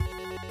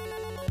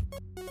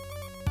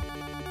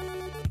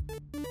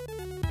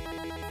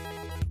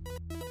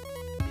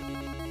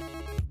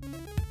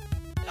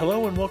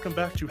Hello and welcome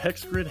back to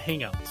Hexgrid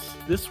Hangouts.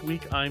 This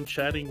week I'm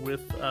chatting with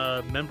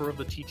a member of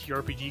the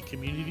TTRPG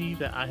community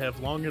that I have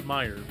long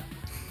admired.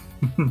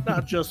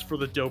 Not just for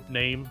the dope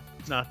name,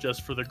 not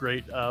just for the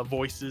great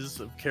voices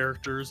of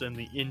characters and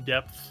the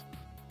in-depth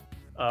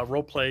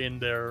roleplay in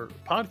their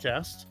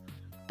podcast,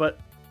 but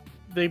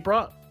they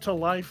brought to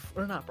life,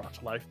 or not brought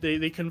to life,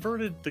 they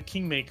converted the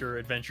Kingmaker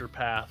adventure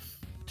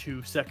path to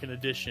 2nd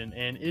edition,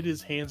 and it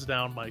is hands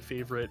down my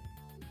favorite,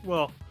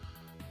 well,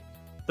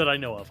 that I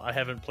know of. I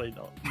haven't played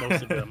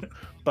most of them.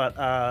 But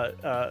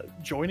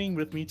joining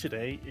with me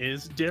today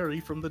is Derry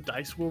from the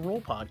Dice Will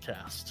Roll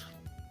podcast.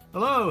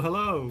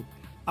 Hello.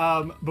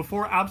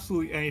 Before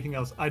absolutely anything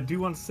else, I do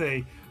want to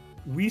say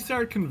we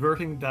started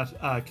converting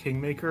that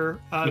Kingmaker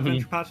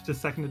adventure path to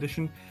 2nd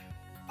edition.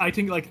 I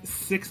think like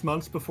 6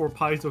 months before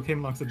Paizo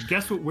came along and said,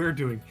 guess what we're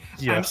doing?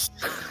 Yes.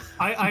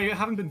 I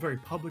haven't been very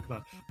public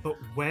about it, but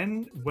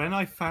when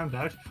I found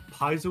out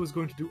Paizo was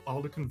going to do all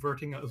the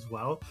converting as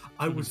well,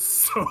 I was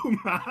so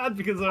mad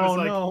because I was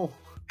no.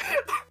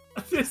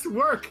 This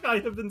work I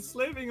have been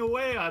slaving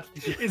away at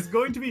is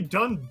going to be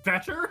done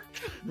better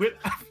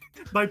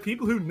by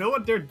people who know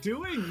what they're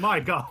doing. My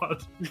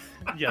God.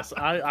 Yes,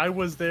 I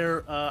was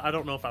there. I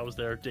don't know if I was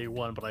there day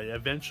one, but I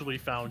eventually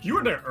found you. You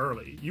were there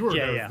early. You were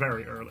there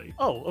very early.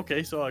 Oh,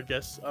 okay. So I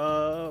guess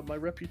my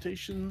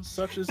reputation,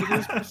 such as it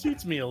is,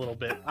 precedes me a little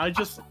bit. I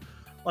just,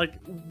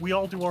 we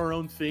all do our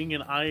own thing,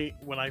 and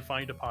when I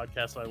find a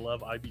podcast I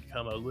love, I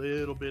become a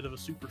little bit of a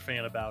super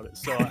fan about it.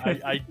 So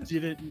I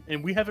didn't,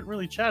 and we haven't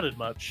really chatted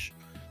much.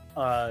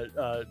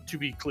 To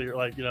be clear,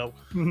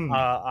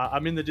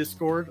 I'm in the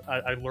Discord.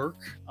 I lurk,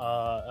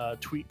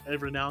 tweet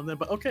every now and then.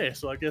 But okay,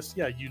 so I guess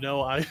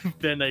I've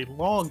been a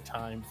long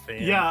time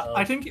fan. Yeah,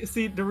 I think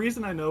the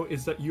reason I know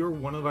is that you're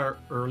one of our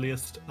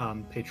earliest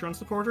Patreon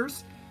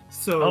supporters.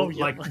 So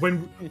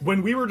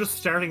when we were just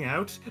starting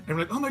out, and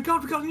we're like, oh my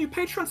God, we got a new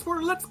Patreon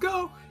supporter, let's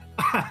go!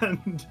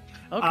 And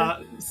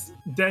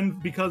then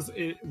because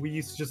we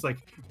used to just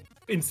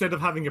instead of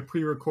having a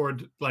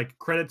pre-record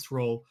credits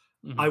roll.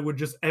 Mm-hmm. I would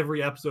just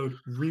every episode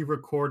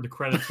re-record the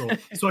credits roll.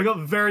 So I got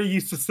very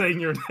used to saying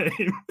your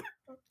name.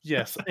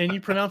 Yes, and you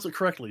pronounce it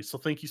correctly, so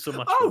thank you so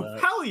much for that. Oh,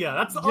 hell yeah.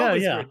 That's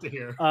always great to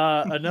hear.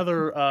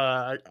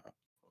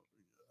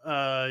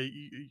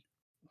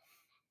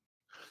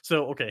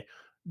 Okay.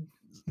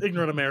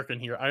 Ignorant American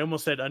here. I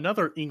almost said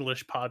another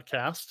English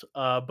podcast,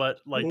 but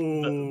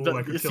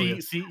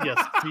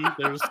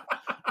there's...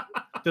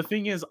 The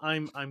thing is,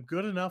 I'm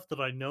good enough that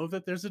I know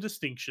that there's a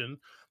distinction,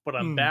 but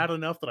I'm bad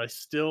enough that I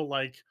still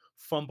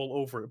fumble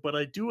over it. But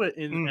I do it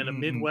in a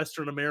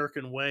Midwestern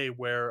American way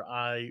where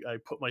I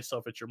put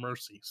myself at your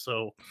mercy.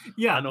 So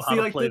I know how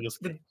to play this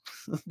game.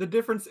 The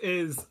difference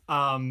is,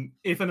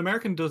 if an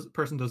American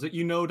person does it,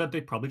 you know that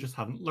they probably just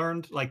haven't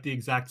learned the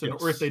exact sound,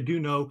 or if they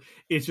do know,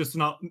 it's just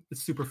not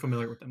super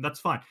familiar with them. That's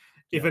fine.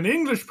 If an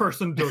English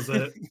person does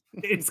it,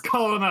 it's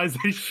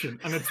colonization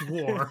and it's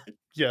war.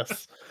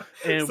 Yes,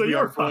 and so we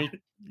are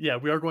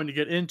going to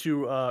get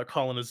into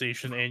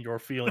colonization and your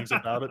feelings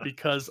about it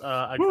because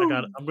I'm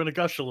going to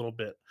gush a little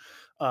bit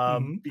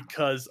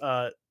because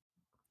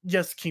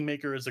yes,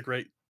 Kingmaker is a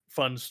great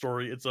fun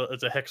story. It's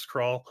a hex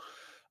crawl.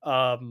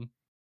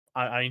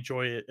 I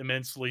enjoy it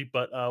immensely,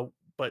 but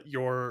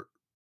your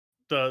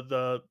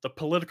the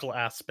political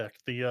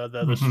aspect,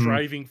 the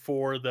striving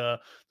for the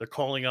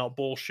calling out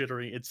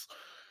bullshittery,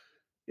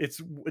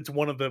 it's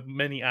one of the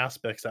many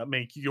aspects that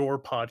make your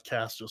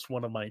podcast just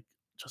one of my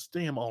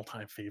damn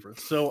all-time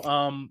favorites.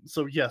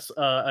 So yes,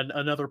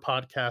 another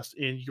podcast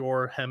in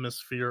your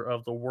hemisphere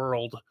of the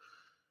world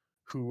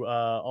who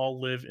all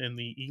live in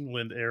the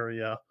England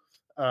area.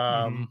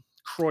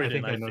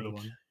 Croydon, I think.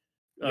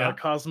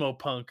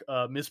 Cosmopunk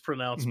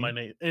mispronounced my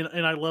name,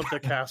 and I love the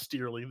cast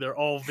dearly. They're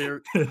all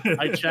very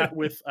I chat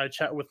with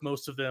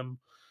most of them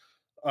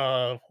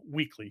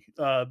weekly,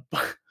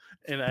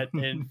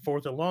 and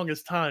for the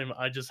longest time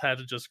I just had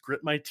to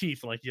grit my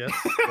teeth and yes,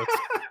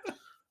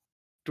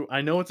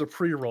 I know it's a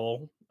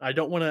pre-roll. I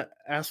don't want to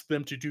ask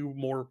them to do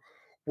more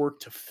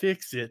work to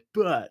fix it,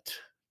 but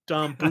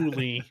Dom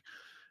Booley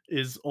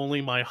is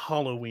only my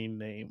Halloween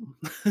name.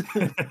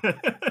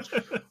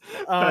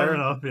 Fair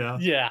enough,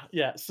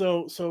 yeah.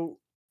 So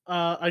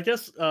I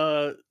guess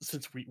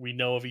since we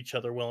know of each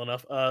other well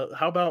enough,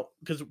 how about,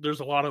 because there's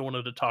a lot I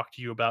wanted to talk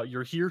to you about.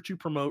 You're here to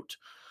promote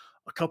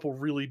a couple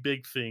really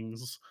big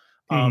things,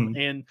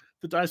 and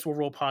the Dice Will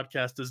Roll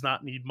podcast does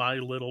not need my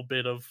little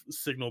bit of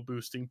signal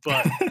boosting,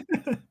 but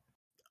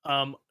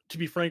to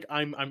be frank,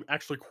 I'm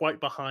actually quite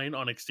behind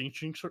on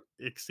Extinction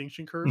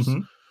Curse.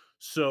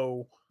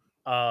 So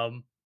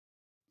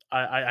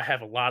I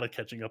have a lot of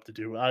catching up to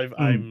do.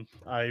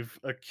 I've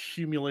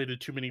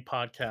accumulated too many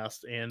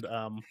podcasts, and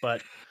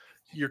but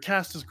your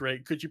cast is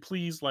great. Could you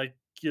please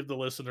give the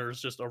listeners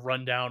just a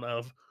rundown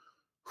of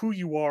who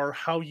you are,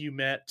 how you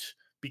met,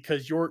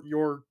 because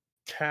your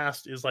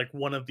cast is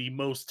one of the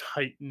most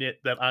tight knit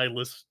that I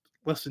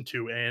listen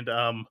to,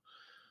 and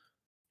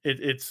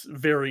it's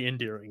very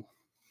endearing.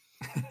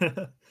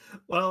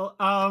 Well,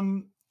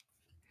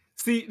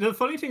 see, the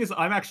funny thing is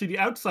I'm actually the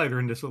outsider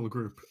in this little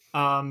group.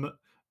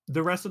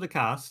 the rest of the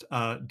cast,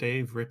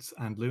 Dave, Ritz,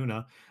 and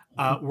Luna,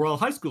 Mhm. were all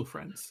high school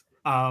friends.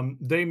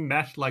 They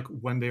met like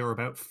when they were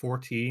about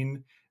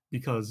 14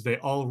 because they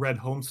all read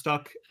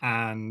Homestuck,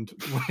 and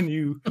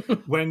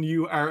when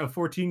you are a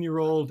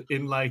 14-year-old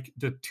in like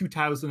the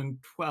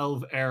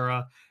 2012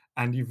 era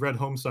and you've read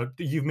Homestuck,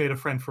 you've made a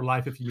friend for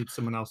life if you meet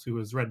someone else who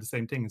has read the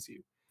same thing as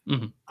you.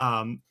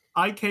 Mhm.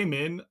 I came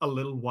in a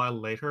little while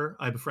later.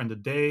 I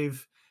befriended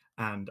Dave,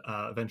 and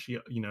eventually,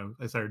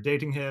 I started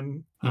dating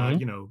him.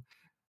 Mhm.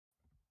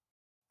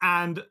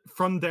 And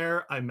from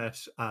there, I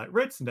met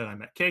Ritz, and then I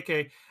met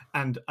KK.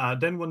 And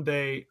then one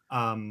day,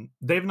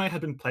 Dave and I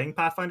had been playing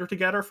Pathfinder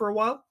together for a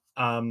while.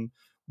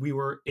 We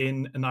were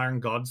in an Iron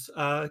Gods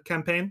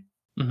campaign,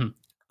 Mhm.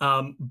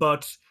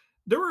 but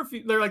there were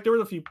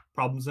a few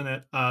problems in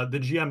it. The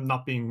GM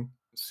not being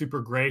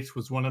super great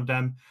was one of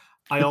them.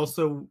 I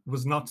also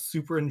was not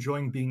super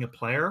enjoying being a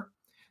player.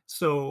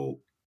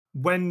 So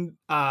when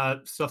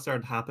stuff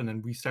started to happen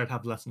and we started to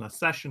have less and less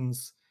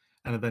sessions,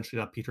 and eventually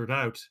that petered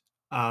out,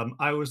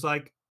 I was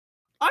like,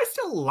 I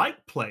still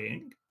like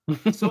playing,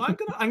 so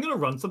I'm gonna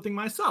run something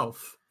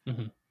myself.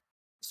 Mhm.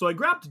 So I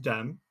grabbed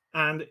them,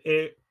 and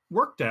it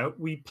worked out.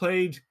 We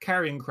played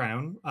Carrion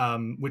Crown,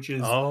 which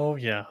is Oh,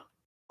 yeah.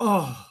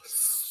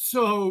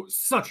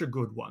 such a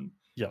good one.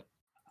 Yep.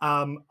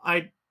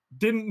 I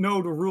didn't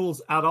know the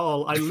rules at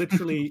all. I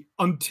literally,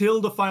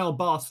 until the final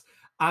boss,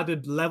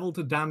 added level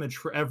to damage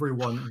for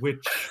everyone,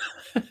 which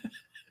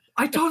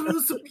I thought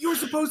you were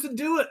supposed to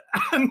do it,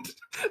 and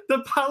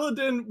the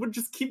paladin would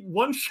just keep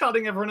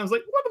one-shotting everyone. I was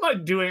like, "What am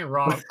I doing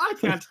wrong? I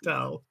can't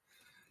tell."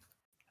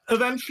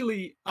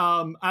 Eventually,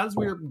 as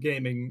we were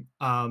gaming,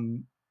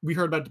 we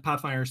heard about the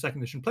Pathfinder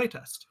Second Edition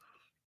playtest,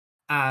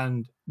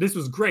 and this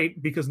was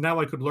great because now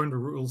I could learn the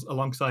rules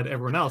alongside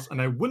everyone else,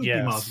 and I wouldn't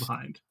be miles Yes.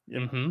 behind.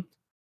 Mhm.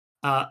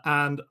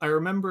 And I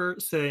remember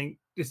saying,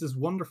 "This is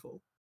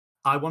wonderful.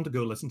 I want to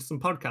go listen to some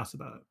podcasts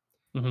about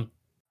it." Mhm.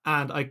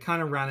 And I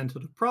kind of ran into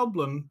the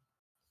problem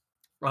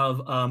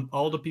of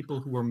all the people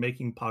who were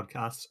making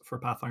podcasts for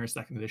Pathfinder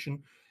Second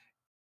Edition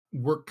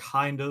were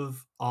kind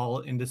of all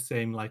in the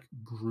same like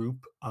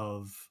group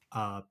of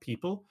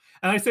people.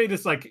 And I say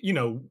this like,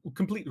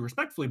 completely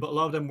respectfully, but a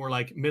lot of them were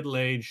like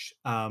middle-aged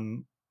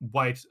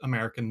white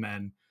American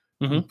men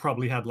who Mhm.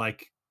 probably had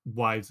like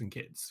wives and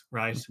kids,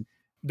 right? Mhm.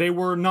 They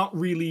were not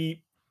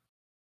really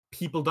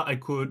people that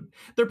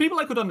they're people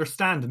I could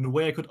understand in the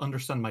way I could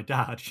understand my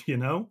dad, you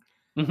know?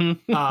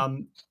 Mhm.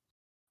 Um,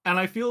 and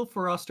I feel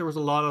for us there was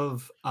a lot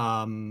of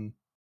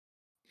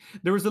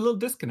there was a little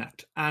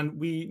disconnect, and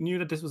we knew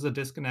that this was a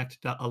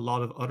disconnect that a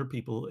lot of other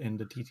people in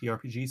the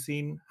TTRPG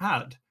scene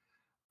had,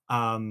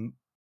 um,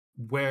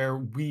 where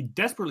we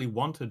desperately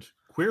wanted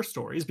queer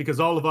stories because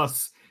all of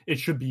us, it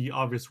should be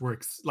obvious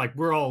works. Like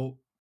we're all,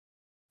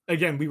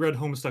 again, we read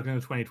Homestuck in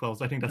the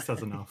 2012s. I think that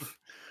says enough.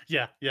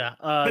 Yeah, yeah.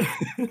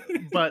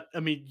 But I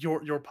mean,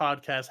 your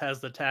podcast has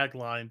the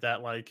tagline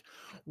that like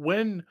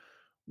when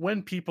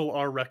when people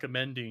are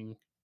recommending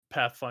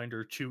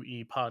Pathfinder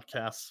 2E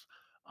podcasts,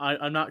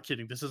 I'm not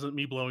kidding. This isn't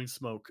me blowing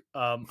smoke.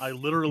 I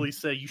literally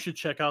say you should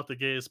check out the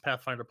gayest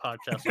Pathfinder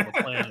podcast on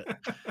the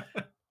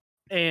planet.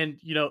 And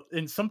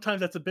and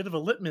sometimes that's a bit of a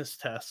litmus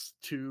test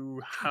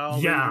to how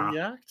they Yeah.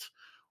 react,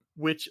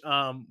 which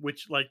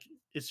like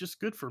is just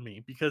good for me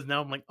because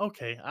now I'm like,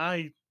 okay,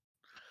 I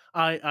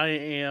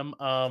am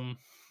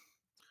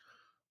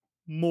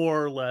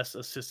more or less a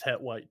cishet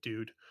white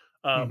dude.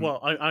 Mhm. Well,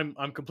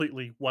 I'm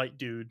completely white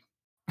dude.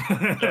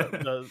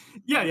 The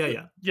Yeah, yeah,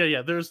 yeah. yeah,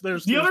 yeah. The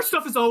There's other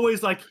stuff is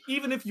always like,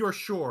 even if you're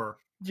sure,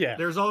 yeah,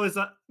 there's always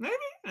that maybe.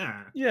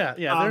 Eh. yeah,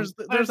 yeah. There's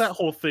that As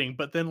whole thing,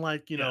 but then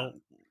like Yeah.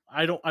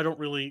 I don't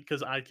really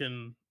because I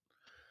can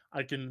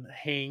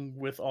hang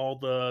with all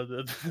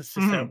the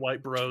cishet Mhm.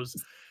 white bros,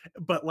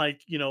 but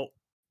like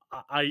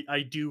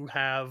I do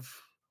have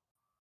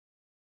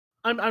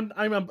I'm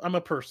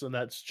a person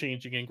that's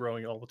changing and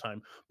growing all the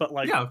time, but,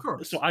 like Yeah, of so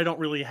course. I don't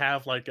really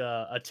have, like,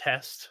 a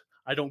test.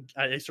 I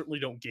certainly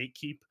don't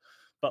gatekeep,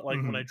 but, like,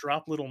 when I Mhm.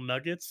 drop little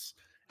nuggets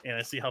and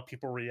I see how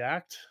people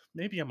react,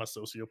 maybe I'm a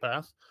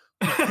sociopath,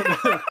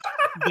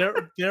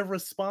 their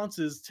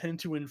responses tend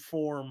to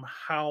inform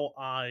how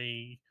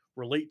I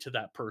relate to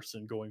that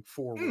person going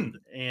forward,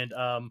 Mm.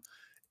 and,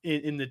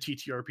 in the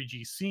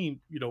TTRPG scene,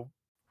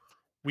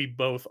 we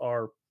both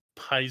are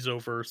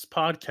Paizoverse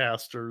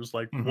podcasters.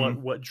 Like Mhm.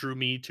 what drew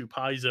me to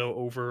Paizo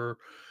over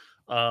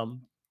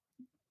um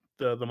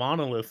the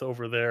monolith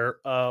over there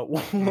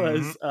Mhm.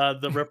 was the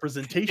Its show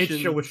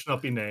representation. which should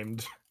not be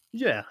named.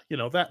 Yeah,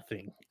 that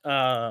thing.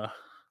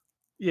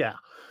 Yeah.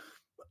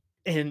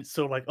 And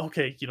so like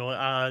okay,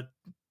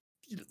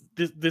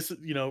 this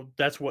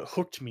that's what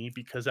hooked me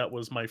because that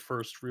was my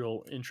first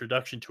real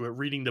introduction to it,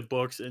 reading the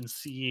books and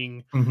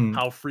seeing Mhm.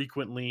 how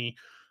frequently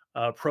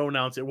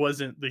pronouns, it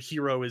wasn't the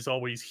hero is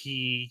always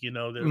he, there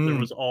Mm.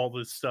 was all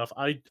this stuff.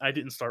 I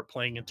didn't start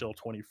playing until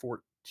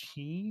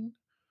 2014.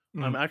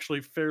 I'm Mm.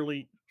 actually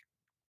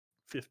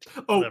 15,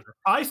 Oh, whatever.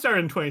 I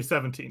started in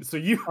 2017, so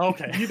you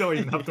Okay. you don't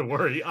even have to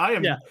worry. I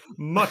Yeah. am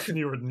much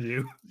newer than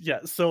you.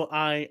 Yeah, so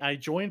I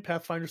joined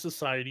Pathfinder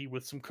Society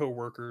with some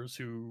coworkers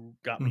who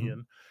got me Mhm,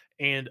 in,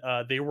 and,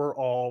 they were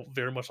all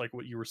very much like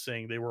what you were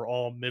saying. They were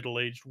all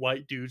middle-aged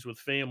white dudes with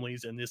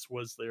families, and this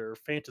was their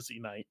fantasy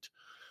night.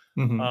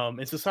 mhm,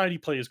 And society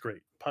play is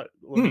great.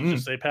 Let me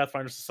just mhm, say,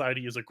 Pathfinder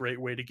Society is a great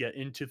way to get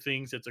into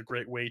things. It's a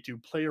great way to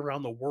play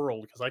around the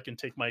world because I can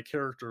take my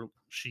character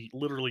sheet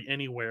literally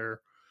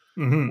anywhere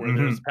mhm, where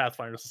there's a mhm,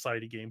 Pathfinder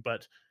Society game.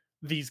 But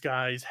these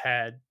guys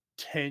had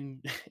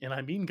 10, and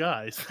I mean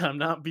guys, I'm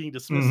not being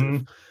dismissive.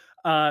 mhm,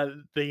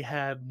 They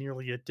had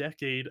nearly a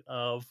decade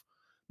of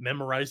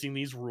memorizing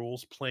these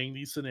rules, playing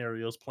these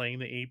scenarios, playing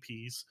the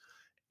APs,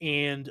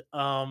 and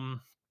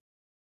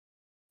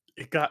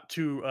it got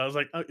to I was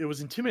like, it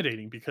was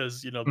intimidating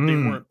because, they mm,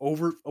 weren't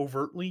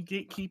overtly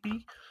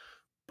gatekeepy,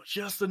 but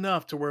just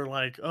enough to where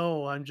like,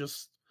 "Oh, I'm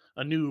just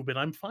a noob and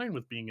I'm fine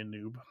with being a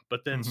noob."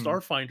 But then mhm.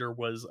 Starfinder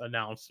was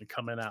announced and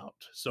coming out.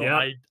 So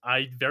Yep.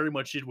 I very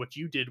much did what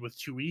you did with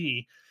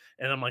 2E,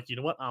 and I'm like, "You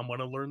know what? I'm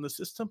gonna learn the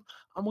system.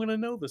 I'm gonna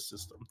know the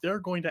system. They're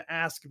going to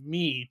ask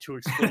me to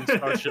explain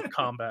starship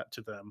combat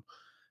to them."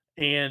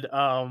 And,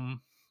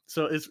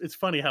 so it's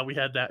funny how we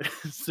had that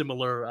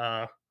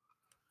similar,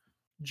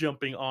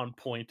 jumping on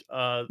point.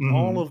 All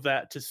Mhm, of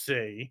that to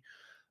say,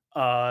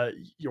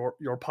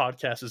 your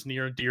podcast is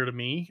near and dear to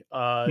me.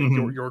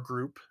 Your mhm. your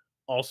group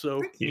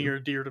also Thank you. near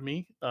and dear to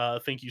me.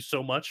 Thank you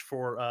so much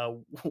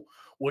for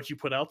what you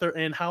put out there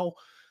and how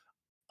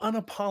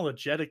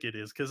unapologetic it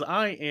is. Because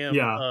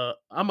Yeah.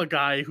 I'm a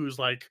guy who's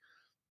like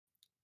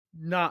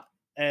not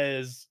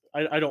as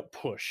I don't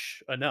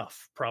push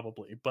enough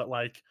probably, but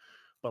like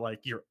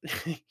you're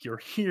you're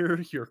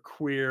here, you're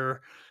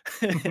queer.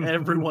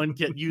 Everyone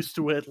get used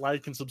to it,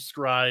 like and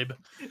subscribe.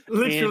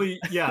 And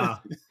Literally, yeah.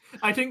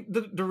 I think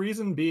the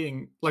reason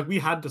being, like, we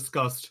had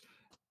discussed,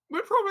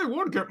 we probably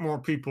would get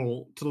more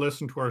people to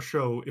listen to our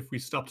show if we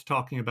stopped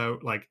talking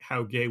about, like,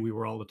 how gay we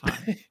were all the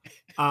time.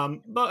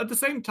 But at the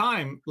same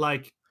time,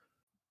 like,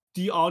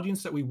 the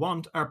audience that we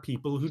want are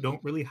people who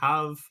don't really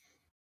have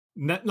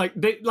like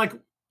they like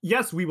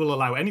yes, we will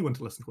allow anyone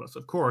to listen to us,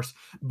 of course,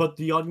 but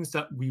the audience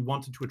that we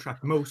wanted to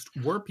attract most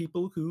were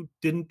people who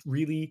didn't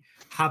really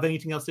have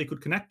anything else they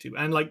could connect to.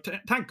 And like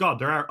thank God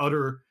there are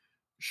other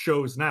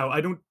shows now.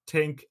 I don't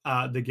think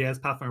the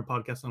Gayest Pathfinder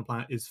podcast on the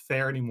planet is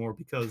fair anymore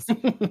because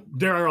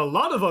there are a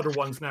lot of other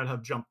ones now that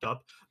have jumped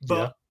up.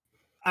 yeah. But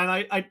and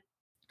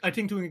I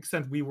think to an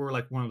extent we were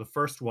like one of the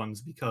first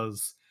ones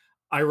because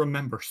I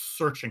remember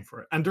searching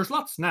for it. And there's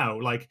lots now,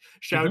 like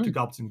shout out to Mhm.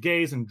 Gobs and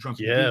Gays and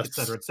Drunken Geek, Yes.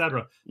 etc.,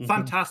 etc.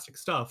 Mhm. Fantastic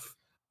stuff.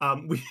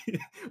 We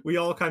we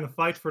all kind of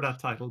fight for that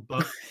title,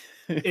 but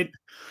it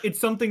it's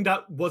something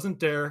that wasn't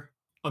there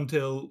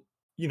until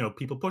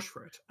people push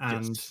for it,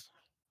 and Yes.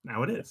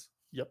 now it Yeah. is.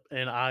 Yep,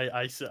 and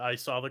I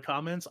saw the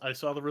comments, I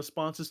saw the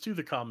responses to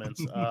the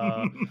comments,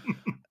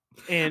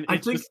 and I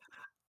it's think just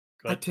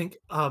go I ahead. think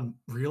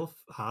real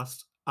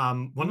fast.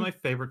 One of Mhm. my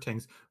favorite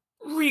things,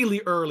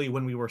 really early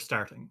when we were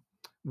starting,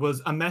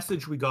 was a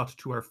message we got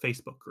to our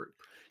Facebook group.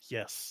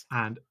 Yes.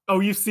 And oh,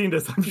 you've seen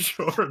this, I'm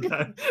sure.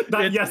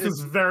 That It's yes was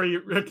it's very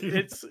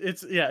Ricky.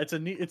 it's yeah,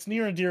 it's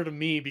near and dear to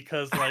me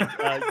because, like,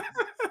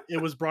 it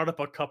was brought up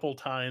a couple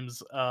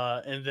times,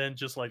 and then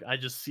just, like, I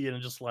just see it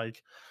and just,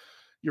 like,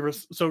 you're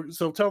so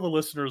tell the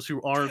listeners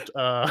who aren't,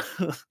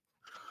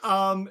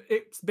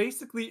 It's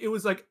basically, it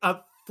was like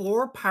a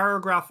 4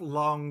 paragraph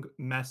long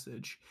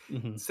message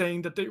Mhm.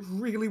 saying that they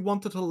really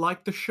wanted to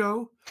like the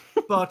show,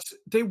 but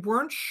they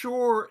weren't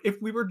sure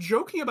if we were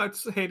joking about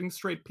hating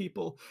straight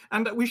people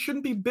and that we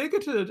shouldn't be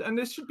bigoted and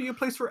this should be a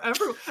place for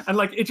everyone. And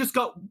like it just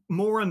got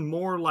more and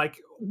more like,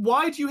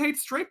 why do you hate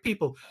straight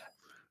people?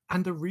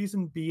 And the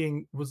reason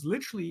being was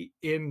literally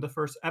in the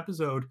first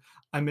episode,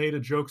 I made a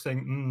joke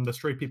saying, the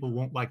straight people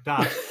won't like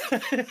that.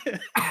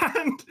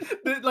 And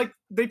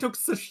they took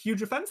such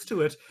huge offense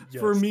to it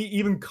for Yes. me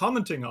even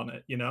commenting on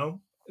it, you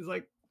know? It's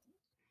like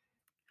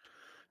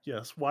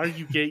Yes, why are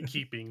you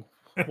gatekeeping?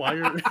 Why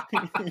are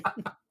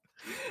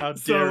how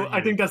dare so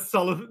I you? think that's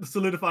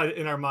solidified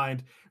in our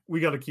mind. We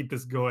got to keep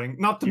this going,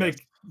 not to Yes.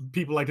 make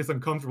people like this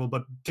uncomfortable,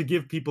 but to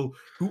give people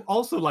who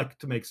also like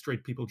to make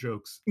straight people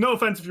jokes. No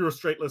offense if you're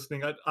straight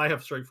listening. I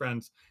have straight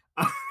friends.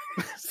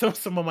 So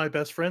some of my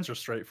best friends are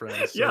straight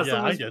friends, so Yeah,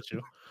 yeah, some I of us. get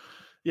you.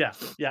 Yeah,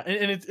 yeah,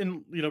 and it's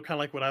and kinda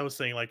like what I was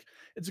saying, like,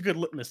 it's a good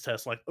litmus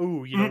test, like,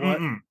 "Oh, you know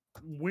what? Mm-mm-mm.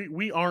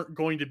 We aren't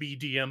going to be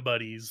DM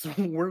buddies.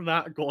 We're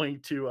not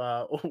going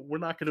to, we're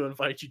not gonna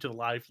invite you to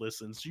live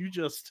listens. You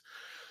just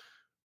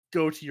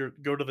go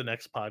to the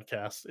next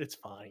podcast. It's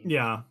fine."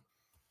 Yeah,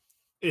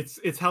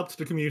 it's helped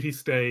the community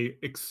stay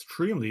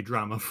extremely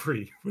drama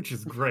free, which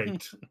is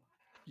great.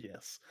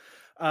 Yes.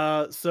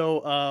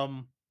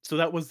 So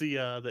that was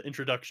the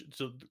introduction.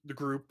 So the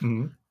group,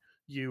 Mhm,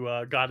 you,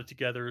 got it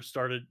together,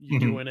 started you mhm,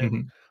 doing it,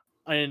 mhm,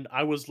 and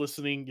I was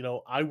listening,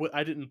 I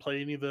didn't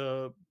play any of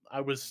the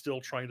I was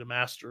still trying to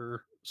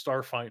master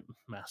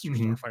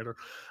mhm, Starfighter.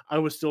 I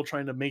was still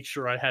trying to make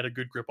sure I had a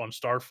good grip on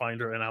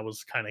Starfinder, and I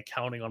was kinda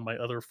counting on my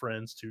other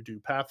friends to do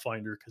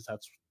Pathfinder because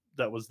that's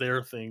that was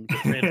their thing.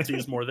 The fantasy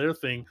is more their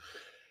thing,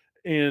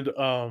 and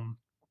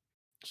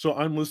so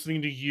I'm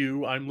listening to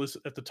you. I'm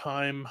listen at the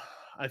time.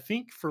 I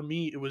think for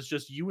me it was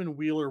just you and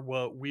Wheeler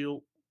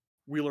Woe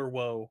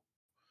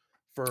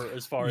for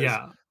as far as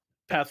Yeah.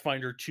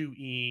 Pathfinder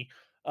 2e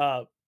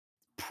uh,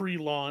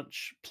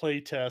 pre-launch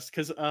playtest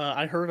because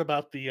I heard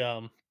about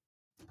the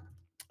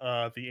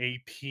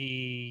AP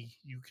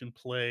you can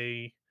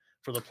play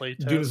for the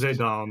Doomsday playtest.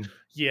 Dawn.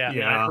 Yeah,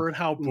 and I Yeah. heard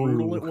how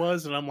brutal Ooh. it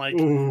was, and I'm like,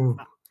 Ooh.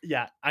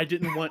 yeah, I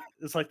didn't want.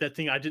 It's like that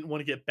thing. I didn't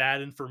want to get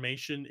bad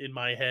information in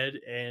my head,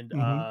 and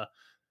Mhm.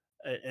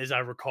 as I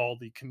recall,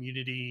 the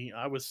community.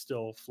 I was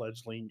still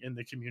fledgling in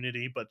the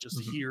community, but just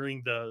Mhm.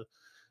 hearing the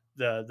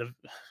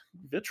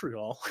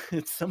vitriol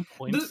at some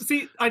points.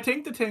 See, I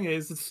think the thing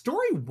is, the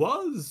story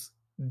was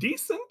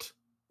decent.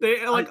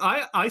 They I like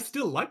I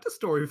still like the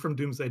story from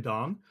Doomsday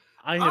Dawn.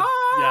 I have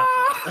yeah.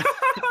 Ah!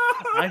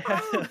 I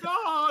have Oh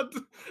god!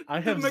 I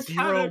The have 0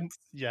 mechanics.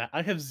 yeah,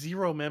 I have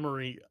 0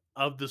 memory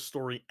of the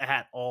story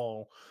at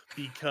all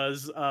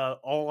because,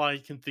 all I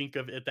can think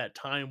of at that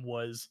time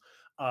was,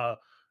 uh,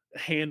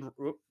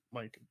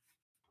 Mike, you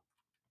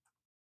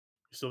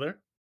still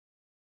there?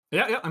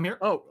 Yeah, yeah, I'm here.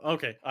 Oh,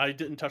 okay. I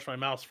didn't touch my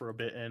mouse for a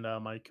bit, and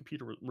my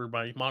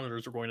my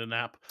monitors are going to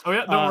nap. Oh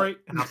yeah, don't Uh, worry,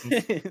 it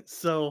happens.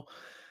 so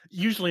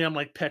usually I'm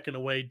like pecking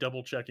away,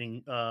 double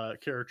checking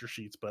character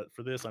sheets, but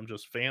for this I'm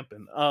just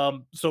vamping.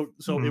 So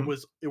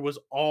Mhm. it was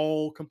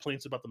all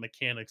complaints about the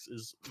mechanics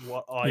is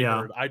what I Yeah.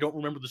 heard. I don't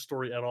remember the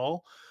story at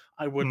all.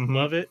 I would Mhm.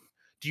 love it.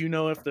 Do you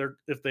know if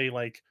they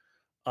like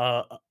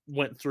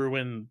went through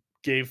and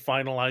gave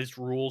finalized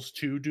rules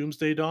to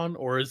Doomsday Dawn,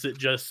 or is it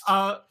just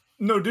Uh,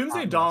 no, Doomsday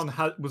hot mess?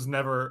 Dawn was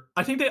never.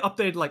 I think they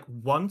updated like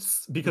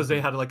once because they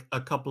Hmm. had like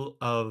a couple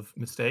of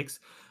mistakes,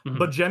 Hmm.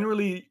 but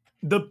generally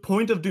the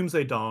point of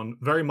Doomsday Dawn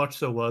very much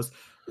so was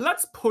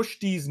let's push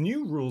these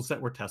new rules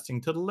that we're testing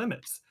to the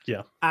limits.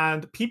 Yeah.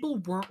 And people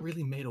weren't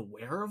really made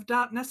aware of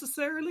that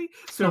necessarily.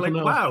 So they're Oh like,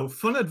 no. wow,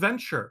 fun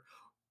adventure.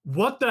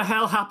 What the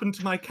hell happened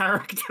to my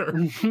character?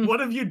 Mhm. What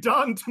have you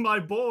done to my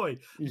boy?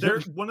 Yep. There,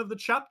 one of the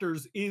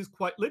chapters is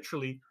quite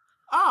literally,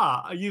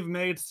 you've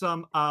made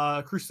some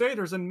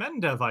Crusaders and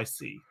Mendev, I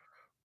see.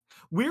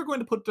 We're going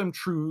to put them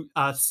through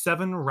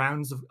 7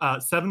 rounds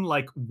of 7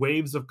 like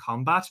waves of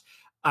combat,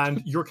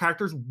 and your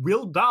characters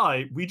will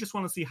die. We just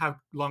want to see how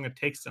long it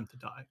takes them to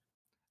die.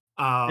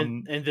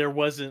 Um, And there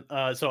wasn't,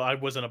 so I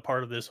wasn't a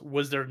part of this.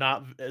 Was there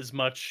not as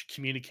much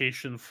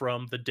communication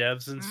from the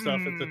devs and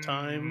stuff at the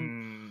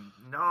time?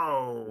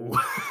 No.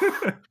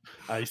 Oof,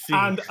 I see.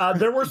 And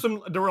there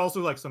were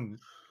also like some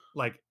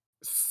like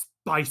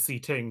spicy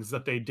things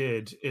that they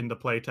did in the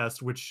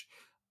playtest, which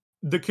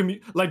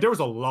like there was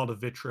a lot of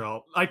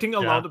vitriol. I think a Yeah.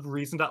 lot of the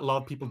reason that a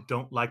lot of people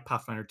don't like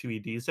Pathfinder 2e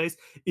these days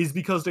is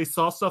because they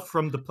saw stuff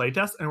from the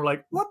playtest and were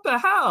like, "What the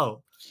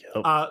hell?"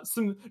 Yep.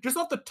 Some just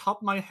off the top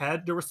of my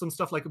head, there was some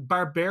stuff like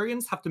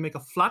barbarians have to make a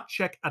flat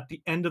check at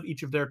the end of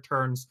each of their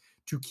turns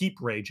to keep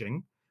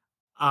raging.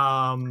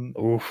 Um,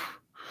 Oof.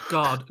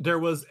 God, there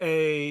was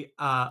a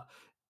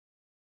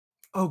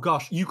oh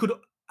gosh, you could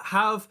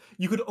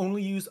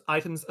only use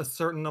items a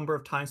certain number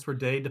of times per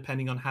day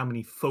depending on how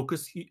many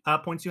points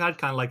you had,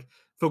 kind of like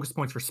focus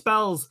points for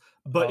spells,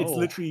 but it's Oh,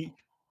 literally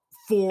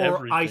 4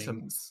 everything.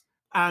 items.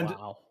 And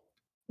Wow.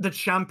 the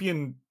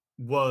champion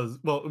was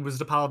well, it was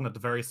the paladin at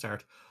the very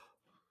start.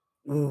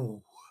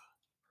 Ooh,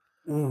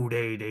 ooh,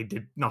 they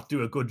did not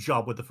do a good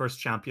job with the first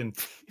champion.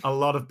 A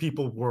lot of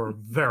people were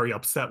very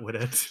upset with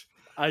it.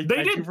 They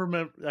I do did.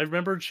 remember. I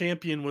remember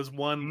Champion was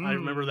one. I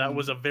remember that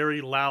was Mm. a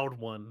very loud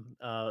one.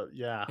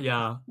 Yeah.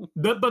 Yeah.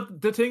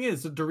 But the thing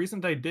is, the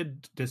reason I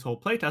did this whole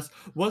playtest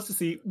was to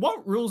see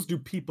what rules do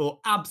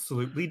people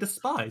absolutely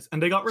despise,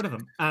 and they got rid of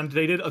them. And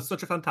they did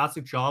such a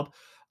fantastic job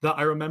that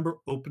I remember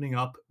opening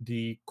up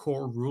the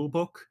core rule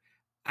book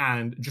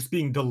and just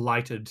being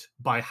delighted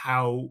by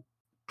how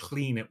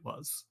clean it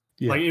was.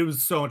 Like Yeah. it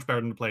was so much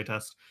better than the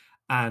playtest.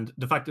 And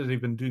the fact that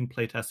they've been doing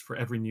playtests for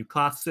every new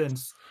class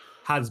since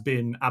has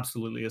been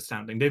absolutely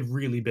astounding. They've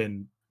really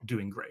been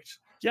doing great.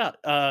 Yeah,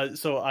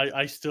 so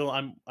I still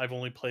I've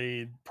only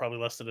played probably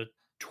less than a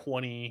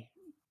 20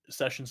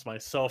 sessions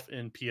myself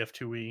in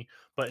PF2E,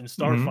 but in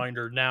Mhm.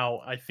 Starfinder now,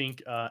 I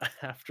think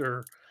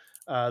after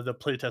the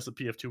playtest of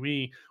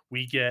PF2E,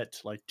 we get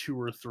like 2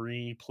 or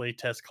 3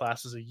 playtest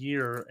classes a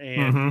year,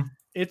 and Mhm.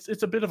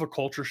 it's a bit of a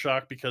culture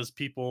shock because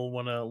people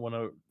want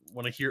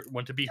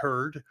to be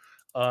heard,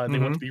 and they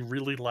want to Mhm. be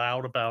really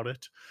loud about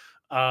it.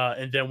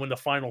 And then when the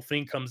final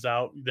thing comes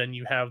out, then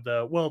you have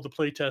the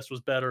playtest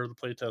was better, the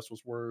playtest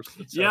was worse,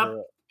 Yep.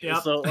 etc. Yep.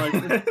 So like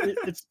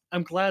it's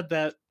I'm glad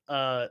that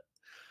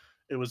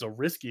it was a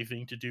risky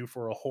thing to do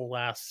for a whole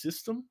ass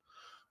system.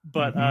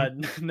 But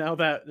Mhm. now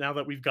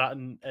that we've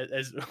gotten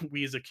as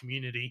we as a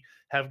community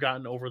have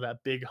gotten over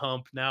that big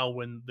hump, now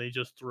when they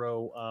just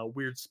throw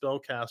weird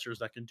spellcasters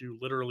that can do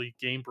literally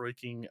game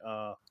breaking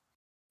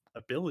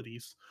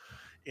abilities,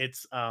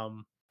 it's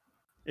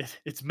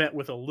it's met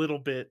with a little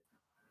bit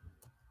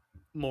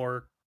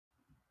more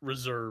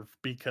reserve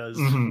because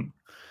Mhm.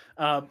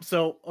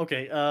 so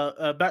okay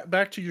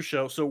back to your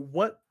show. So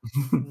what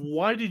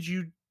why did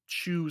you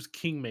choose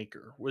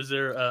Kingmaker? Was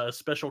there a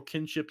special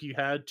kinship you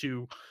had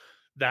to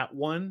that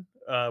one?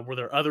 Were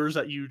there others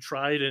that you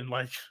tried and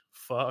like,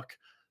 fuck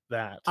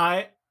that?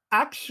 I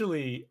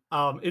actually,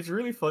 it's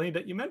really funny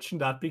that you mentioned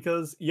that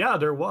because yeah,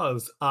 there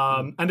was.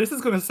 And this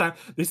is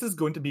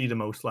going to be the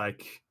most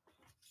like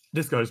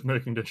this guy's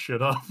making this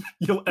shit up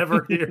you'll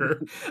ever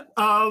hear.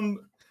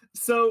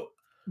 So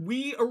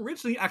we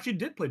originally actually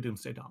did play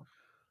Doomsday Dawn.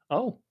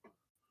 Oh.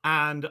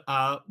 And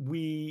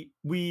we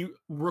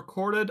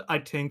recorded, I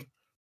think,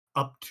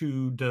 up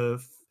to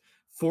the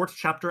fourth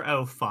chapter out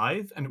of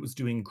 5, and it was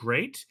doing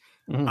great.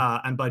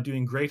 And by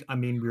doing great, I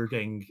mean we were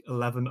getting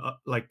 11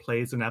 like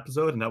plays an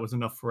episode, and that was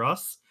enough for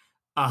us.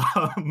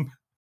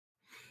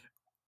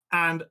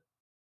 And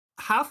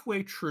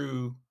halfway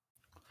through,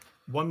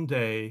 one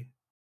day,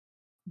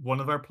 one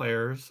of our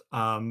players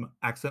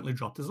accidentally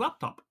dropped his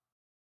laptop.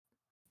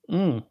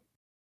 And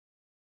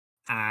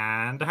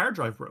the hard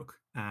drive broke.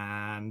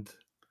 And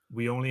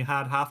we only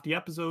had half the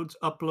episodes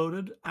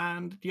uploaded,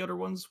 and the other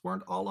ones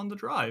weren't all on the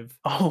drive.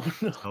 Oh,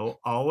 no. So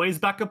always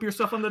back up your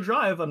stuff on the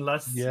drive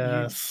unless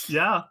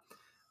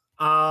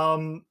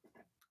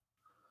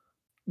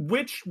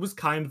which was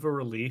kind of a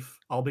relief,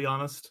 I'll be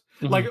honest.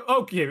 Like,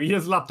 okay,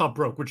 his laptop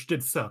broke, which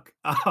did suck.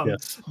 But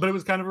it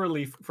was kind of a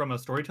relief from a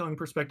storytelling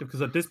perspective,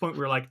 because at this point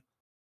we were like,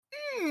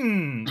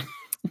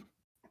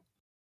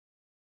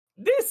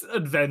 this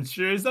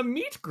adventure is a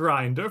meat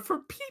grinder for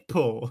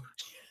people.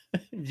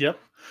 Yep.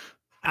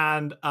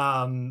 And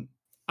I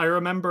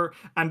remember,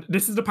 and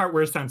this is the part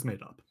where it sounds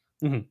made up.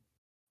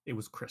 It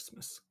was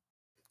Christmas.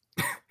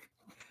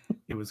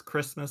 It was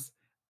Christmas,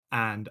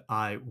 and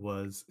I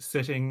was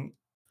sitting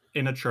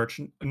in a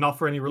church, not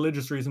for any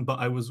religious reason, but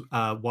I was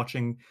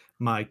watching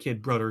my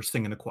kid brother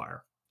sing in a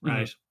choir,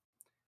 right?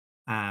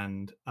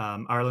 And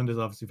Ireland is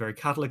obviously very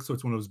Catholic, so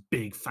it's one of those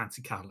big,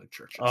 fancy Catholic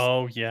churches.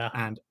 Oh, yeah.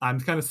 And I'm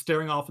kind of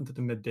staring off into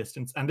the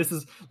mid-distance, and this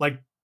is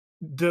like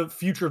the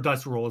future of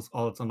Dice Roll is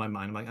all that's on my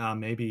mind. I'm like,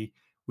 maybe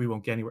we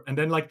won't get anywhere. And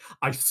then, like,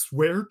 I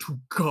swear to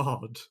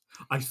God,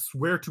 I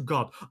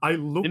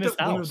looked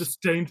at one of the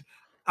stained.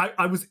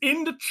 I was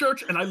in the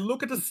church, and I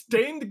look at the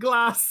stained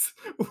glass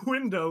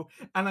window,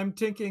 and I'm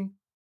thinking,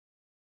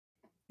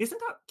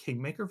 isn't that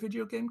Kingmaker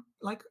video game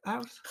like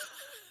out?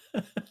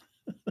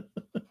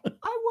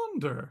 I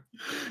wonder.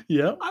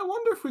 Yeah. I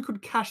wonder if we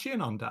could cash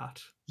in on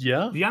that.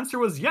 Yeah. The answer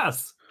was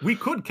yes, we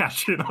could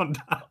cash in on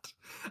that.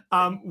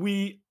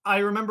 I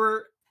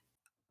remember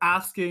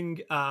asking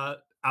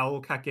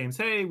Owlcat Games,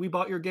 hey, we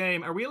bought your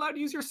game. Are we allowed to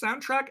use your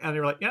soundtrack? And they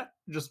were like, yeah,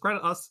 just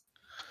credit us.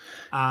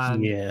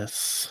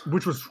 Yes.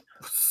 Which was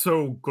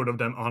so good of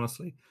them,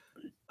 honestly.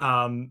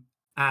 And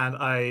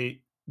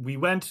we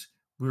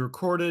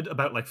recorded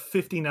about like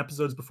 15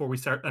 episodes before we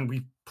started, and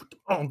we put them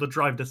on the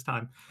drive this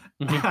time.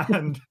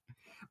 And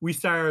we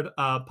started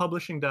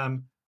publishing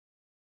them,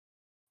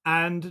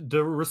 and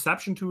the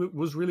reception to it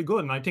was really good.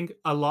 And I think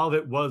a lot of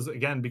it was,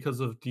 again, because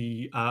of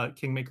the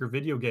Kingmaker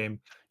video game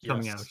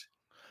coming out.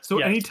 So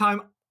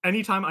anytime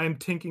I am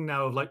thinking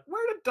now of like,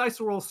 where did Dice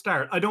Roll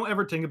start? I don't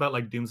ever think about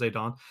like Doomsday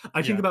Dawn.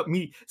 I think about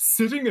me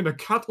sitting in a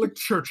Catholic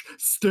church,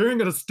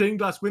 staring at a stained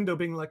glass window,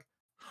 being like,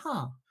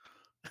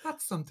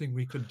 that's something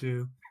we could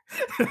do.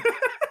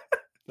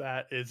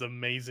 That is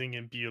amazing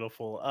and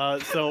beautiful.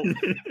 So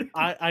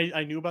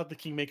I knew about the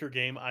Kingmaker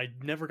game. I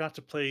never got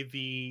to play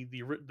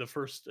the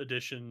first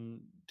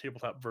edition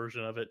tabletop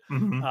version of it.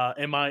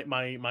 And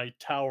my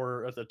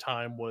tower at the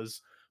time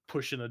was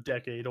pushing a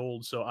decade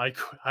old, so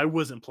I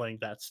wasn't playing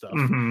that stuff.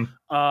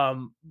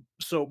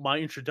 So my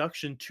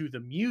introduction to the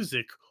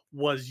music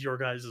was your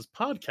guys'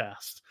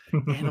 podcast,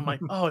 and I'm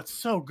like, oh, it's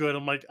so good.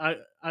 I'm like, I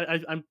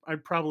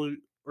probably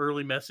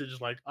early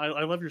message like,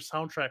 I love your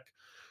soundtrack,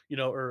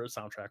 or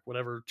soundtrack,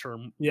 whatever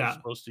term you're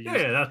supposed to use.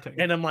 That thing.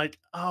 And I'm like,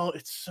 oh,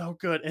 it's so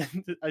good.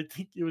 And I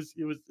think it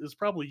was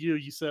probably you.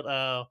 You said,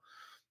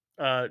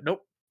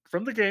 nope,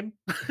 from the game.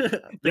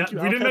 We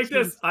didn't make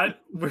this.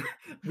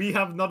 We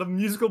have not a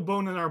musical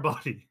bone in our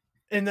body.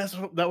 And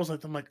that was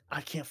like, I'm like,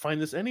 I can't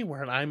find this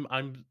anywhere. And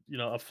I'm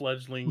a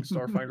fledgling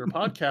Starfinder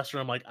podcaster.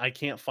 And I'm like, I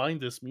can't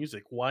find this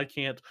music. Why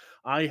can't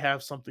I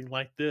have something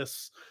like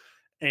this?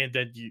 And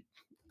then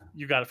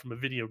you got it from a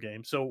video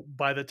game. So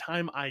by the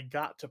time I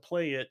got to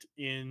play it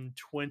in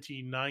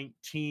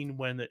 2019,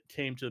 when it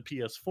came to the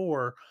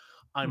PS4,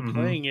 I'm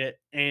playing it,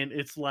 and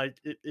it's like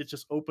it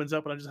just opens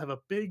up, and I just have a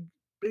big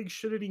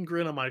shit-eating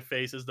grin on my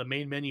face as the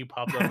main menu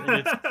pops up,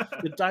 and it's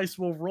the Dice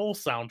Will Roll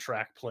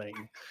soundtrack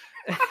playing.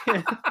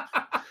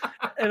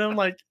 And I'm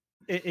like,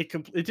 it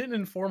didn't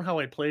inform how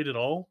I played at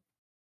all,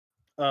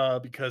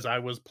 because I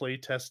was play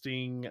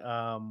testing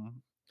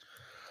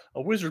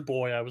a Wizard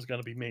Boy I was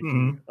going to be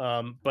making.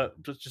 But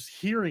just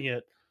hearing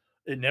it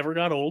never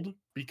got old,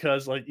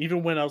 because like,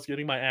 even when I was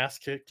getting my ass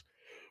kicked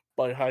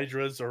by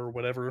Hydras or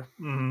whatever,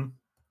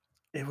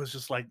 it was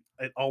just like,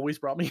 it always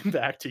brought me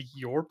back to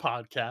your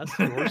podcast,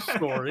 your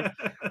story.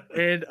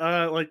 And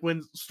like,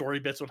 when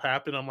story bits would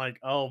happen, I'm like,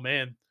 oh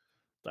man,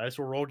 Dice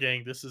Will Roll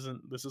gang, this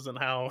isn't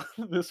how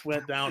this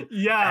went down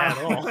at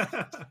all.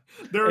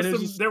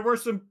 There were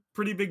some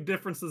pretty big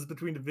differences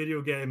between the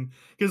video game,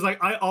 because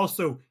like, I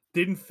also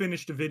didn't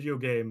finish the video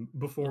game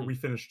before Mhm, we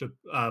finished the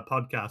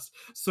podcast.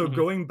 So mhm.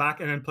 going back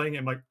and then playing it,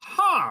 I'm like,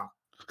 huh,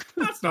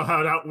 that's not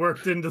how that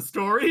worked in the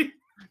story.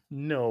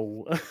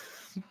 No.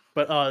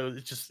 But,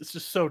 it's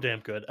just so damn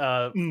good.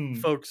 Mm.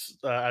 Folks,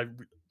 I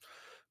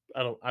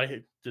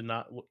did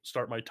not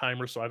start my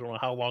timer, so I don't know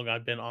how long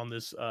I've been on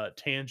this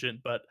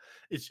tangent, but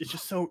it's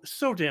just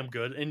so damn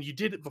good. And you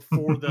did it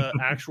before the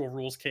actual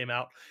rules came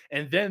out,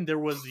 and then there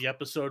was the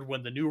episode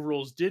when the new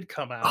rules did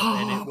come out,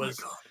 and it Oh my was.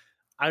 god.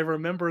 I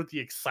remember the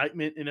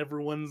excitement in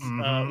everyone's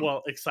Hmm.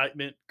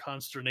 excitement,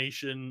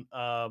 consternation.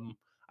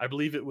 I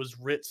believe it was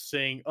Ritz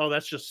saying, "Oh,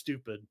 that's just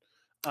stupid."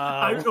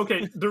 Uh,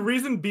 Okay, the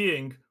reason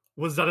being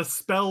was that a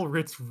spell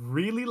Ritz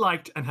really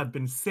liked and had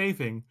been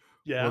saving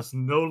yeah. was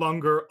no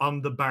longer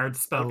on the bard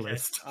spell Okay.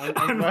 list. I'm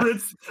And glad.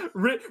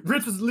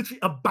 Ritz was literally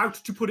about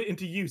to put it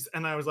into use.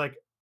 And I was like,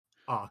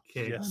 oh,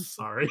 King, I'm Yes.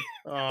 sorry.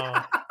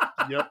 Oh,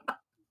 yep.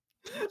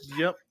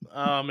 Yep.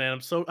 Oh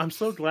man, I'm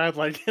so glad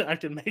like I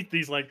can make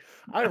these like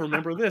I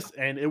remember this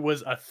and it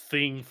was a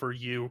thing for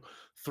you.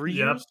 3 Yep.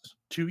 years?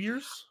 2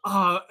 years?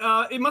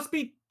 It must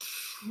be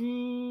 'Cause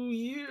 2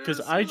 years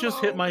I just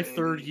hit ago, my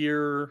 3rd maybe.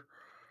 year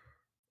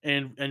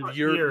and What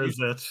you're year you is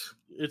it?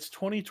 it's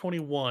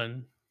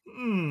 2021.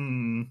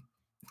 Hmm.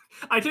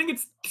 I think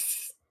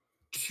it's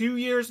 2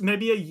 years,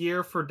 maybe a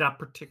year for that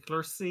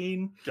particular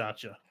scene.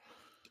 Gotcha.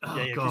 Yeah, Oh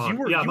yeah, because you god.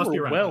 were Yeah, it you must were be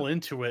around well then.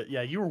 into it.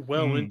 Yeah, you were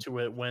well Mm. into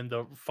it when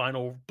the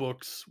final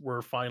books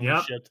were finally Yep.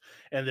 shipped,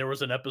 and there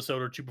was an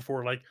episode or 2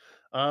 before like,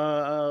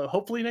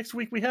 hopefully next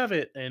week we have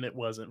it," and it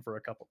wasn't for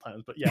a couple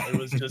times, but yeah, it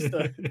was just,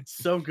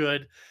 so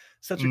good,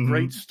 such a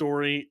great Mhm.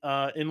 story,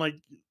 and like,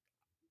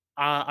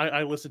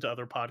 I listen to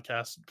other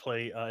podcasts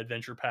play,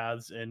 Adventure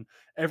Paths, and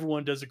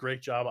everyone does a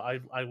great job.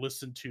 I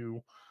listen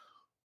to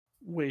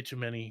way too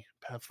many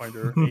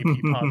Pathfinder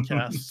AP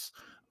podcasts.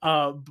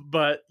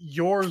 But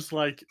yours,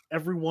 like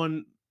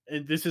everyone,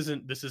 and this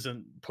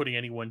isn't putting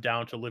anyone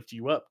down to lift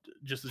you up.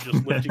 Just is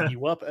just lifting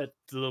you up at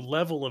the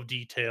level of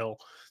detail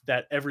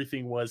that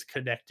everything was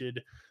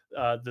connected.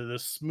 The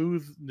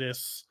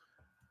smoothness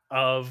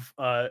of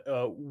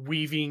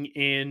weaving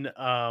in.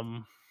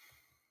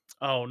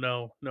 Oh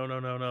no, no, no,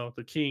 no, no!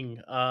 The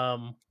king,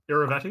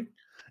 Iravetti?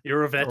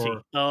 Iravetti.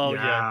 Or Oh yeah,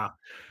 yeah.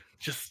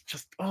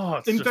 just oh,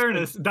 it's In just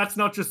fairness, that's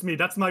not just me,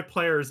 that's my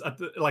players at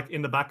the like,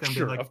 in the background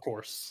being sure, like, of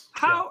course,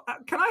 yeah. "How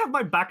can I have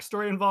my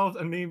backstory involved?"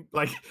 And me,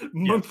 like,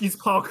 monkey's Yes.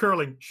 paw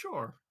curling.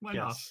 "Sure, why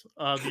not?" Yes.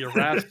 The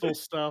Erastil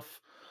stuff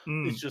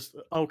is Mm. just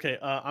okay.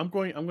 I'm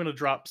gonna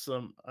drop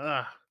some.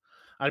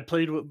 I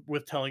played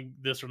with telling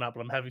this or not,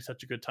 but I'm having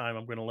such a good time.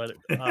 I'm gonna let it.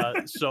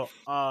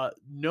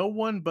 No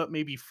one but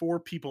maybe 4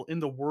 people in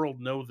the world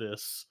know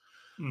this.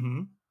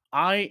 Mhm.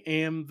 I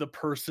am the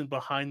person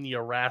behind the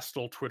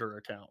Erastil Twitter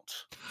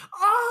account.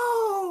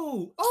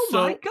 Oh! Oh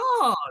my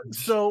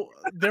So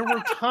god! there were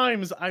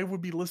times I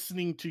would be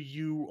listening to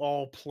you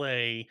all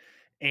play,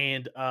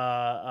 and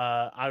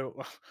uh,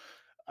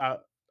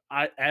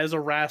 I as a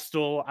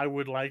Rastal, I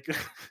would like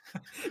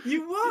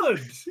You would!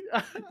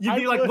 You'd I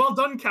be like, would "Well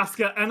done,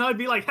 Casca," and I'd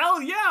be like, "Hell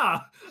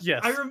yeah!"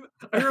 yes.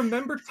 I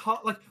remember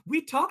like,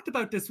 we talked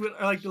about this with,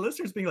 like, the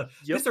listeners being like,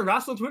 Yep. "This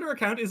Erascal Twitter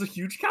account is a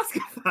huge Casca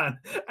fan,"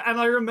 and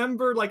I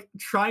remember, like,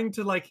 trying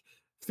to, like,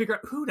 figure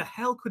out who the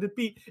hell could it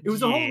be? It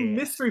was a whole Yeah.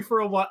 mystery for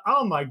a while.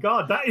 Oh my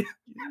god, that is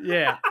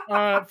Yeah.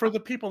 For the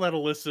people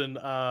that'll listen,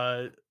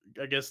 I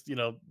guess,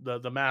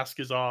 the mask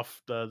is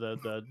off,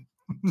 the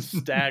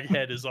stag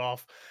head is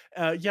off.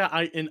 Yeah,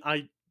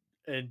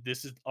 and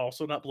this is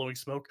also not blowing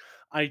smoke.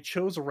 I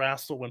chose a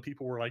Rastal when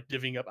people were like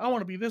divvying up. I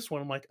want to be this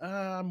one. I'm like,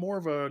 I'm more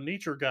of a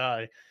nature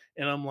guy,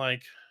 and I'm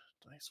like,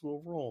 dice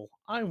will roll.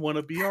 I want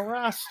to be a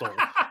Rastal.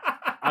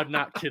 I'm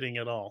not kidding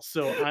at all.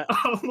 So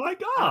Oh my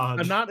I'm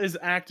god. not as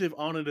active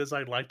on it as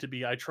I'd like to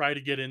be. I try to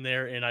get in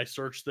there and I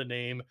search the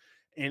name,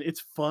 and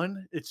it's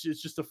fun. It's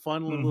just a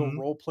fun little Mhm.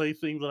 role play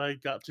thing that I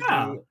got to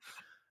Yeah. do,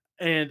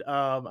 and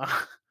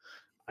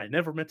I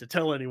never meant to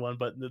tell anyone,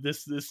 but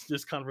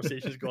this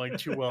conversation is going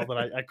too well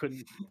that I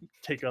couldn't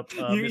take up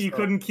Miss. You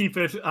couldn't keep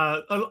it,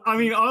 I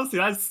mean, honestly,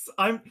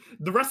 I'm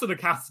the rest of the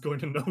cast is going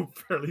to know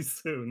fairly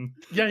soon.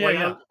 Yeah, yeah, Like,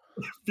 yeah.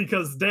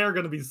 because they're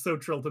gonna be so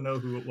thrilled to know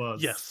who it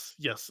was. Yes,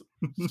 yes.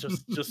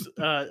 Just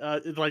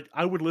like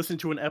I would listen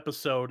to an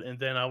episode and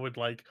then I would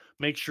like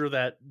make sure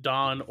that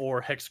Don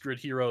or Hexgrid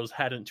Heroes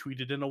hadn't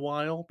tweeted in a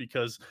while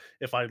because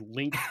if I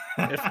link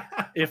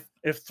if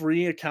if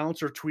 3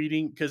 accounts are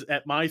tweeting because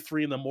at my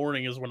 3 in the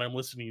morning is when I'm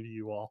listening to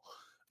you all.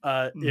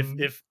 Mhm.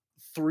 If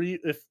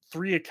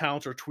 3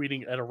 accounts are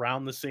tweeting at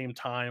around the same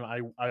time,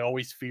 I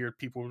always feared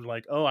people were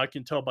like, oh, I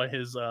can tell by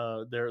his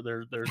their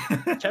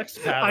text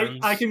I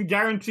patterns. can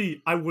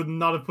guarantee I would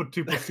not have put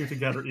 2 plus 2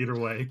 together either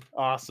way.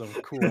 Awesome,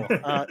 cool.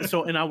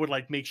 And I would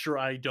like make sure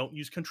I don't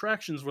use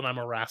contractions when I'm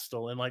a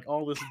Rastal and like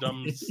all this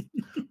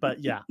but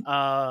yeah.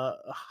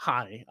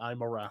 Hi,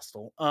 I'm a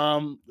Rastal.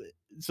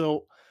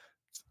 So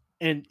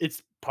and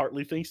it's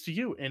partly thanks to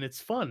you, and it's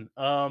fun.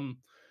 Mhm.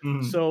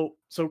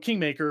 So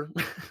Kingmaker,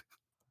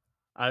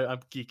 I'm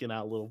geeking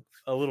out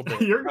a little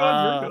bit. You're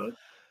good, you're good.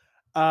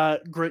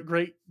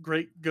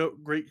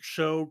 Great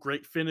show,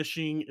 great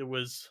finishing. It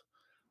was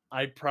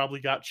I probably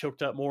got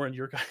choked up more in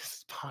your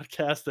guys'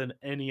 podcast than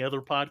any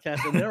other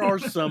podcast, and there are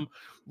some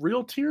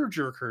real tear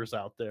jerkers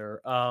out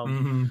there.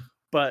 Mhm.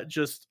 But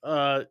just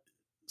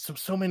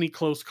so many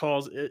close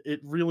calls. It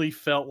really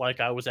felt like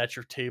I was at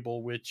your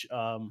table, which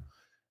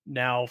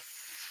now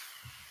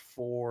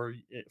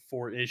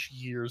 4-ish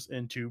years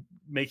into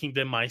making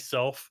them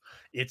myself,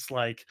 it's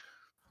like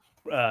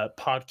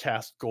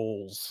podcast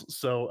goals.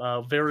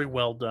 So very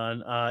well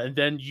done. And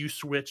then you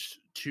switched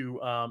to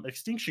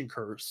Extinction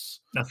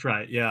Curse. That's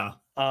right. Yeah.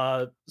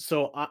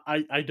 So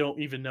I don't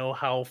even know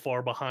how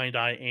far behind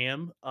I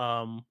am.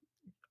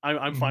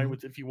 I'm fine Mhm.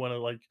 with if you want to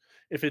like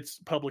if it's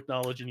public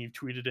knowledge and you've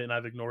tweeted it and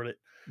I've ignored it.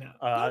 Yeah.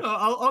 No, Uh, no.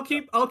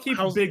 I'll keep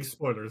how's big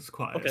spoilers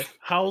quiet. okay?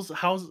 How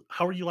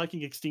are you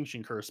liking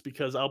Extinction Curse?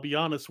 Because I'll be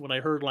honest, when I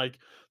heard like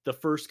the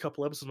first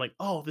couple episodes, I'm like,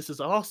 oh, this is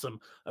awesome,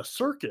 a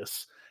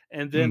circus,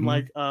 and then Mhm.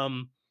 like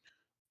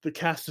the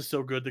cast is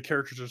so good, the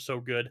characters are so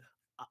good.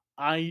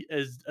 I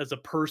as a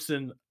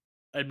person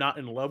am not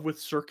in love with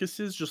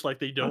circuses, just like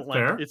they don't That's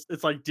like fair.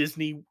 it's like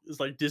Disney is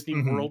like Disney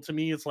Mhm. World to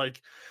me. It's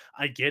like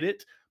I get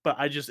it, but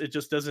it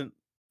just doesn't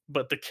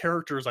but the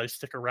characters I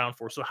stick around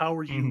for. So how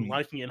are you Mhm.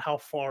 liking it and how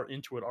far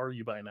into it are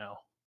you by now?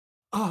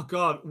 Oh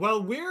god.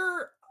 Well,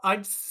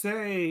 I'd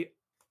say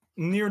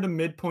near the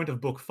midpoint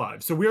of book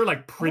 5. So we're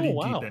like Oh pretty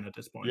deep wow. in at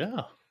this point.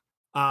 Yeah.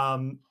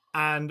 And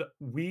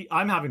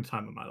I'm having the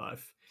time of my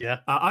life.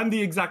 Yeah. I'm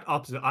the exact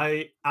opposite.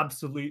 I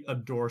absolutely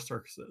adore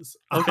circuses.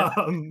 Okay.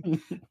 Um,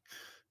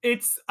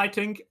 I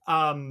think,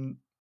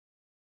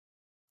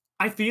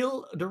 I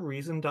feel the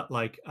reason that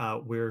like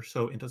we're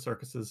so into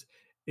circuses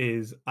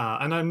is,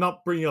 and I'm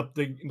not bringing up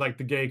the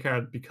gay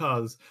card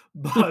because,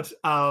 but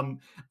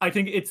I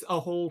think it's a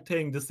whole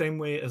thing the same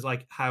way as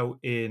like how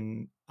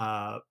in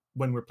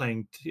when we're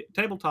playing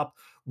tabletop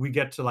we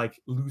get to like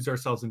lose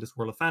ourselves in this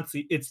world of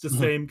fantasy. It's the Mhm,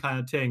 same kind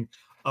of thing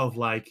of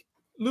like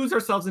lose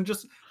ourselves and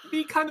just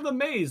be kind of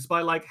amazed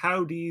by like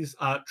how these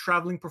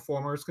traveling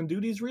performers can do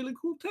these really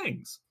cool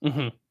things.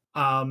 mhm.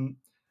 Um,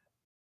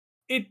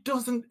 it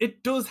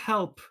does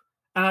help,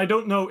 and I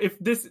don't know if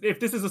this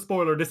is a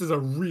spoiler, this is a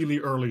really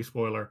early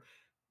spoiler.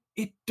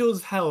 It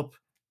does help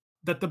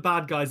that the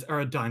bad guys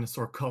are a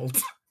dinosaur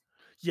cult.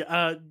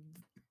 Yeah,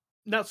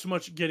 not so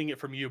much getting it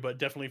from you, but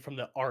definitely from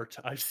the art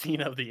I've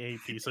seen of the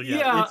AP. So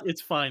yeah, Yeah,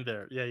 it's fine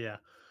there. Yeah, yeah.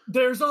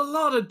 there's a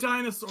lot of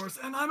dinosaurs,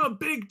 and I'm a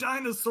big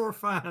dinosaur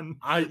fan.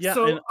 Yeah,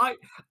 So and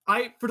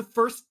I for the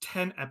first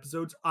 10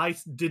 episodes,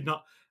 did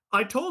not.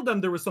 I told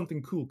them there was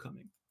something cool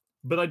coming,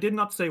 but I did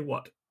not say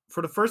what.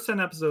 For the first 10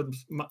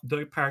 episodes,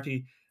 the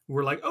party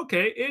were like,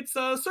 okay, it's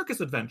a circus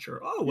adventure.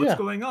 Oh, what's yeah.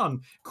 going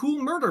on?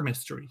 Cool murder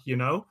mystery, you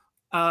know?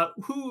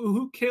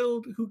 Who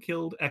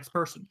killed X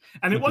person?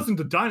 And it Mhm, wasn't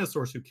the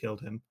dinosaurs who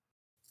killed him,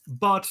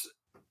 but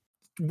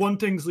one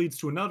thing leads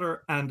to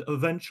another, and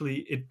eventually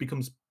it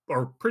becomes,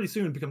 or pretty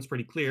soon it becomes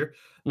pretty clear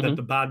that mhm,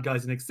 the bad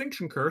guys in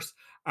Extinction Curse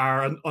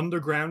are an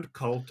underground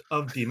cult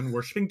of demon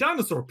worshipping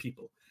dinosaur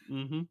people.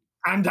 mhm.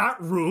 And that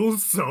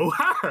rules so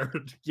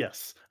hard.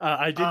 Yes,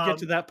 I did get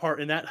to Um, that part,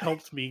 and that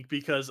helped me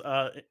because,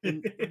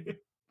 in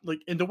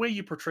like, and the way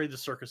you portray the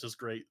circus is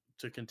great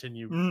to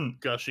continue mm,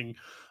 gushing.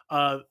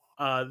 The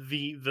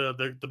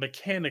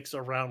mechanics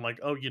around, like,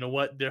 oh, you know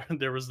what?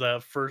 There was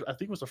the first, I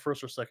think it was the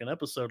first or second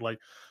episode, like,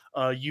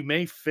 you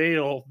may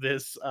fail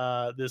this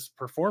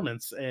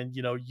performance, and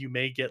you know you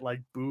may get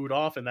like booed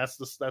off, and that's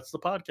the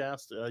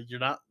podcast. You're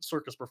not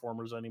circus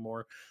performers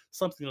anymore,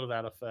 something to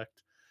that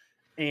effect.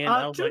 And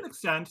I was to an like,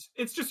 extent,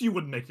 it's just you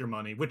wouldn't make your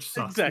money, which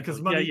sucks because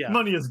exactly, yeah, yeah.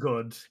 money is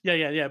good.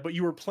 Yeah, but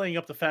you were playing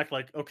up the fact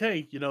like,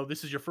 okay, you know,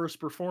 this is your first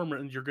performer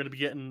and you're gonna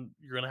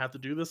have to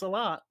do this a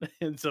lot.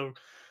 And so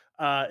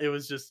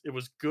it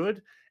was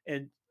good,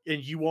 and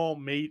you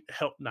all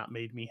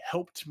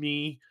helped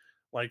me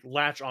like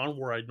latch on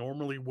where I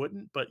normally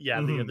wouldn't. But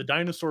yeah, the Mhm.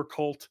 dinosaur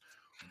cult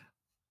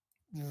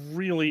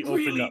really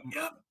opened up. Really?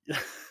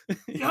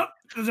 Yep,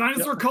 the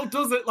Yep. dinosaur cult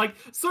does it. Like,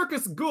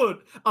 circus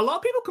good. A lot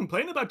of people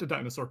complain about the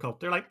dinosaur cult.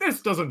 They're like,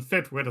 this doesn't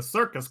fit with a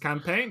circus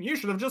campaign. You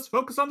should have just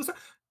focused on the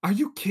Are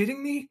you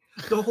kidding me?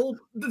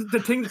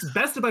 The thing that's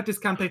best about this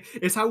campaign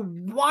is how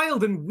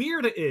wild and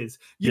weird it is.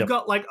 You've Yep.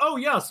 got like, oh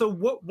yeah, so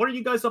what are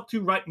you guys up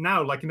to right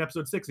now? Like in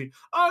episode 60.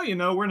 Oh, you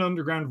know, we're in an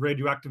underground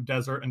radioactive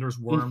desert and there's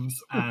worms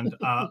and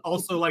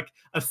also like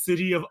a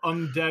city of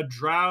undead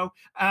drow.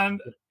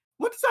 And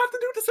what does that have to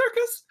do with the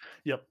circus?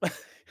 Yep.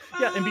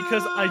 Yeah, and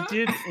because Uh,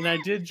 I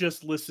did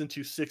just listen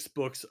to 6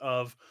 books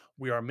of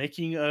We Are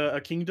Making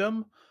a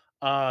Kingdom.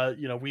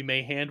 You know, we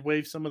may hand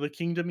wave some of the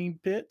kingdomy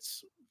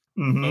bits.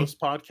 mhm. Most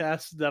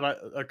podcasts that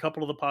a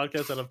couple of the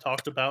podcasts that have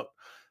talked about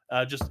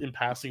just in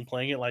passing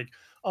playing it, like,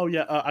 oh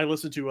yeah, I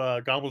listened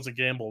to Goblins and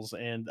Gambles,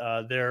 and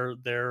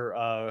they're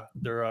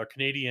a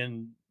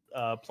Canadian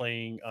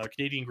playing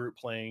Canadian group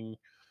playing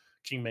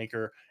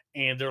Kingmaker,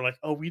 and they're like,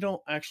 "Oh, we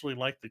don't actually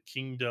like the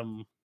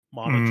kingdom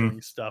Mm.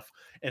 monitoring stuff,"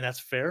 and that's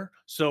fair.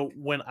 So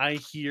when I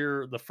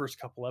hear the first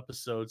couple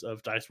episodes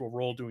of Dice Will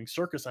Roll doing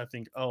circus, I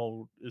think,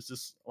 "Oh, is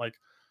this like,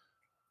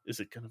 is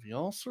it going to be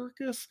all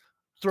circus?"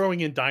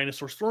 Throwing in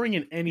dinosaurs, throwing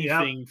in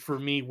Yep. anything for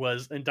me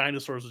was, and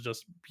dinosaurs was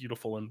just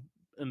beautiful and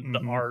and the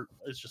Mhm. art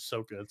is just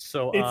so good.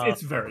 So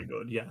It's very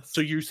good, so yes.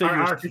 you say Our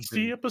you're art is 60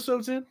 really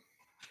episodes in?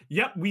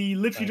 Yep, we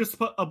literally Nice. just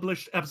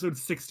published episode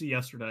 60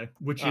 yesterday,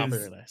 which Oh,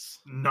 very is nice.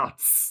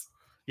 nuts.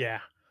 Yeah.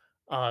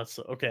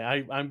 So okay,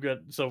 I'm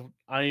good. So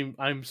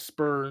I'm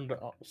spurred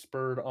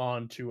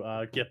on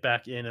to get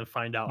back in and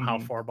find out how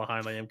Mhm. far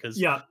behind I am because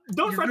Yeah,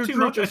 don't fret your too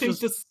group much. I is think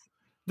just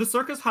the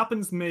circus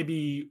happens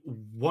maybe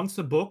once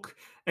a book,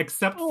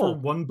 except for oh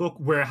one book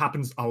where it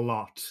happens a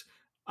lot,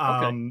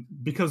 okay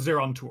because they're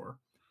on tour,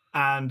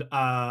 and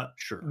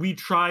sure. we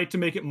try to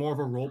make it more of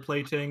a role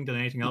play thing than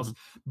anything else. Mhm,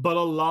 But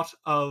a lot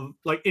of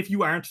like, if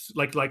you aren't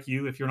like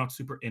you, if you're not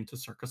super into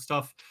circus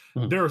stuff,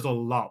 mhm. there's a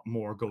lot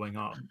more going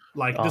on.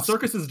 Like the Awesome.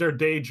 circus is their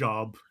day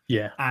job,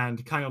 Yeah.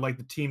 and kind of like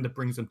the team that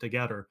brings them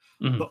together.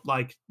 Mhm. But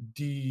like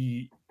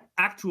the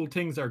actual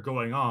things that are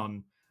going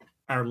on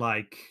are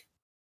like,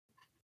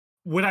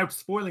 without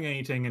spoiling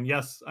anything, and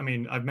yes, I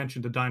mean, I've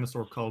mentioned the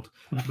dinosaur cult,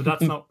 but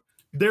that's not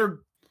they're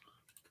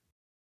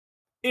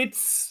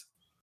it's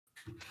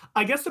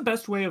I guess the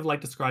best way of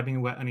like describing it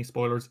without any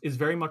spoilers is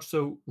very much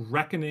so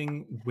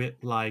reckoning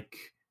with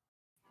like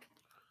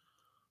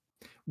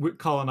with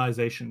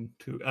colonization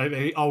to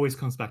it always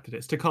comes back to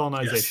this, to Yes,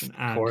 colonization, of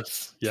and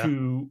course. Yeah.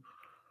 to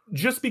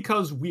just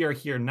because we are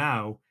here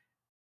now,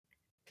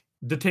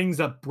 the things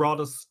that brought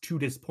us to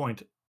this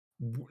point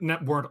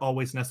weren't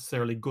always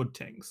necessarily good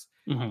things.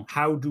 Mhm.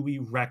 How do we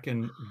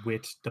reckon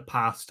with the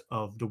past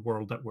of the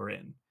world that we're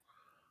in?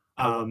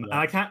 I love And that.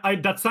 I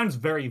can't. That sounds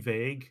very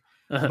vague,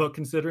 Uh-huh. but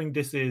considering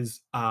this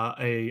is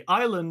a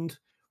island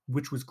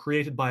which was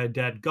created by a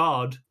dead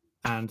god,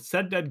 and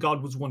said dead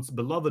god was once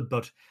beloved,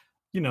 but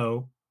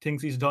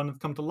things he's done have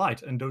come to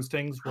light, and those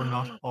things were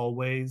not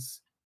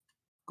always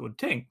good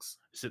things.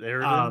 Is it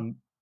Aridin? Um,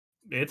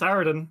 it's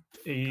Aridin.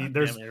 Goddamn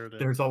Aridin.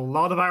 There's a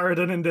lot of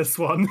Aridin in this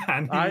one,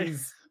 and I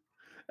he's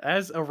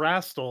as a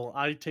Rastal,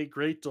 I take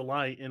great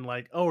delight in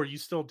like, "Oh, are you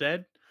still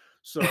dead?"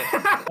 So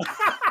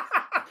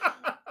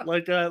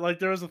like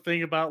there was a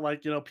thing about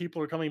like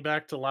people are coming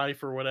back to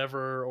life or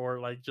whatever or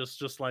like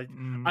just like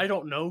mm, I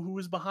don't know who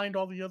is behind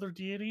all the other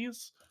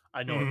deities.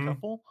 I know a mhm.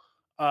 couple,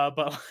 but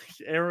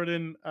like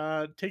Aridin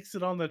takes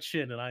it on the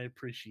chin, and I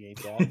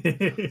appreciate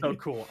that. So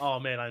cool. Oh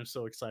man, I'm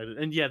so excited.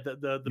 And yeah,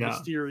 the Yeah.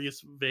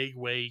 mysterious, vague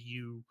way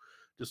you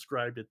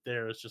described it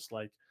there is just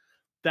like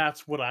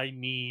that's what I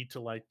need to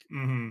like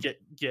Mhm.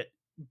 get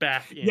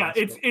back Yeah, in.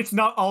 it's So it's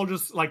not all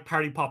just like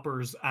party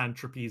poppers and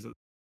trapezes,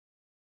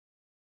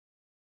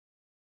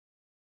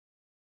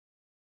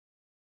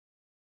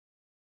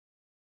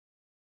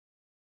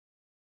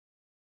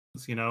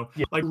 you know?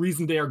 yeah. Like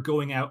reason they are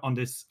going out on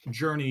this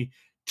journey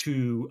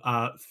to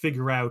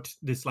figure out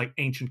this like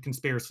ancient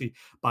conspiracy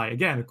by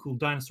again a cool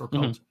dinosaur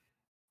Mhm. cult.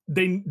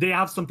 They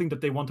have something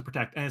that they want to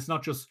protect, and it's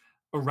not just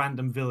a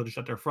random village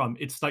that they're from.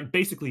 It's like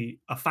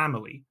basically a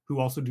family who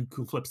also do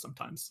cool flips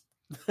sometimes.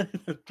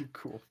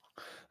 Cool.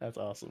 That's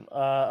awesome.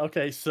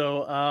 Okay,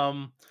 so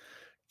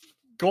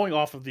going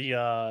off of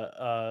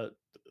the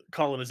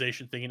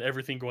colonization thing and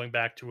everything going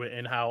back to it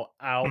and how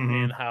out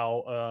and Mhm.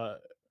 how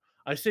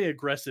I say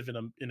aggressive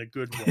in a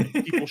good way.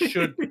 People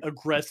should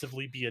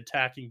aggressively be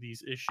attacking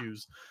these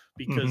issues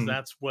because Mhm.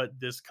 that's what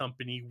this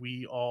company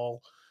we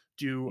all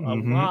do a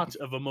Mhm. lot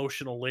of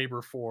emotional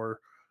labor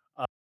for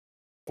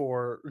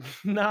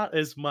not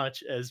as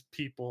much as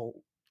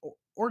people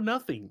or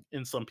nothing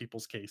in some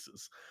people's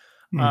cases.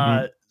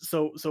 Mhm.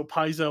 So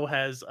Paizo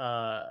has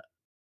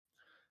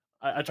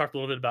I talked a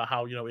little bit about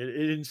how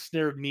it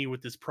ensnared me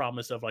with this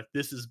promise of like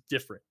this is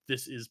different,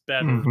 this is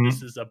better,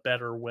 this Mhm. is a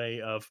better way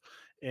of,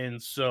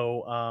 and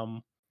so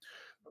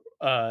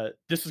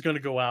this is going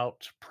to go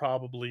out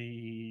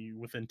probably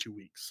within 2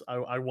 weeks.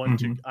 I want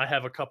to. Mhm. I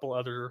have a couple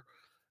other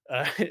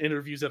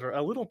interviews that are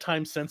a little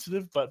time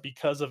sensitive, but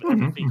because of Mhm.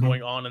 everything Mhm.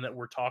 going on and that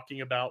we're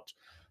talking about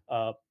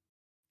uh,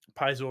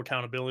 Paizo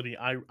accountability,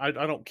 I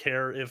don't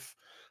care if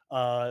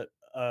uh,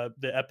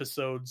 the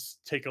episodes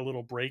take a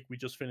little break. We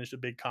just finished a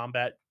big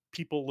combat.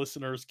 People,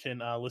 listeners can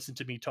listen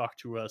to me talk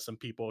to some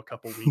people a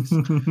couple weeks.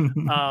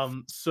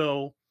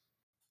 So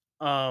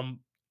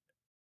um,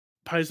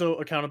 Paizo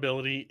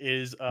accountability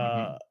is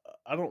Mhm.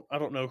 I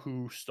don't know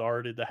who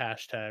started the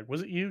hashtag.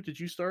 Was it you? Did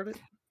you start it?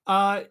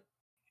 Uh,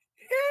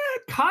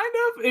 kind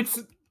of.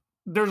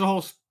 There's a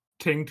whole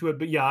thing to it,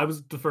 but yeah, I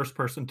was the first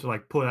person to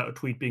like put out a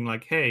tweet being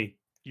like, "Hey,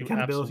 You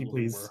accountability,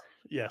 absolutely were. please."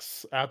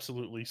 Yes,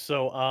 absolutely.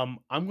 So I'm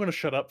gonna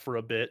shut up for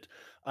a bit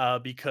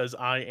because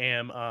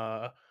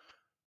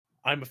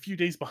I'm a few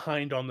days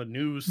behind on the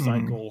news Mhm.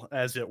 cycle,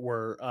 as it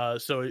were.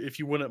 So if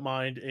you wouldn't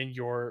mind, in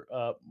your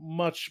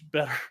much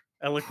better,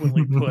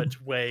 eloquently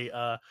put way,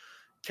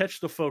 catch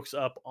the folks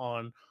up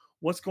on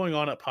what's going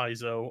on at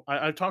Paizo.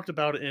 I talked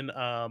about it in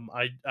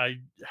I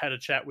had a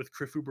chat with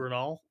Crifu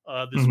Bernal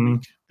this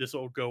week. Mhm. This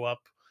will go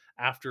up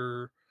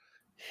after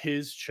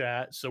his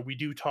chat. So we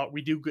do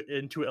get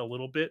into it a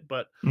little bit,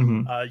 but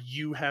Mhm.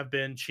 you have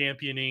been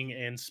championing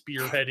and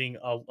spearheading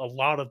a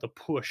lot of the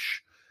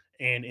push,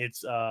 and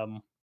it's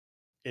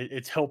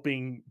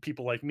helping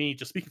people like me.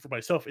 Just speaking for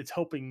myself, it's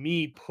helping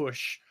me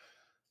push,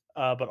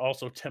 but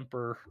also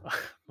temper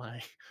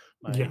my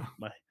my Yeah.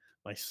 my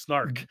my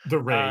snark. The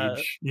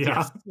rage.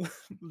 Yeah. Yes,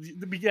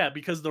 yeah,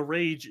 because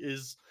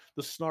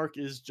the snark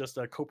is just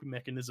a coping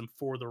mechanism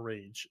for the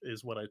rage,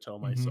 is what I tell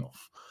Mhm.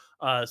 myself.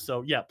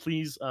 So yeah,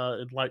 please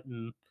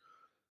enlighten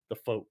the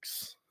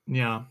folks.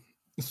 Yeah.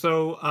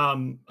 So,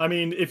 I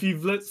mean, if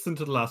you've listened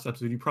to the last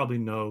episode, you probably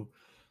know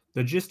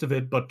the gist of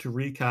it. But to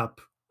recap,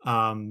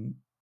 um,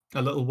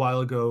 a little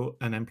while ago,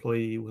 an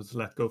employee was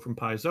let go from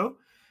Paizo,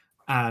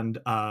 and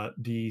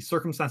the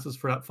circumstances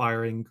for that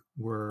firing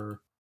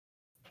were,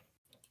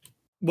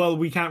 well,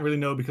 we can't really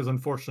know because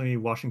unfortunately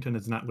Washington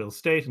is an at-will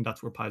state, and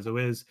that's where Paizo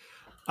is.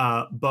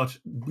 But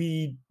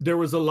there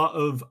was a lot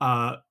of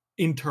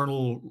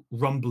internal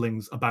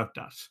rumblings about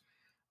that,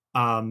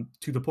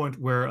 to the point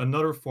where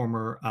another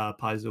former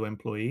Paizo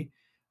employee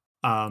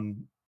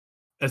um,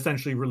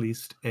 essentially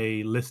released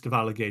a list of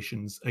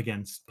allegations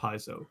against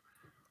Paizo,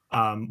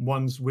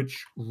 ones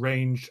which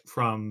ranged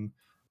from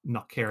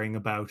not caring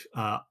about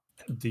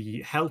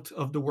the health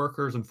of the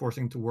workers and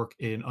forcing them to work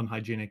in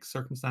unhygienic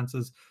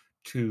circumstances,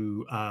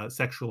 to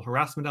sexual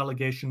harassment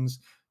allegations,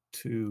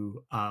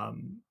 to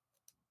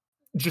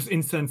just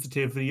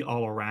insensitivity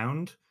all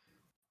around.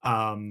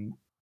 Um,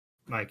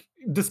 like,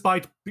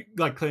 despite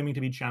like claiming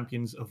to be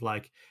champions of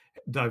like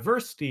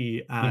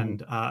diversity Mhm.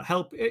 and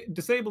help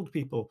disabled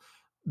people,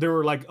 there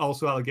were like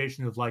also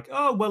allegations of like,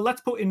 oh well,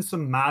 let's put in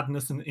some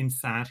madness and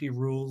insanity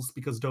rules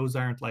because those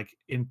aren't like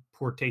in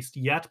poor taste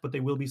yet, but they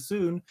will be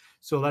soon,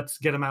 so let's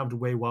get them out of the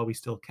way while we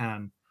still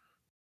can,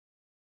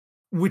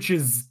 which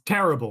is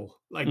terrible.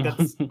 Like,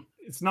 that's,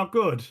 it's not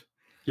good.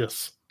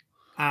 Yes.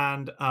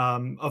 And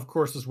of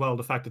course as well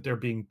the fact that they're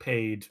being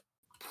paid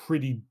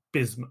pretty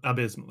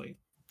abysmally.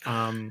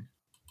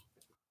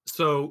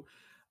 So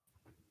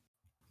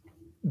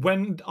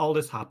when all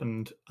this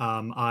happened,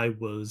 I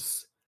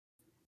was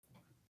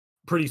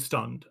pretty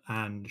stunned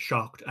and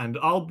shocked. And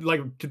I'll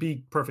like, to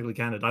be perfectly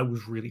candid, I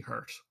was really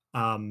hurt.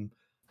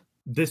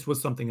 This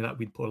was something that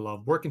we'd put a lot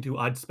of work into.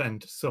 I'd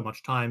spent so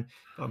much time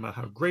talking about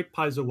how great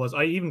Paizo was.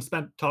 I even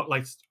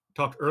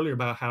talked earlier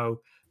about how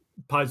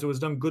Paizo has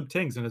done good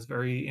things in his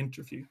very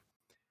interview.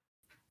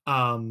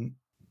 Um,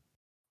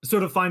 so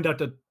to find out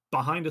that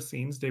behind the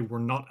scenes they were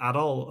not at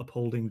all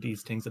upholding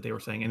these things that they were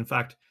saying, in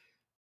fact,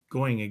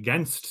 going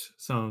against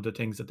some of the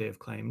things that they have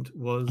claimed,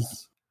 Mhm.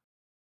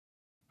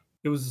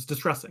 was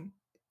distressing.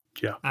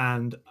 Yeah.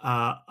 And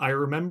I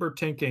remember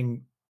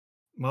thinking,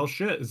 well,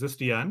 shit, is this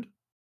the end?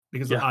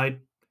 Because Yeah.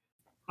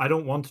 I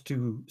don't want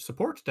to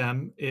support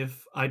them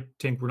if I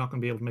think we're not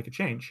going to be able to make a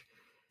change.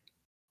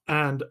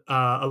 And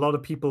a lot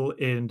of people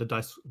in the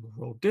Dice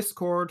World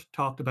Discord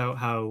talked about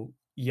how,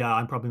 yeah,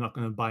 I'm probably not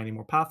going to buy any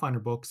more Pathfinder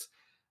books.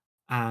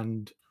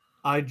 And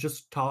I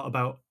just thought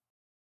about,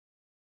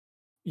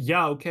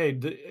 yeah, okay,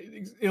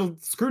 it'll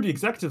screw the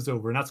executives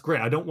over, and that's great.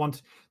 I don't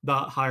want the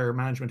higher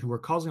management who are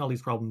causing all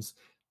these problems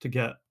to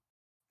get,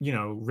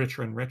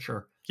 richer and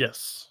richer.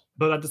 Yes.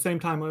 But at the same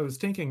time, I was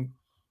thinking,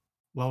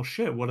 well,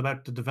 shit, what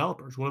about the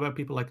developers? What about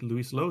people like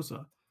Luis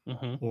Loza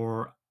Mhm.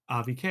 or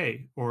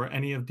AVK or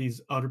any of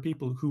these other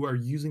people who are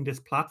using this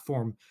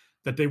platform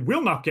that they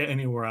will not get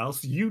anywhere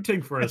else? You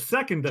think for a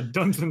second that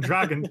Dungeons and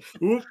Dragons,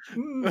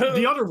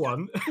 the other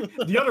one,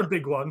 the other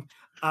big one,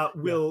 Yeah.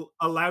 will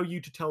allow you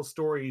to tell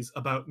stories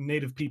about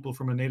Native people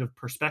from a Native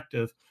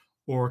perspective,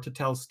 or to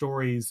tell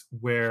stories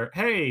where,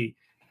 hey,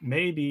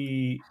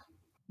 maybe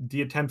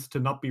the attempts to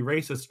not be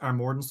racist are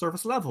more than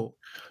surface level.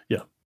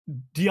 Yeah.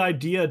 The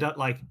idea that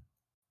like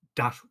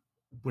that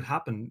would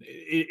happen,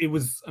 it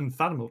was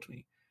unfathomable to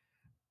me.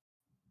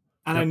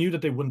 And I Yep. knew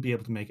that they wouldn't be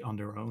able to make it on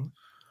their own.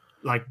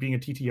 Like, being a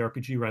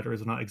TTRPG writer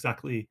is not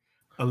exactly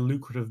a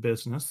lucrative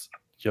business.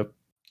 Yep.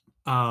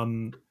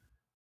 Um,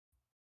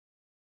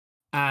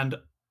 and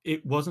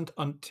it wasn't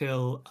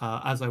until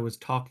as I was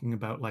talking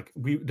about like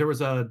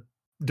there's a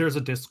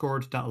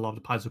Discord that a lot of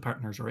the Paizo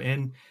partners are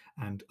in,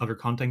 and other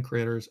content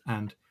creators,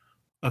 and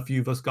a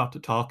few of us got to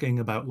talking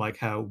about like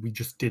how we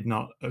just did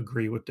not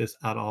agree with this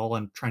at all,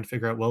 and trying to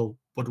figure out, well,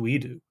 what do we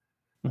do?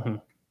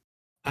 Mhm.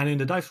 And in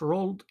the Dice for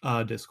Roll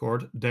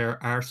Discord,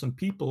 there are some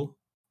people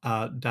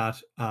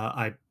that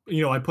I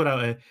put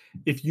out a,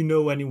 if you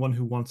know anyone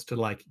who wants to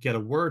like get a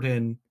word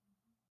in,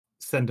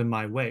 send them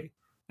my way.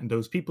 And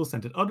those people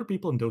sent it other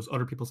people, and those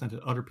other people sent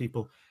it other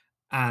people.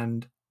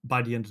 And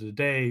by the end of the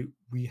day,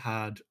 we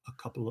had a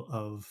couple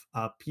of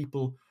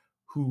people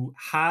who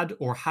had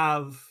or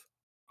have,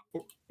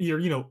 or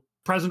either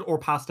present or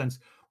past tense,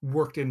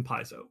 worked in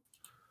Paizo,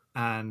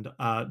 and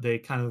they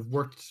kind of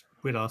worked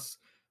with us,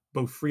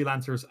 both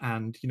freelancers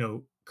and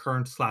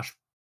current slash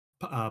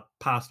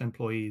past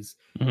employees,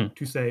 Mhm.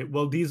 to say,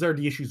 well, these are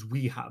the issues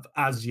we have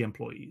as the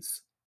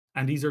employees,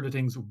 and these are the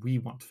things we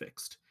want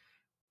fixed.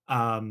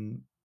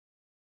 Um,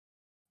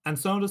 and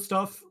some of the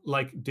stuff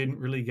like didn't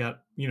really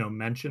get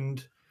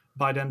mentioned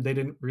by them. They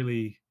didn't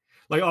really,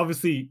 like,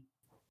 obviously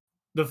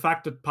the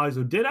fact that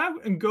Paizo did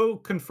out and go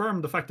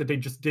confirm the fact that they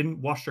just didn't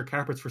wash their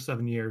carpets for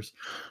 7 years.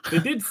 They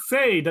did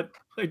say that,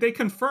 like, they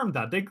confirmed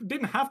that. They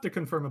didn't have to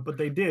confirm it, but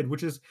they did,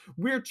 which is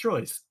weird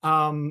choice.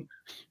 But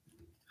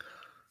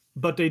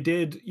they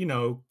did,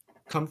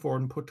 come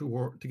forward and put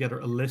together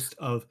a list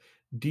of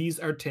these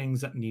are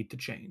things that need to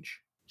change.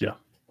 Yeah.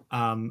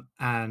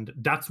 And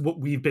that's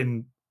what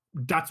the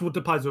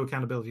Paizo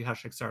accountability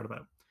hashtag started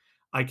about.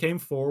 I came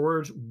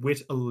forward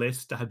with a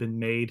list that had been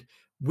made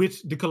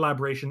with the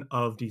collaboration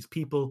of these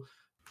people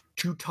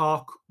to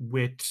talk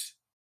with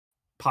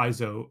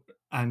Paizo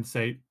and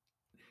say,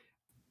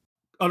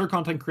 other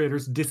content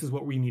creators, this is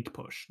what we need to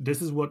push.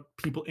 This is what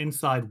people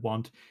inside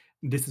want.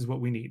 This is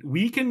what we need.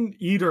 We can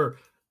either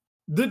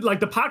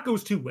the path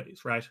goes two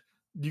ways, right?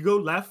 You go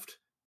left,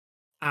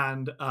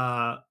 and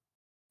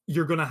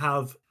you're gonna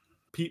have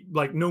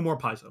no more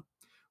Paizo.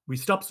 We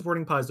stop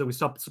supporting Paizo. We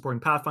stop supporting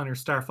Pathfinder,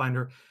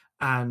 Starfinder,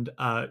 and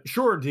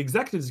sure, the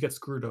executives get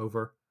screwed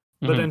over,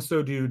 but then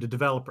so do the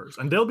developers,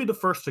 and they'll be the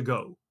first to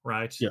go,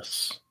 right?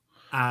 Yes.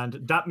 And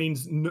that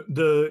means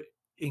the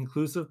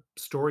inclusive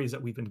stories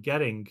that we've been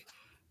getting,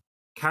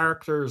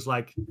 characters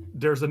like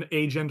there's an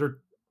agender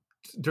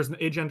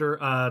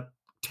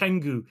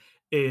Tengu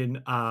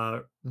in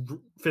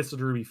Fist of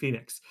the Ruby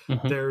Phoenix.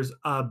 There's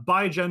a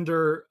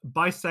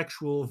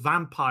bisexual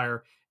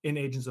vampire in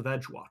Agents of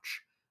Edgewatch.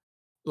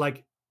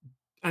 Like,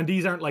 and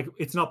these aren't like,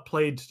 it's not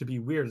played to be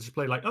weird. It's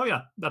played like, oh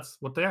yeah, that's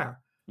what they are.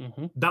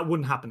 That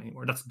wouldn't happen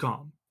anymore. That's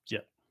gone.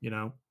 Yeah. You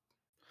know?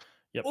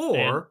 Yep.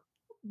 Or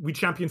we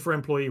champion for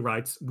employee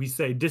rights. We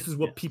say this is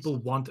what people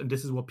want and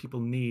this is what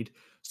people need.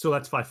 So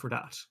let's fight for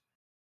that.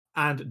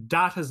 And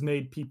that has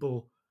made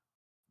people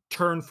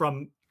turn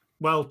from,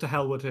 well, to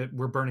hell with it,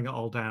 we're burning it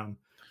all down,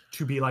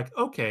 to be like,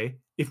 okay,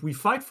 if we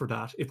fight for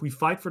that, if we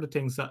fight for the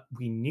things that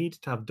we need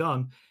to have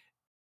done,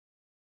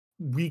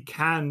 we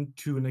can,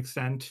 to an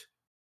extent,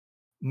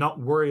 not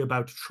worry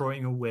about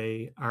throwing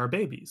away our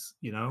babies,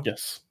 you know?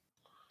 Yes.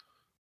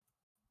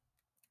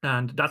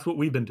 And that's what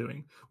we've been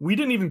doing. We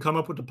didn't even come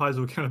up with the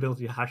Paizo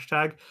accountability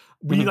hashtag.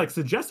 We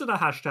suggested a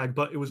hashtag,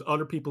 but it was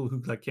other people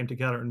who came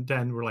together and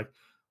then were like,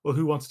 well,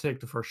 who wants to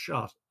take the first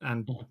shot?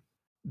 And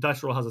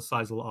Dice Roll has a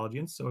sizable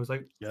audience, so I was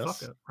like,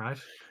 fuck it, right?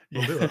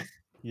 We'll do it.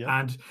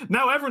 And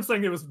now everyone's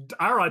saying it was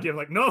our idea. I'm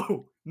like,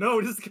 no,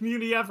 this is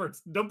community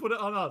efforts. Don't put it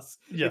on us.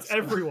 Yes. It's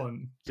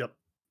everyone. Yep.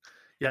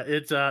 Yeah,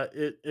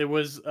 it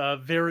was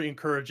very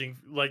encouraging,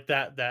 like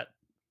that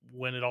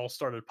when it all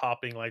started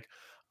popping. Like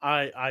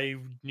I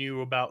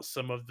knew about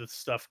some of the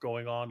stuff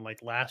going on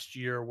like last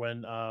year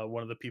when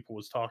one of the people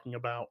was talking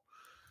about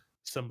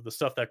some of the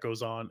stuff that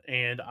goes on,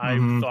 and I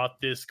thought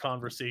this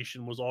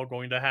conversation was all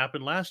going to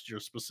happen last year,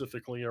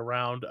 specifically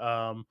around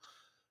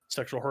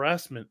sexual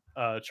harassment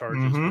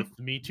charges with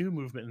the Me Too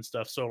movement and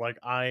stuff. So like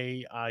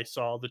I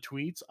saw the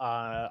tweets,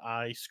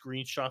 I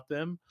screenshot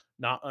them,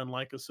 not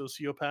unlike a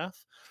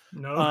sociopath.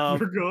 No,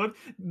 you're good.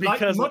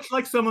 Because much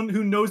like someone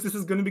who knows this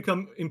is going to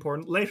become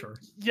important later.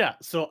 Yeah,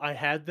 so I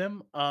had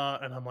them,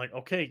 and I'm like,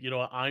 okay,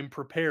 I'm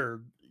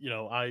prepared.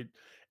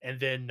 And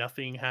then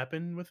nothing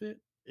happened with it.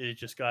 It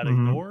just got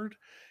ignored,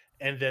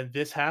 and then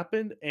this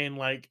happened, and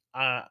like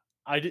I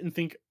didn't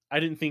think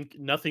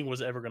nothing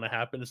was ever going to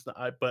happen.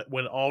 But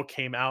when it all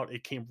came out,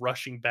 it came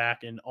rushing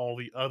back, and all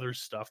the other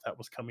stuff that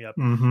was coming up,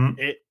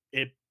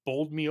 it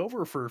bowled me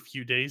over for a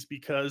few days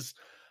because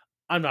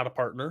I'm not a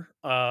partner.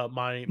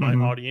 My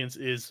audience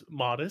is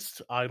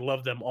modest. I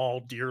love them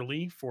all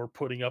dearly for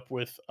putting up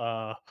with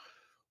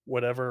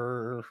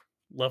whatever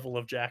level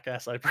of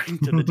jackass I bring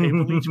to the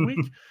table each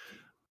week.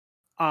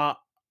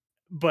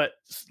 But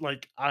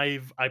like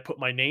I put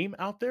my name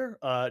out there.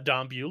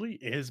 Don Bewley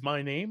is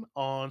my name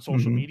on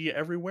social media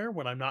everywhere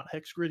when I'm not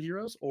Hex Grid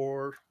Heroes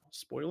or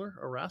spoiler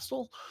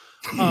Erastil.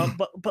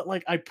 But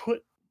like I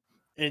put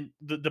in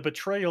the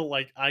betrayal,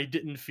 like I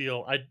didn't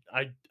feel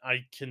I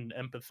can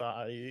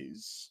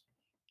empathize. I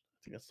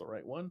think that's the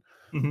right one.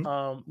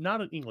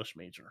 Not an English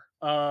major.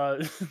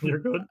 You're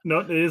good. No,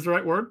 it is the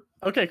right word.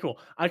 Okay, cool.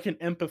 I can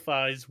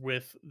empathize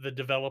with the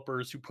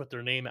developers who put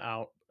their name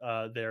out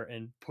there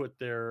and put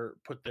their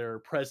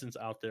presence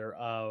out there.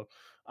 Our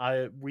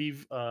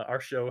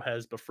show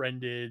has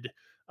befriended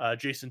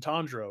Jason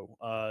Tondro.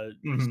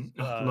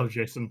 Love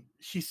Jason.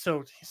 He's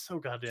so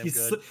goddamn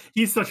good.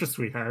 He's such a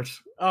sweetheart.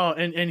 Oh,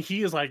 and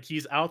he is like,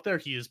 he's out there.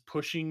 He is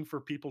pushing for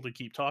people to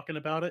keep talking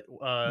about it.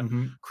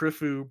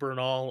 Krifu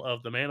Bernal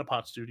of the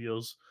Manapot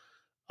Studios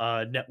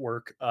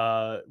network,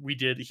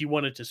 he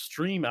wanted to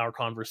stream our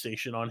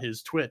conversation on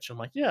his Twitch. I'm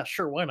like, yeah,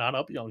 sure, why not?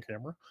 I'll be on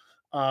camera.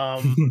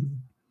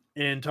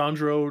 And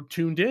Tondro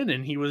tuned in,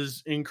 and he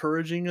was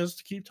encouraging us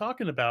to keep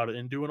talking about it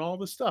and doing all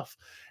this stuff.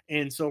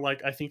 And so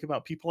like I think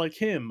about people like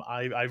him.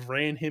 I've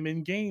ran him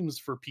in games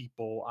for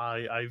people.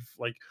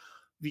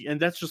 And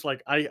that's just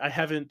like I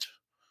haven't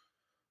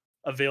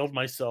availed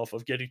myself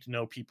of getting to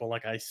know people.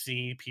 Like I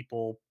see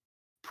people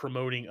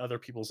promoting other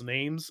people's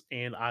names,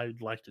 and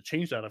I'd like to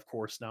change that, of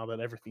course, now that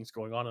everything's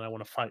going on and I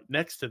want to fight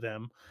next to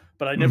them.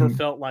 But I never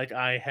felt like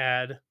I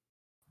had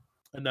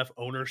enough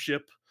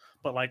ownership.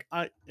 But like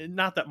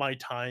not that my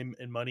time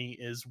and money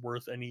is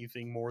worth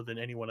anything more than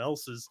anyone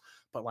else's,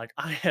 but like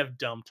I have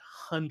dumped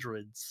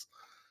hundreds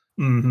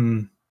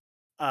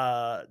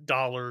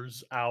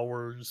dollars,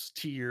 hours,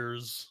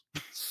 tears,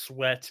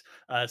 sweat,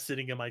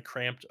 sitting in my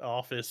cramped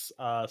office,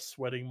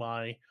 sweating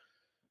my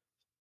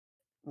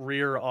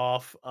rear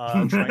off,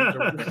 trying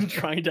to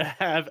trying to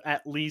have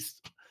at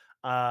least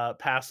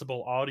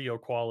passable audio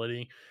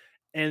quality,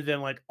 and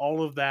then like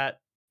all of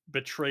that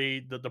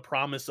betrayed the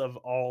promise of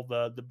all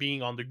the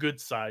being on the good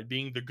side,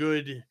 being the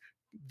good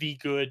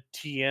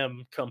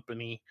TM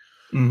company.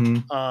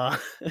 Mhm. uh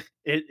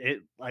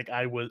it like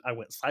I went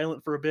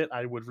silent for a bit.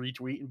 I would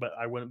retweet, but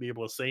I wouldn't be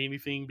able to say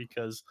anything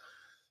because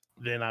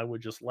then I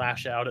would just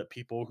lash out at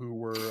people who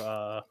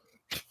were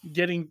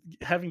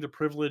having the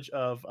privilege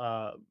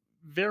of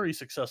very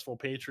successful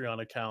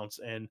Patreon accounts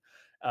and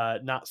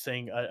not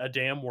saying a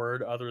damn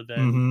word other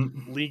than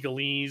Mhm.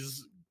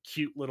 legalese,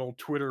 cute little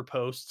Twitter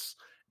posts.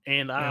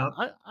 And Yep.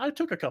 I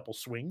took a couple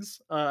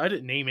swings. I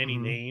didn't name any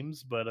Mhm.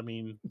 names, but I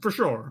mean, For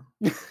sure.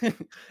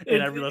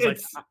 and I realized like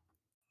It's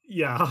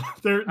yeah.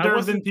 I There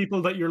have been wasn't.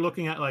 people that you're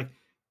looking at like,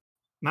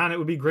 "Man, it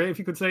would be great if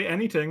you could say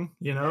anything,"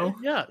 you know?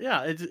 Yeah,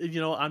 yeah.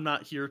 I'm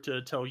not here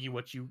to tell you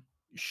what you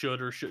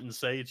should or shouldn't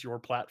say. It's your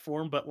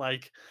platform, but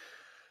like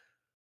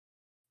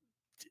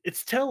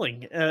it's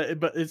telling,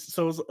 but it's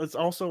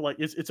also like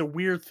it's a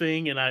weird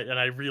thing, and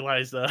I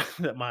realized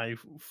that my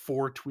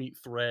 4 tweet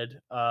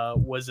thread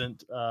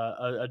wasn't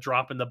a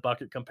drop in the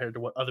bucket compared to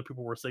what other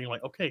people were saying.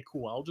 Like, okay,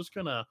 cool, I'll just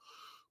gonna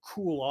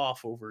cool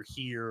off over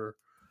here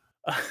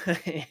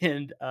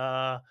and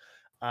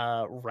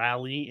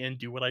rally and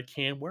do what I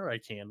can where I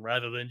can,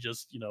 rather than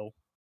just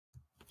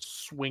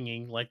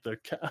swinging like the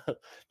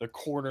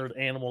cornered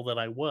animal that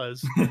I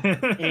was.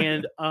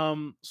 And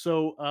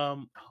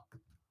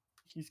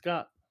he's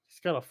got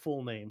a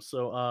full name.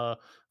 So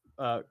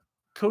uh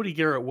Cody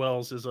Garrett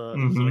Wells is an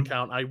Mhm.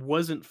 account I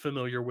wasn't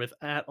familiar with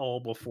at all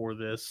before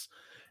this.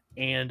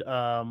 And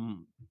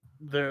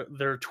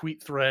their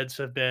tweet threads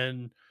have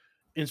been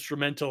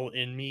instrumental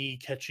in me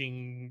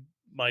catching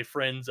my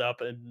friends up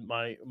and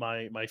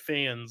my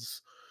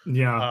fans,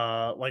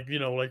 Yeah. like,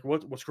 like,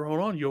 what's going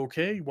on, you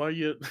okay, why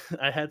you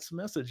I had some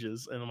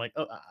messages and I'm like,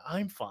 oh,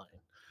 I'm fine.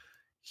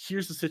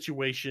 Here's the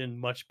situation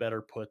much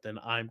better put than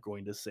I'm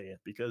going to say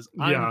it, because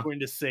I'm Yeah. going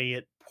to say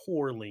it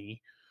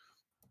poorly,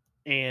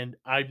 and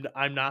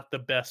I'm not the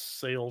best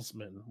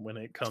salesman when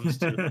it comes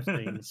to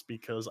things,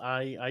 because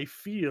I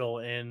feel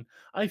and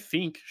I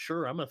think,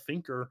 sure, I'm a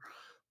thinker,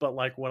 but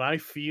like when I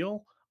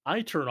feel,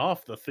 I turn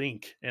off the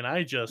think and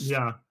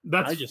Yeah.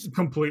 I That's just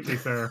completely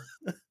fair.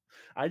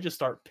 I just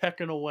start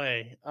pecking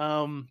away.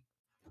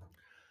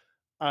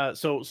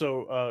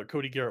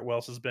 Cody Garrett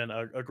Wells has been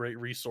a great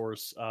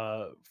resource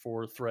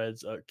for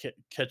threads,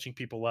 catching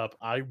people up.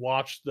 I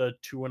watched the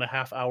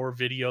 2.5 hour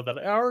video that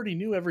I already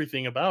knew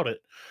everything about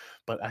it,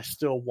 but I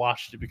still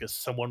watched it because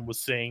someone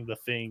was saying the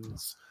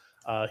things.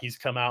 He's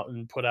come out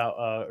and put out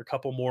a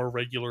couple more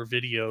regular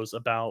videos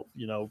about,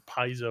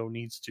 Paizo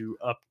needs to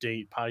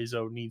update,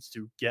 Paizo needs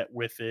to get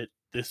with it.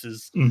 This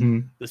is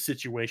Mhm. the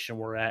situation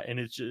we're at, and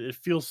it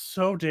feels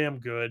so damn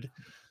good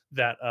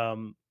that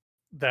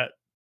that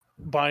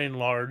by and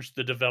large,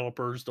 the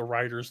developers, the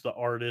writers, the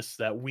artists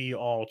that we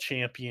all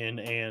champion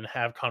and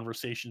have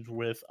conversations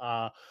with,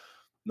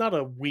 not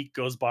a week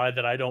goes by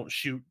that I don't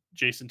shoot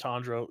Jason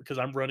Tondro, because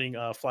I'm running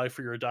Fly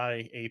for Your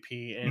Die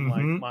AP, and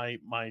like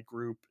Mhm. my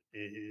group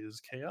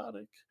is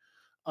chaotic.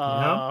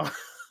 Yep. Uh,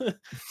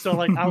 so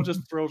like I'll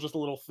just throw just a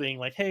little thing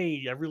like,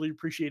 "Hey, I really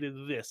appreciated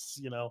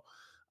this."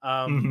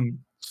 Mhm.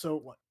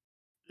 So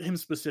him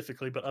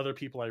specifically, but other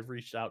people I've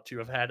reached out to.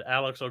 I've had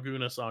Alex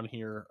Ogunas on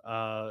here.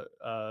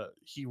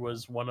 He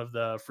was one of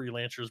the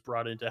freelancers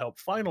brought in to help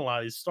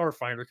finalize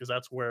Starfinder, because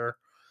that's where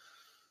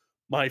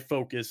my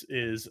focus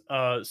is.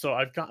 So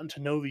I've gotten to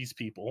know these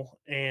people,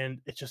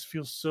 and it just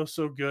feels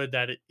so good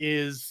that it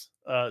is.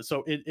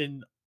 So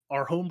in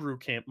our homebrew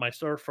camp, my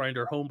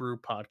Starfinder homebrew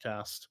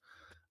podcast,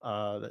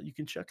 that you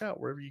can check out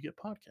wherever you get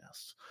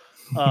podcasts.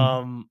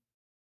 Um,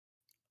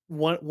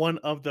 one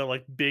of the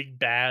like big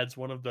bads,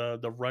 one of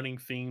the running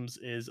themes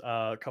is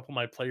a couple of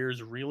my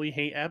players really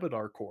hate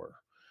Abadar Core.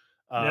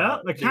 Yeah,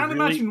 I They can't really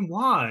imagine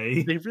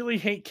why. they really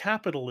hate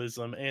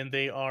capitalism, and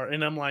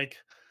I'm like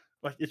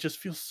it just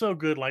feels so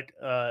good, like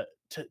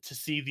to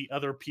see the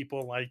other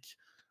people, like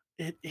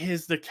it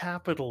is the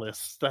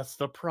capitalists that's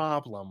the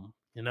problem.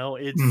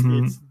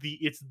 Mhm.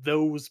 It's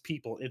those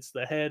people, it's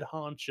the head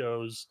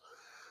honchos.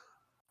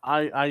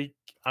 I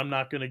I'm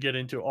not going to get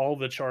into all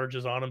the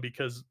charges on them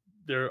because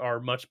there are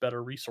much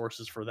better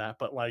resources for that,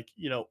 but like,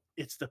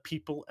 it's the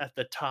people at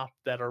the top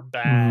that are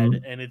bad,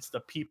 Mhm. and it's the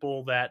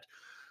people that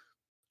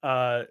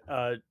uh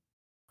uh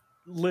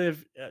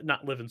live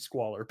not live in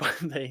squalor, but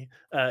they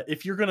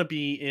if you're going to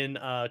be in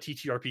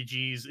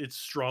TTRPGs, it's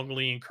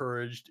strongly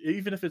encouraged,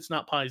 even if it's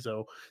not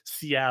Paizo,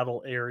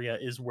 Seattle area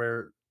is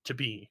where to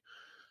be.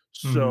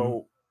 Mhm.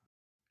 So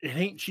it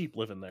ain't cheap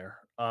living there,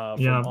 from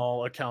Yeah.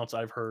 all accounts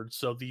I've heard.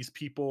 So these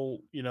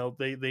people,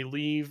 they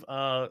leave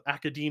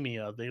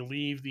academia, they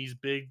leave these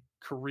big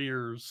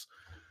careers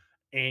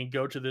and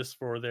go to this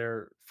for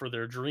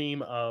their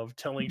dream of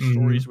telling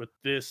stories Mhm. with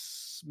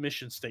this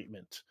mission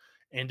statement,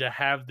 and to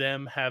have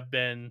them have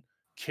been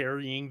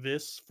carrying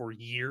this for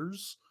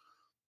years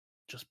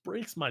just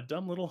breaks my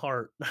dumb little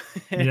heart.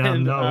 Yeah,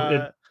 and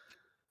no,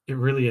 it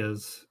really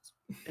is.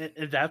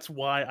 and that's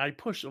why I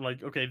push. I'm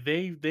like, okay,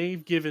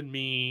 they've given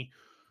me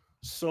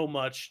so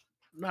much,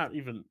 not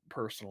even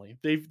personally.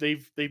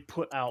 They've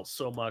put out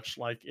so much.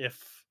 Like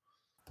if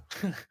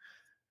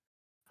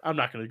I'm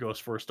not going to go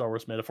for a Star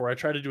Wars metaphor. I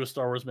tried to do a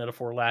Star Wars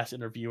metaphor last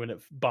interview and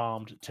it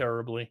bombed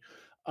terribly.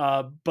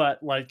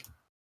 But like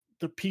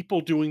the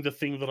people doing the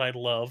thing that I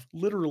love,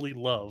 literally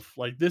love.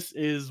 Like this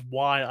is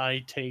why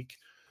I take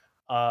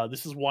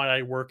this is why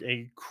I work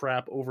a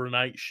crap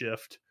overnight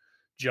shift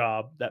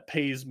job that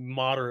pays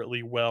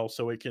moderately well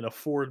so it can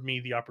afford me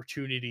the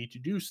opportunity to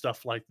do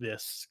stuff like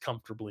this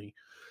comfortably.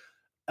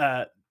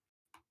 Uh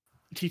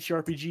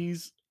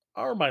TTRPGs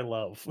are my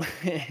love.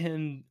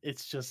 And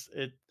it's just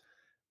it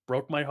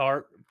broke my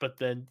heart, but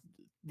then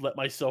let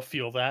myself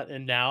feel that.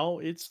 And now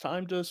it's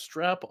time to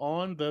strap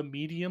on the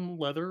medium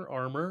leather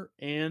armor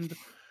and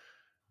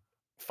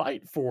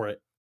fight for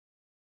it.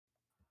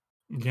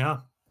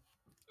 Yeah.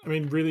 I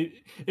mean,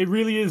 really, it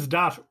really is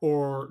that,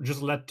 or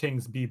just let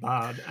things be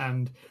bad.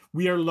 And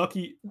we are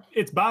lucky.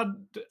 It's bad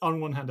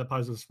on one hand that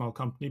Paizo is a small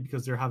company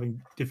because they're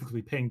having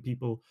difficulty paying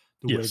people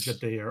the wage that Yes.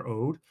 they are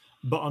owed.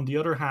 But on the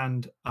other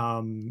hand,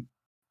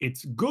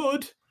 it's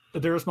good that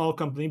they're a small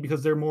company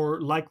because they're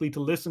more likely to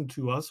listen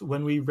to us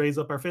when we raise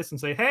up our fists and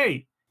say,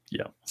 "Hey,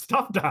 Yeah.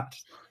 stop that."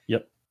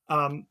 Yep.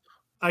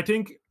 I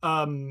think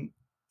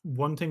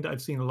one thing that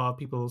I've seen a lot of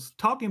people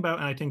talking about,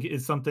 and I think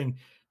is something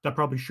that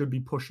probably should be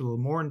pushed a little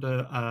more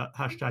into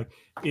hashtag,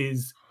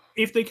 is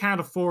if they can't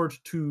afford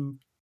to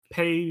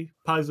pay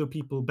Paizo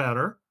people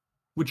better,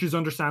 which is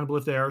understandable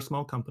if they are a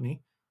small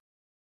company,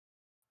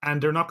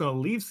 and they're not going to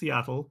leave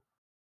Seattle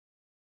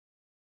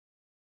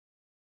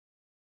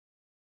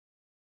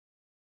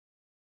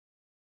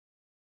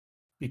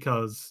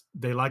because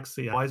they like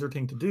Seattle, wiser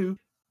thing to do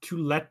to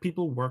let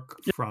people work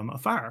Yep. from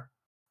afar.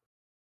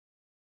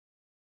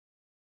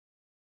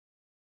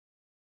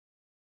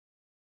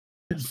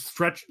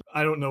 Stretch,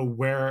 I don't know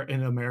where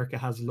in America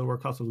has lower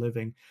cost of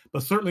living,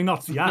 but certainly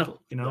not No.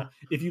 Seattle. Yeah.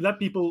 If you let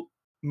people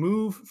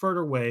move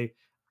further away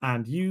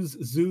and use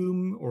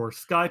Zoom or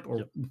Skype, or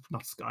Yep.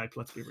 not Skype,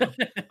 let's be real,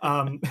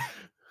 um,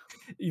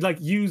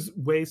 like use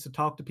ways to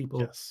talk to people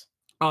Yes.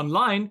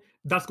 online,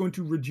 that's going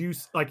to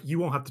reduce, like, you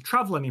won't have to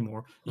travel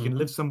anymore. You can Mhm.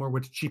 live somewhere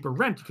with cheaper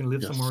rent, you can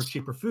live somewhere with Yes.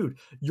 cheaper food.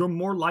 You're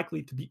more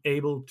likely to be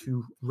able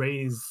to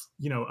raise,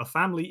 a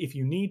family if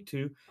you need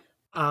to,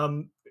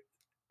 um,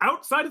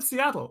 outside of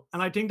Seattle.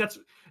 And I think that's,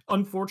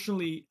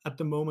 unfortunately, at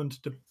the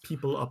moment, the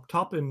people up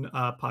top in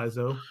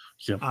Paizo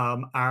Yep.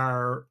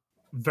 are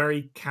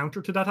very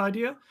counter to that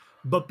idea.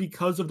 But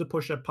because of the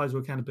push that Paizo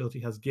Accountability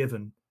has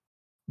given,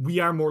 we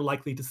are more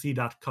likely to see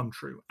that come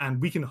true.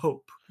 And we can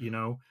hope.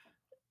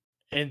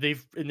 And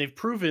they've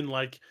proven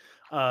like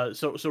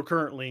so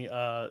currently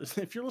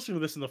if you're listening to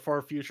this in the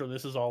far future and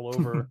this is all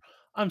over,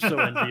 I'm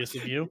so envious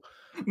of you.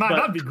 Man, But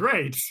that'd be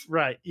great.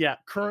 right, yeah,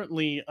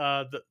 currently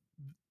the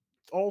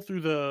all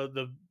through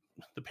the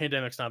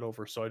pandemic's not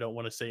over, so I don't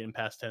want to say in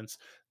past tense.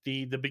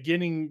 The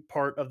beginning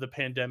part of the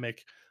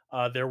pandemic,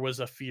 there was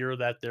a fear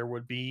that there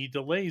would be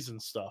delays and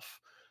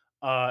stuff.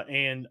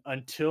 And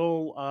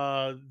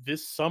until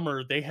this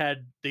summer, they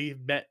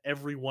met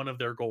every one of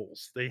their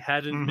goals. They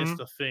hadn't missed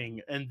Hmm. a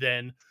thing, and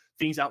then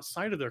things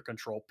outside of their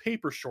control,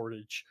 paper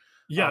shortage,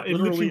 Yeah, it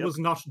literally literally, was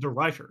not the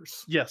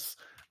writers. yes.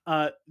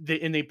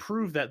 They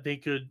proved that they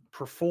could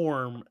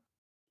perform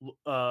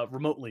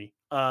remotely.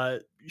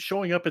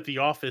 Showing up at the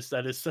office,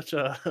 that is such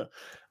a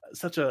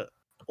such a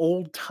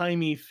old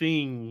timey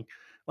thing.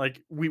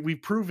 Like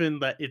we've proven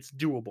that it's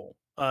doable.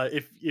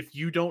 If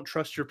you don't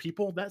trust your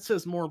people, that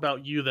says more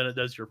about you than it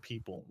does your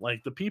people.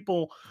 Like the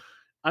people,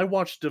 I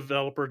watch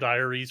developer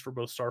diaries for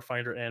both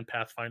Starfinder and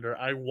Pathfinder.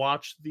 I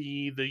watch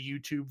the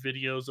YouTube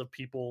videos of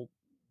people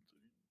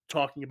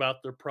talking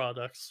about their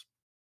products,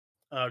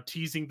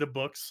 teasing the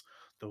books.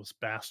 Those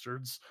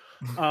bastards.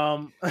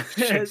 Um,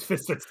 Shakes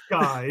fist at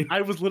sky.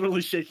 I was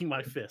literally shaking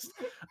my fist.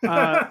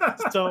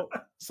 So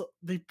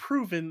they've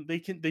proven they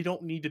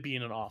don't need to be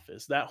in an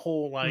office. That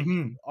whole like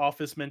Hmm.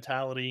 office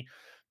mentality,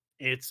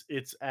 it's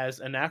as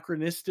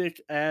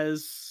anachronistic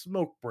as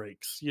smoke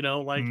breaks,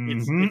 like Hmm.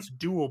 it's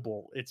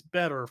doable. It's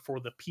better for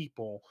the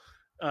people.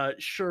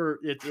 Sure,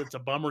 it's a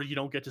bummer you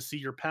don't get to see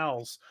your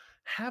pals.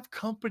 Have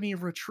company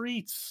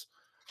retreats.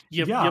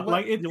 Yeah,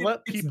 like You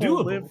let it's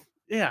people live. doable.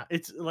 Yeah,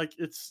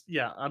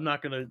 yeah, I'm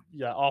not gonna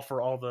offer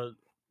all the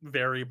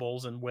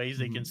variables and ways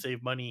they can Mhm.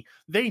 save money.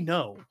 They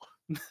know.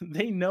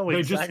 They know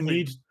They just exactly.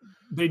 need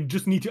they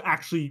just need to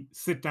actually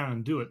sit down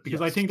and do it, because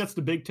I Yes. think that's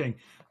the big thing.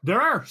 There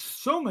are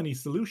so many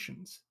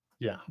solutions,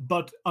 Yeah.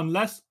 but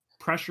unless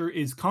pressure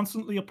is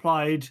constantly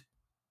applied,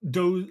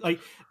 those, like,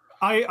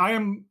 I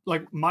am,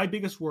 like, my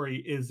biggest worry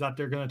is that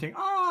they're gonna think,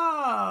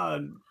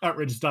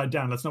 outrage has died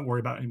down. Let's not worry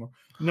about it anymore.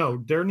 No,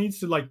 there needs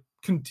to, like,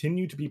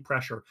 continue to be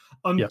pressure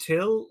Yep.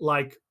 until,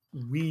 like,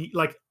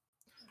 the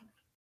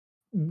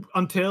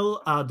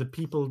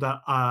people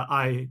that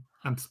I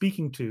am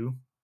speaking to,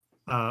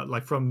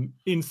 like from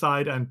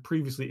inside and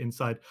previously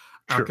inside,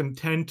 are Sure.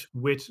 content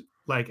with,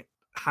 like,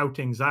 how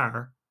things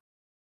are.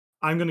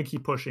 I'm going to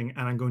keep pushing,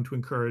 and I'm going to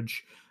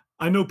encourage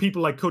I know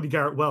people like Cody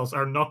Garrett Wells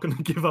are not going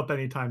to give up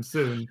anytime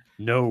soon.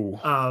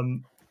 No.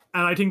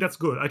 And I think that's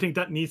good. I think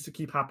that needs to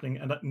keep happening,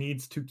 and that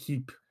needs to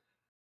keep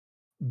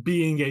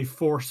being a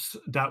force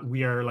that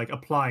we are like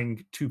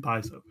applying to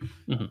Paizo.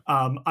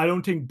 I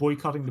don't think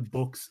boycotting the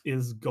books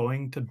is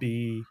going to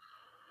be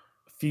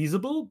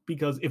feasible,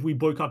 because if we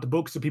boycott the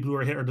books, the people who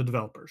are hit are the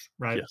developers,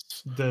 right?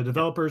 Yes. The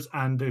developers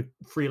and the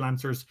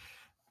freelancers,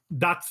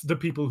 that's the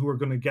people who are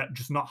going to get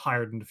just not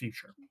hired in the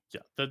future.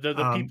 Yeah,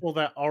 the people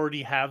that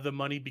already have the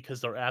money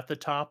because they're at the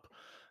top,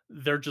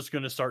 they're just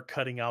gonna start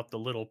cutting out the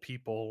little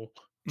people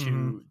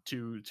Mm-hmm.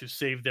 to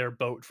save their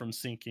boat from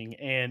sinking,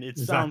 and it sounds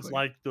Exactly.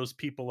 like those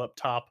people up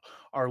top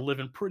are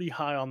living pretty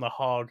high on the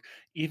hog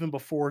even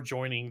before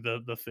joining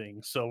the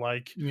thing. So,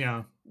 like,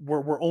 Yeah.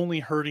 we're only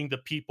hurting the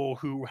people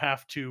who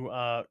have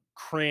to,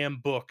 cram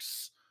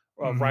books,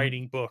 Mm-hmm.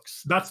 writing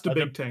books. That's the The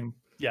big thing.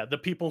 Yeah, the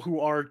people who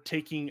are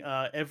taking,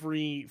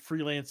 every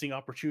freelancing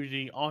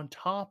opportunity on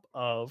top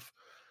of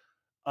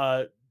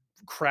uh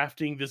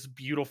crafting this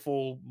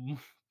beautiful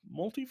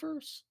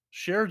multiverse,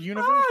 shared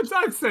universe.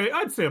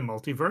 I'd say a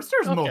multiverse.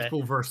 There's Okay,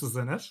 multiple verses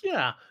in it.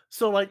 yeah,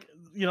 so, like,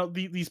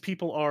 these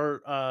people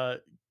are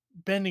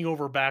bending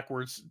over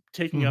backwards,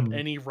 taking up Mm-hmm.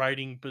 any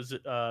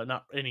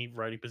not any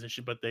writing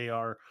position, but they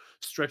are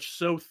stretched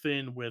so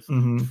thin with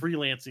Mm-hmm.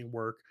 freelancing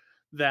work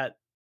that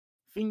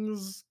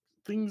things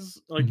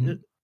things like Mm-hmm. it,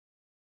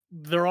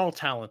 they're all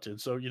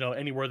talented, so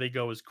anywhere they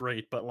go is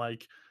great, but,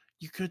 like,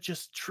 you could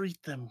just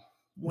treat them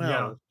Yeah.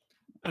 well.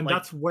 And Like,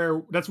 that's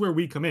where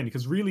we come in,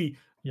 because really,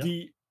 yeah,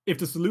 the if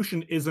the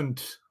solution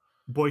isn't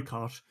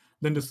boycott,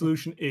 then the mhm,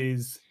 solution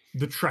is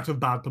the threat of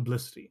bad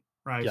publicity,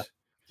 yeah, right?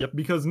 yep,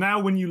 Because now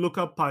when you look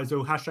up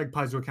Paizo, hashtag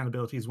Paizo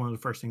accountability is one of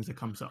the first things that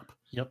comes up.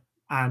 yep.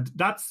 And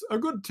that's a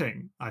good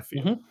thing, I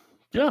feel. Mhm.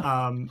 Yeah,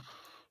 Um,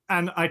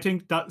 and I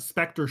think that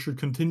specter should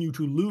continue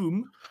to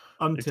loom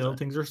until exactly,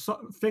 things are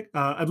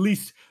at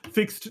least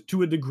fixed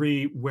to a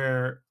degree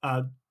where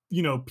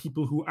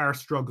people who are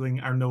struggling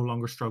are no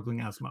longer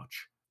struggling as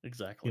much.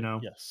 You exactly. know?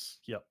 Yes,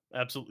 yep,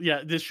 absolutely.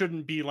 Yeah, this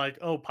shouldn't be like,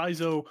 "Oh,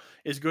 Paizo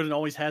is good and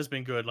always has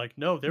been good." Like,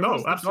 no, there No,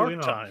 was the absolutely dark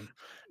not. time,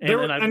 and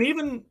There I've and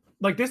even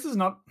like this is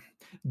not.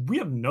 We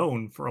have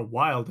known for a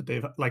while that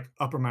they've like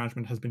upper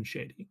management has been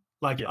shady.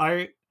 Like yeah,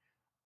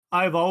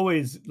 I've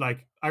always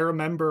like I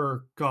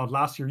remember God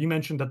last year you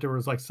mentioned that there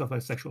was like stuff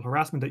like sexual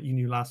harassment that you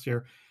knew last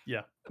year.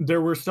 yeah,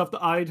 There were stuff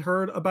that I'd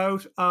heard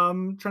about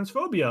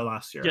transphobia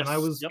last year, and I yes,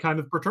 was yep, kind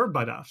of perturbed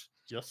by that.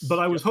 But yes,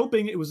 I was yep.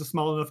 hoping it was a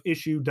small enough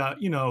issue that,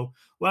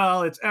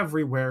 well, it's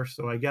everywhere.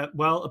 So I get,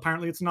 well,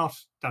 apparently it's not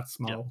that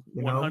Yep, small.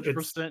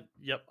 It's 100%.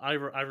 Yep,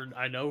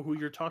 I know who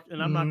you're talking,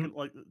 and I'm not mhm, gonna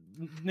like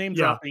name yeah,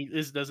 dropping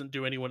is doesn't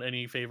do anyone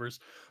any favors.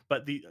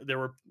 But there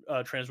were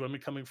trans women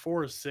coming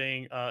forward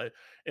saying,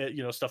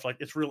 stuff like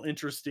it's real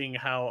interesting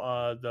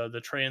how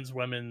the trans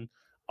women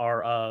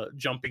are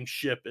jumping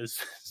ship as,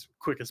 as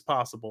quick as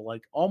possible,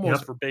 like almost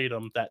yep,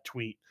 verbatim that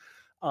tweet.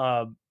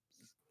 Um,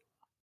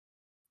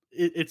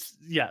 it's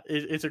yeah,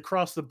 it's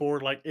across the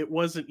board. Like it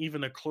wasn't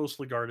even a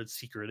closely guarded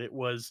secret. It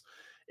was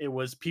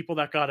people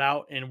that got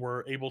out and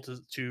were able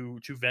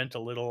to vent a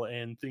little,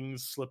 and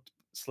things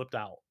slipped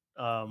out.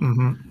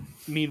 hmm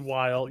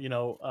Meanwhile,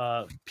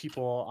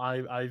 people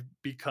I've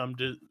become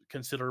to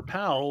consider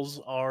pals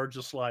are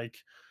just like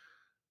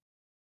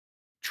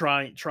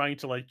trying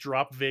to like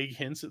drop vague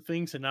hints at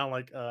things, and now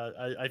like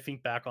I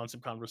think back on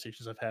some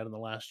conversations I've had in the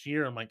last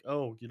year. I'm like,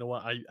 oh, you know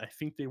what? I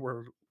think they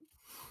were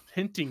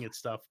hinting at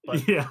stuff,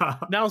 but yeah,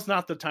 now's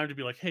not the time to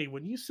be like, "Hey,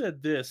 when you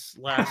said this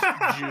last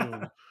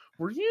June,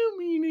 were you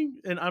meaning?"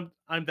 And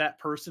I'm that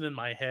person in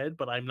my head,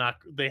 but I'm not.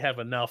 They have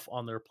enough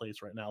on their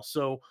plates right now.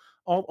 So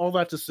all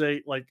that to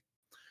say, like,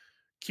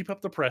 keep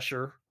up the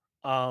pressure.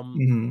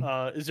 hmm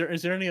Is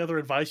there any other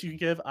advice you can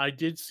give? I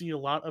did see a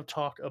lot of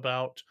talk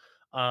about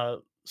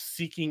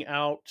seeking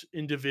out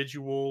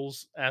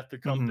individuals at the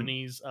hmm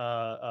company's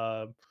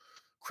crowdfunding,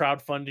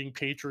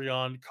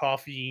 Patreon,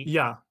 coffee.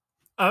 yeah,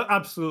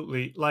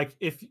 absolutely. Like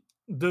if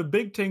the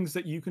big things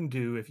that you can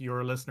do if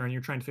you're a listener and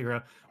you're trying to figure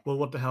out, well,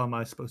 what the hell am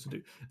I supposed to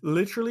do?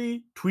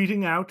 Literally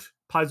tweeting out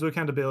Paizo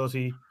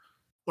accountability.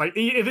 Like,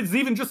 if it's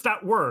even just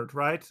that word,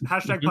 right?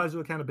 Hashtag Mhm. Paizo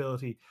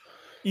accountability.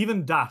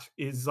 Even that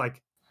is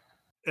like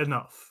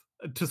enough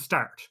to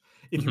start.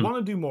 If you Mhm.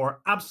 want to do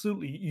more,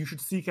 absolutely, you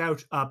should seek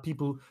out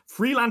people,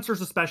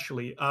 freelancers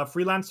especially.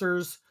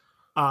 Freelancers,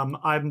 I'm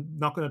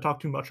not going to talk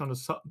too much on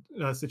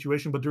the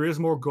situation, but there is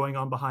more going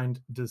on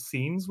behind the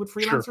scenes with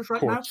Sure, freelancers of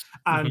right now. course.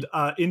 Mhm. And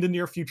in the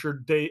near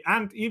future,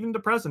 and even the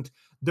present,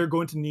 they're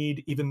going to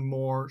need even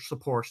more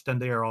support than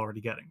they are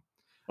already getting.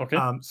 Okay.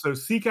 So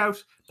seek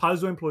out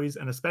Paizo employees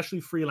and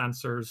especially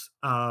freelancers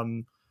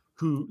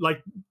who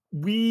like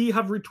we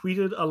have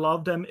retweeted a lot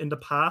of them in the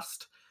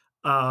past.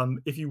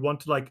 If you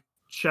want to like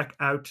check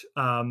out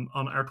on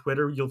our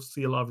Twitter, you'll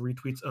see a lot of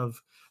retweets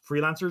of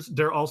freelancers.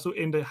 They're also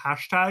in the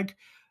hashtag.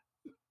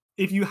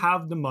 If you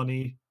have the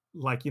money,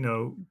 like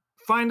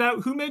find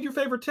out who made your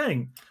favorite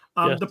thing.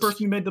 The Yes.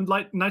 person who made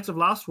the Knights of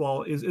Last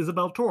Wall is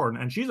Isabel Torn,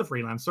 and she's a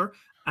freelancer.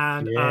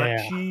 and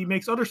Yeah. she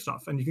makes other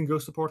stuff, and you can go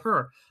support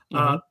her.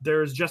 Mhm.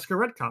 There's Jessica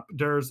Redcap.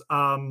 There's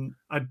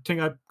I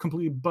think I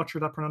completely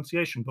butchered that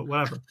pronunciation, but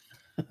whatever.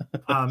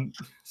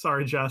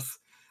 Sorry, Jess.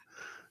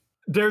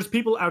 There's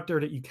people out there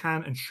that you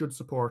can and should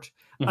support,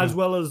 as Mhm.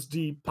 well as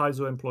the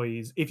Paizo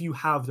employees, if you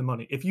have the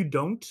money. If you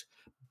don't,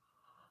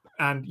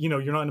 and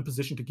you're not in a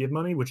position to give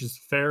money, which is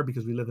fair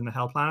because we live in a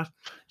hell planet,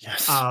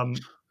 Yes. um,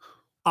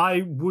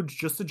 I would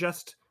just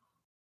suggest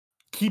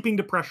keeping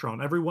the pressure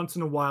on every once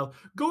in a while.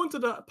 Go into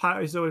the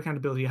Paizo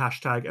accountability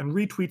hashtag and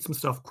retweet some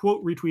stuff.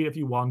 Quote retweet if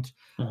you want.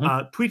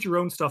 Mhm. Tweet your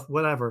own stuff,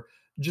 whatever.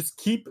 Just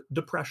keep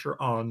the pressure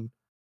on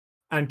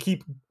and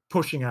keep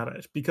pushing at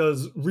it,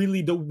 because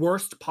really the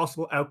worst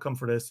possible outcome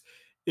for this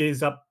is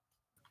that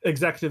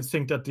executives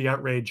think that the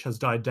outrage has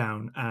died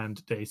down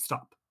and they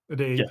stop.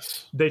 They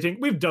Yes. they think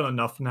we've done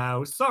enough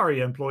now.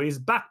 Sorry, employees,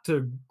 back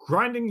to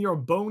grinding your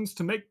bones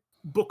to make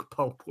book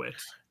pulp with.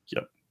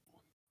 Yep.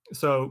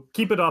 So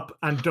keep it up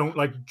and don't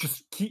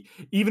just keep,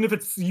 even if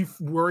it's you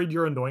worried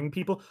you're annoying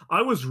people.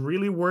 I was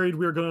really worried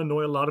we were going to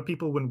annoy a lot of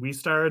people when we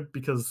started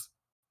because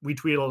we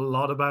tweeted a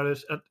lot about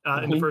it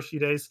in the Mhm. first few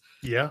days.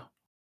 Yeah.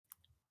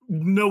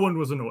 No one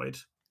was annoyed.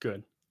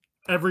 Good.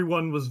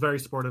 Everyone was very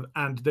supportive,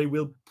 and they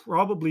will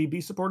probably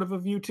be supportive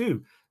of you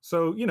too.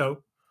 So,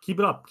 keep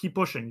it up, keep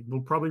pushing.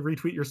 We'll probably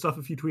retweet your stuff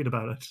if you tweet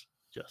about it.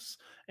 Yes.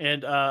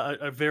 And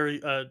a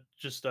very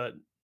just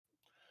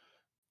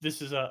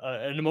this is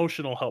an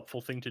emotional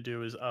helpful thing to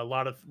do is a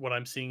lot of what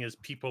I'm seeing is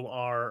people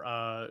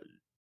are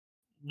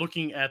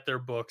looking at their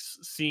books,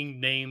 seeing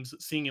names,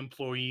 seeing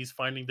employees,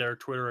 finding their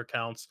Twitter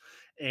accounts,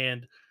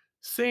 and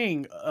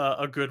saying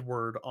a good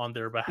word on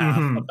their behalf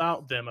Hmm.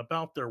 about them,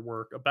 about their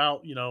work,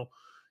 about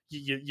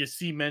you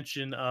see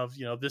mention of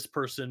this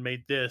person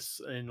made this,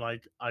 and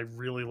like I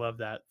really love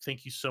that.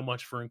 Thank you so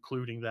much for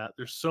including that.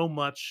 There's so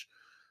much,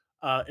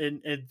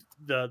 and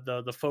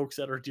the folks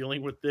that are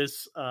dealing with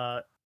this,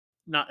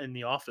 not in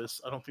the office.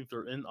 I don't think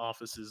they're in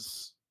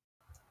offices.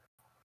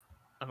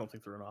 I don't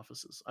think they're in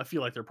offices. I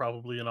feel like they're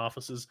probably in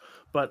offices,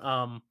 but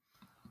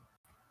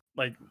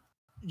like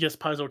yes,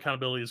 Paizo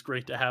accountability is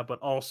great to have, but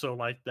also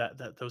like that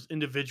those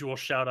individual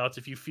shout outs.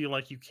 If you feel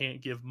like you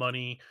can't give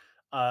money,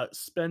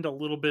 spend a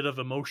little bit of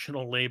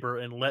emotional labor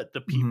and let the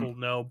Hmm. people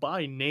know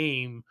by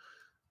name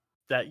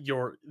that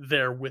you're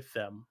there with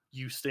them.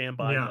 You stand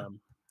by Yeah.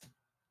 them.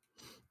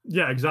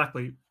 Yeah,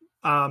 exactly.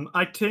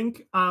 I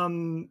think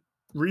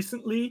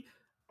recently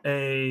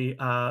a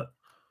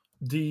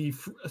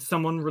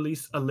someone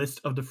released a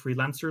list of the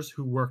freelancers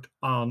who worked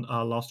on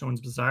Lost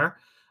Owens Bazaar.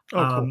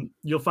 Oh, cool.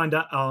 You'll find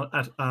that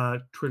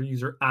at Twitter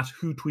user at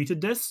who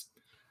tweeted this.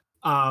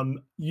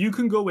 You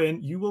can go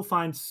in, you will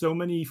find so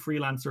many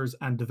freelancers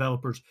and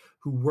developers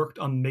who worked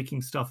on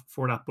making stuff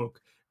for that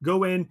book.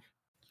 Go in,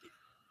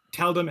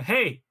 tell them,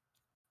 hey,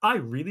 I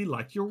really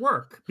like your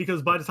work.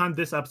 Because by the time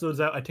this episode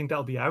is out, I think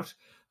that'll be out.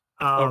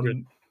 Oh, good.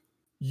 Um,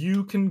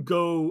 you can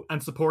go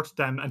and support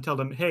them and tell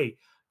them, hey,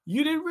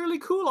 you did really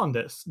cool on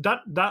this.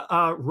 That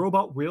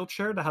robot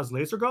wheelchair that has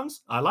laser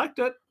guns, I liked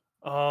it.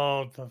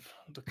 Oh,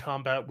 the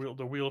combat the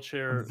I'm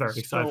wheelchair. very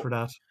excited So for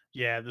that.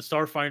 yeah, the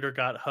Starfinder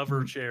got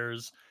hover Mhm.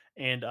 chairs,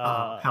 and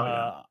Oh, hell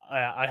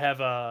yeah. I have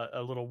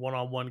a little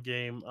one-on-one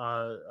game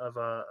of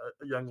a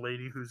young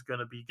lady who's going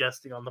to be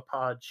guesting on the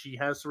pod. She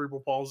has cerebral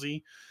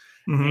palsy,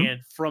 Hmm.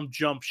 and from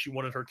jump, she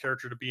wanted her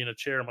character to be in a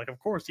chair. I'm like, of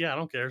course, yeah, I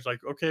don't care. It's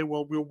like, okay,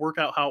 well, we'll work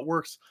out how it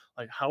works.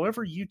 Like,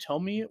 however you tell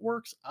me it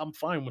works, I'm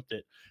fine with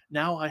it.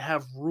 Now I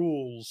have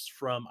rules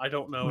from I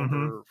don't know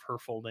Hmm. her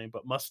full name,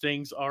 but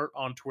Mustangs Art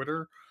on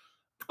Twitter.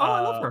 Oh,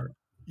 I love uh her.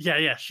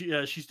 yeah,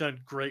 she's done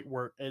great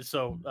work, and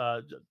so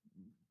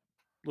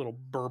little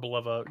burble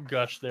of a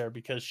gush there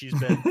because she's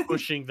been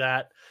pushing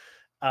that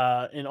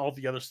and all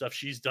the other stuff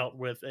she's dealt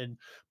with. And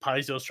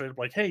Paizo straight up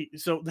like, hey,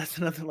 so that's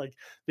another like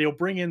they'll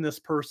bring in this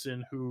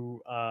person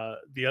who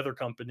the other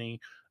company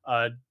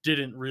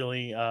didn't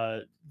really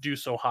do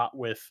so hot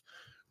with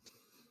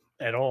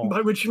at all.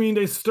 By which you mean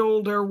they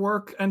stole their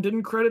work and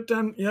didn't credit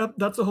them? Yep,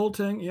 that's a whole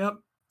thing. Yep,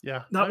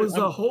 Yeah, that was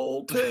a I'm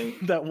whole thing.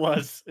 that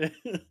was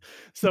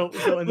so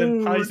and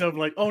then Oh, Paizo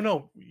like, oh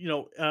no,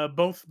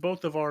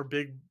 both of our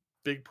big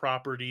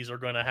properties are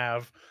going to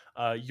have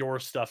your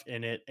stuff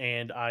in it,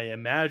 and I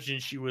imagine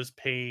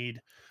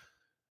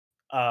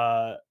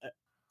uh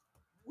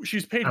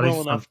she's paid at well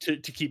least some. enough to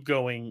keep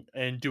going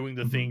and doing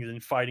the Hmm. things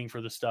and fighting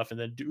for the stuff, and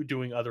then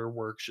doing other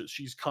work.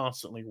 She's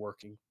constantly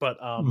working, but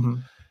Hmm.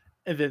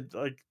 and then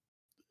like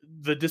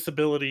the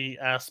disability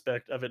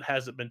aspect of it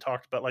hasn't been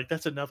talked about. Like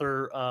that's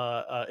another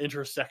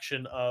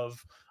intersection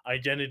of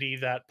identity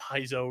that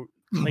Paizo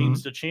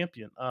claims Hmm. to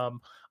champion.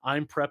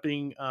 I'm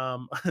prepping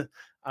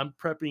I'm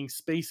prepping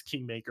Space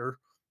Kingmaker.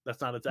 That's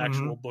not its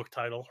actual Hmm. book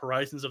title.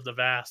 Horizons of the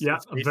Vast. Yeah,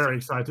 It's I'm very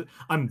basic. excited.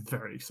 I'm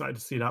very excited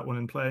to see that one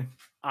in play.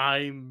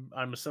 I'm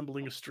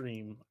assembling a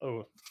stream.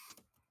 Oh,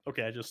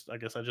 okay. I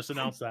guess I just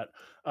announced that.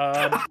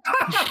 Um,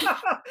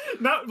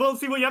 Now, well,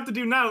 see what you have to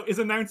do now is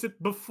announce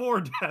it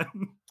before then.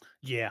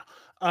 Yeah.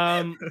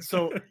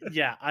 So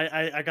yeah,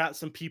 I got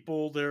some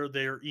people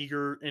they're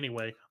eager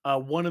anyway.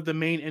 One of the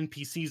main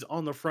NPCs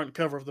on the front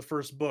cover of the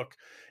first book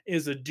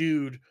is a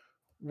dude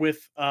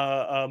with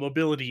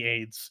mobility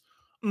aids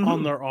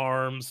on Mhm. their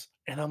arms,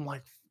 and I'm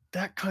like,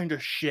 that kind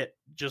of shit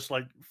just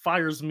like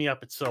fires me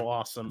up. It's so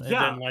awesome. And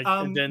then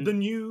Yeah, and then the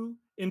new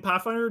in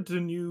Pathfinder, the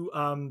new,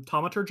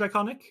 Thaumaturge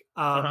iconic,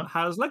 uh-huh.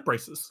 has leg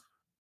braces.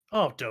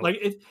 Oh, dope. Like,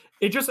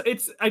 it just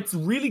it's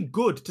really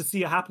good to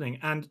see it happening,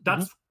 and Hmm.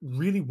 that's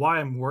really why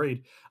I'm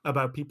worried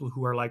about people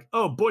who are like,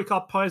 "Oh,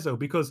 boycott Paizo,"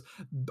 because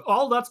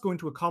all that's going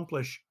to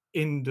accomplish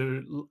in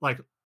the,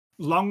 like,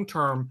 long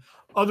term,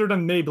 other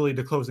than maybe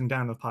the closing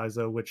down of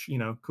Paizo, which,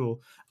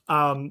 cool,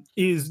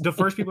 is the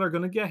first people are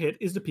gonna get hit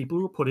is the people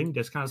who are putting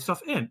this kind of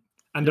stuff in,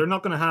 and they're Yep.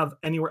 not gonna have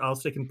anywhere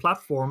else they can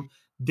platform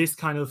this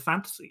kind of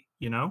fantasy,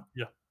 you know?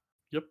 Yeah.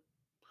 Yep.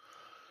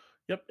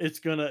 Yep. It's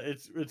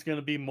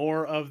gonna be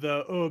more of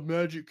the oh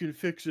magic can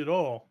fix it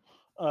all.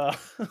 Uh,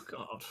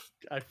 God.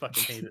 I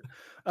fucking hate it.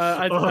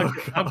 Oh,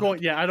 Okay, I'm God.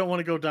 going. Yeah, I don't want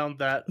to go down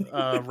that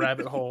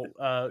rabbit hole.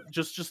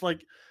 Just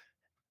like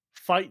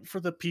fight for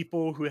the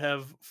people who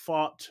have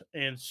fought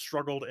and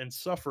struggled and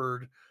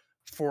suffered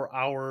for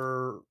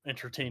our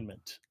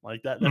entertainment.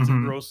 Like that. That's a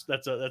Mhm. gross.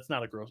 That's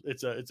not a gross.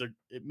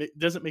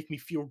 Doesn't make me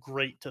feel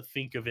great to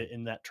think of it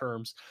in that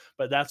terms.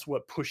 But that's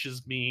what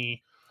pushes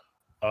me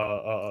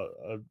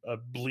a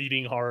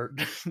bleeding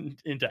heart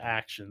into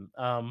action.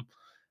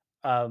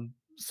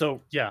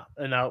 So yeah,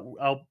 and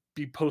I'll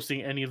be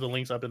posting any of the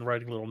links. I've been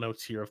writing little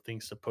notes here of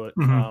things to put.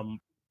 Mhm.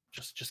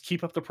 Just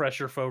keep up the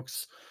pressure,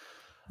 folks.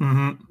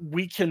 Mhm.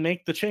 We can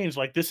make the change.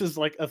 Like this is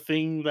like a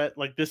thing that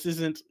like this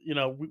isn't.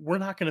 We're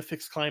not going to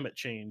fix climate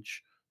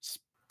change.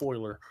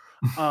 Spoiler.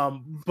 But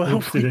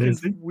Whoopsie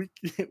daisy.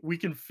 we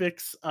can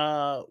fix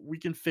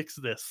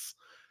this.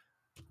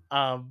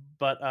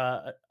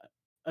 But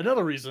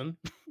another reason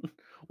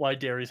why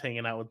Derry's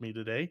hanging out with me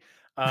today.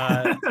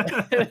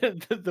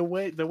 The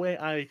way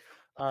I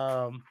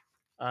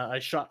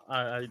shot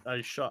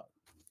I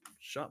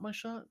shot my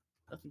shot.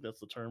 I think that's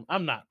the term.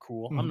 I'm not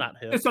cool. I'm Mhm. not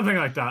hip. It's something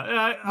like that.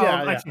 Yeah, I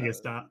yeah. think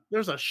it's that.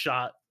 There's a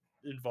shot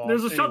There's involved a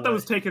shot that anyway.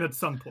 was taken at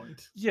some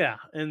point. Yeah,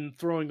 and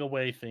throwing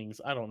away things.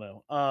 I don't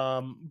know.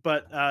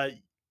 But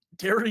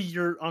Derry,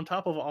 you're on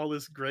top of all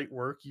this great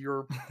work.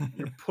 You're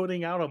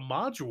putting out a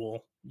module.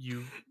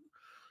 You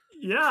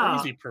Yeah,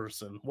 crazy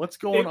person. What's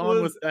going it on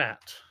with was,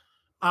 that?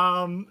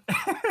 um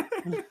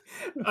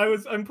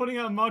I'm putting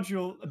out a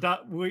module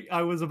that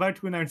I was about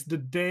to announce the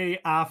day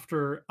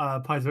after,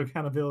 Paizo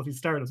Accountability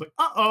started. I was like,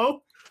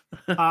 "Uh-oh."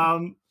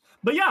 Um,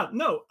 but yeah,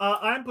 no,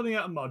 I'm putting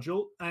out a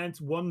module, and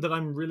it's one that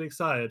I'm really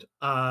excited.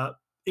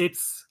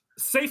 It's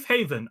Safe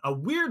Haven, a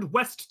Weird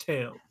West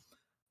tale.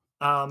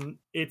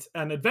 It's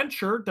an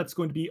adventure that's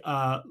going to be,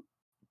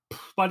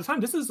 by the time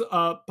this is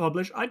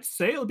published, I'd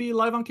say it'll be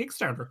live on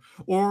Kickstarter,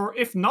 or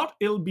if not,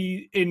 it'll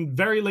be in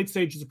very late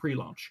stages of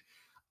pre-launch.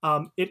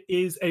 It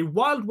is a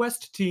Wild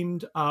West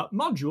themed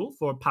module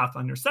for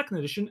Pathfinder Second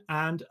Edition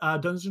and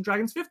Dungeons and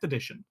Dragons Fifth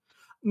Edition.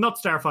 Not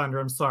Starfinder.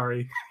 I'm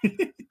sorry.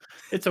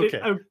 It's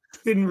okay. I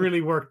didn't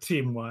really work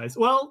team wise.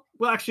 Well,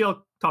 actually,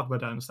 I'll talk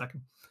about that in a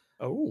second.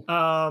 Oh.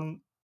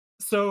 Um,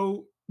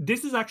 so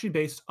this is actually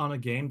based on a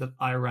game that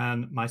I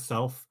ran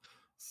myself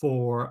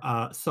for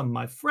some of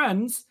my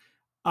friends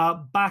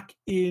back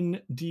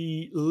in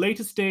the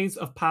latest days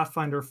of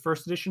Pathfinder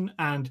First Edition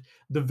and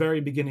the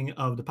very beginning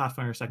of the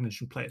Pathfinder Second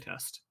Edition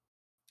playtest.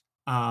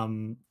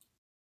 Um,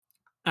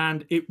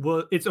 and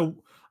it's a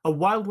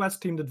Wild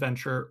West themed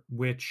adventure,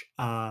 which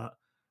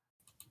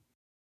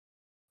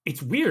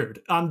it's weird.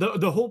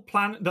 The whole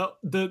plan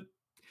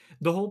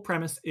the whole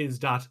premise is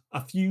that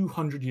a few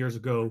hundred years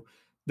ago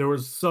there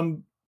was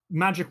some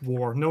magic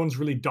war. No one's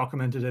really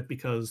documented it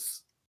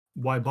because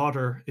why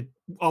bother?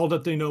 All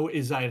that they know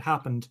is that it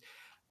happened,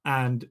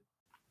 and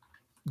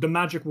the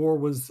magic war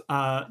was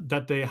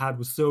that they had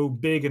was so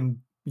big and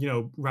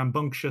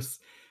rambunctious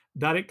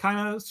that it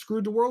kind of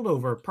screwed the world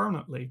over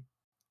permanently.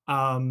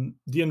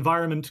 The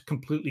environment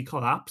completely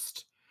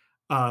collapsed.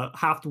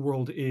 Half the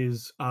world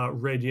is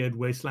radiated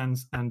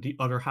wastelands, and the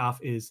other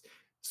half is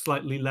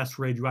slightly less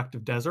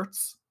radioactive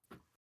deserts.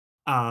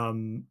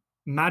 Um,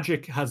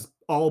 Magic has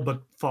all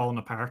but fallen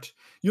apart.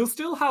 You'll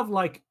still have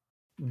like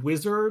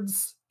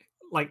wizards,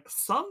 like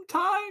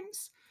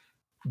sometimes,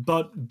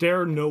 but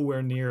they're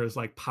nowhere near as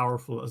like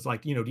powerful as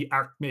like the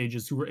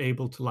archmages who were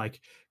able to like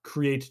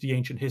create the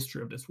ancient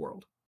history of this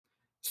world.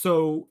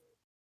 So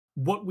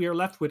what we are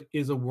left with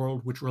is a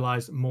world which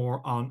relies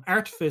more on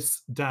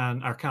artifice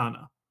than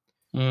arcana.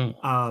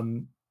 Mm.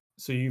 Um,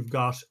 so you've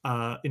got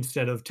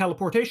instead of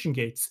teleportation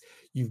gates,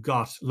 you've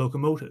got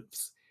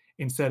locomotives.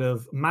 Instead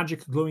of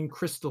magic glowing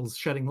crystals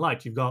shedding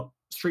light, you've got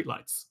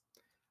streetlights.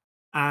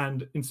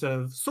 And instead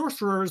of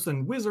sorcerers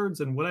and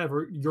wizards and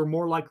whatever, you're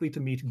more likely to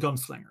meet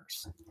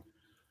gunslingers.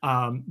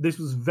 This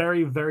was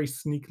very, very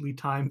sneakily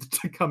timed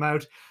to come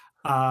out.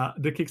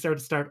 The Kickstarter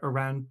start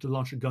around the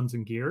launch of Guns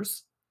and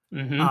Gears.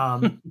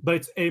 Mhm. But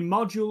it's a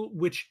module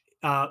which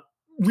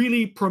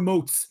really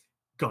promotes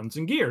guns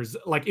and gears.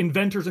 Like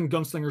inventors and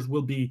gunslingers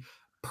will be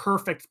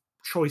perfect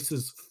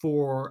choices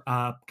for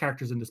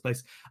characters in this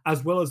place,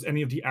 as well as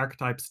any of the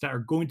archetypes that are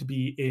going to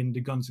be in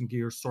the Guns and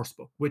Gears source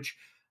book, which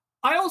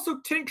I also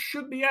think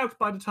should be out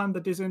by the time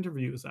that this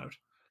interview is out.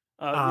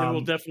 It will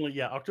Um, definitely,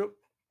 yeah, October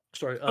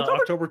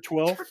October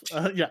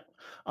 12th, yeah,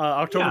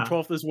 October Yeah,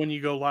 12th is when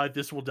you go live.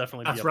 This will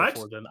definitely be that's up right.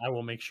 before then. I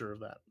will make sure of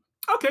that.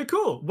 Okay,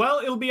 cool. Well,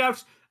 it'll be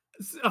out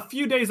a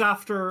few days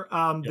after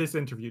Yep. this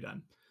interview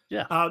then.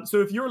 Yeah.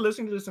 So if you're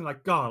listening to this and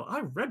like, God,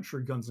 I read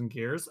through Guns and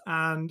Gears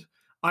and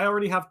I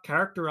already have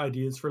character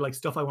ideas for like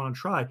stuff I want to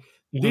try,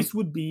 Mhm. this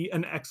would be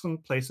an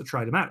excellent place to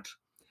try them out.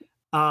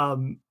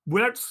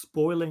 Without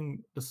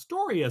spoiling the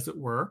story, as it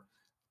were,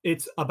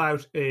 it's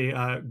about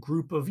a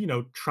group of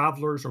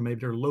travelers, or maybe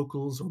they're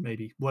locals, or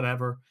maybe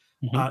whatever,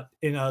 Mhm.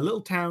 in a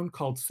little town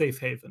called Safe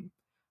Haven.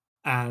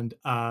 And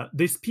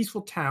this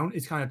peaceful town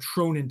is kind of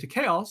thrown into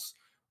chaos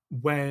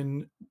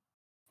when,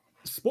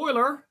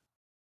 spoiler,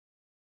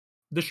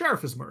 the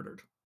sheriff is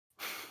murdered,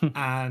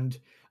 and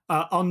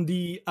on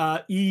the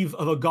eve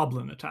of a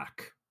goblin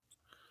attack.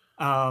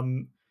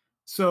 Um,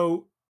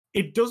 so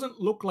it doesn't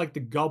look like the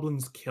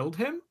goblins killed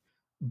him,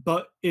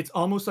 but it's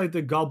almost like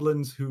the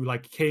goblins who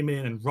like came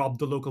in and robbed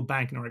the local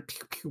bank and are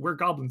like, "We're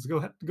goblins, go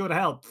to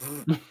hell."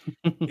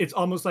 It's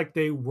almost like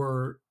they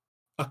were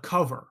a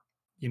cover,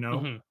 you know.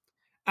 Mhm.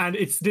 And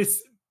it's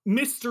this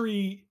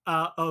mystery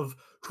of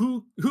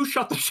who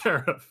shot the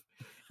sheriff,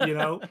 you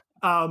know,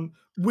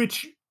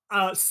 which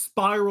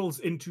spirals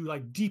into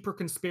like deeper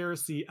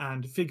conspiracy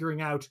and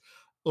figuring out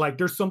like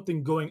there's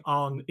something going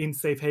on in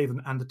Safe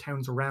Haven and the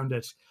towns around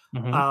it.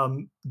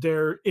 Mhm.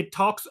 There, it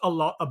talks a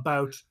lot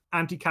about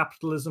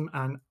anti-capitalism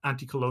and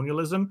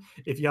anti-colonialism.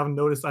 If you haven't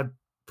noticed, I'm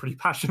pretty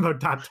passionate about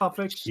that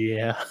topic.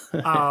 Yeah.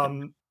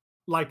 Um,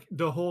 like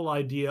the whole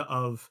idea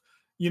of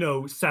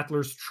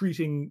settlers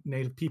treating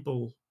native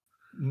people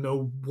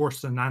no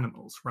worse than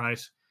animals,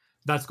 right?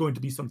 That's going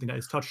to be something that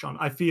is touched on.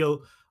 I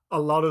feel a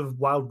lot of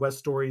Wild West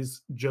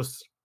stories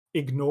just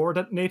ignore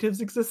that natives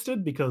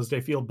existed because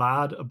they feel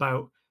bad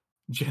about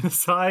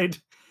genocide.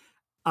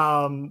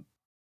 Um,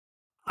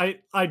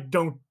 I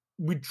don't.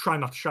 We try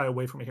not to shy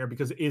away from it here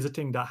because it is a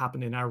thing that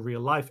happened in our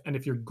real life. And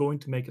if you're going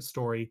to make a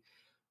story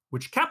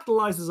which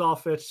capitalizes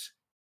off it,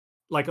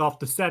 like off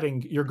the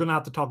setting, you're gonna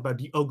have to talk about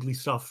the ugly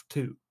stuff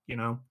too, you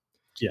know.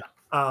 Yeah.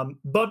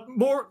 But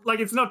more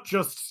like it's not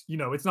just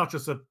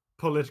a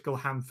political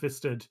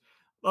ham-fisted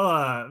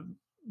uh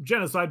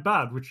genocide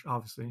bad, which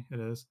obviously it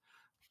is.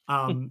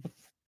 Um,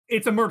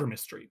 it's a murder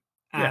mystery,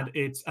 Yeah. and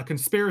it's a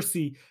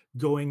conspiracy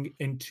going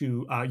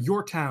into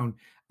your town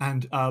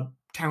and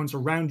towns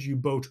around you,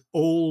 both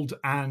old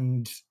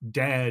and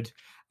dead,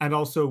 and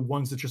also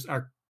ones that just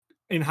are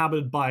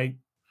inhabited by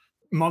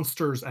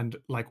monsters and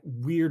like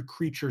weird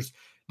creatures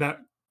that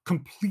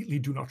completely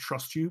do not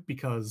trust you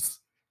because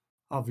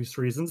obvious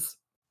reasons.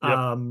 Yep.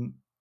 Um,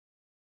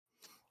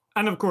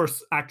 and of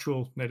course,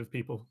 actual native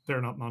people,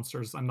 they're not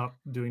monsters. I'm not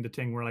doing the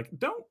thing where like,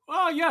 don't,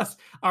 oh, yes,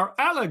 our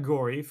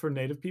allegory for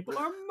native people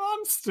are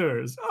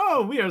monsters.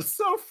 Oh, we are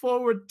so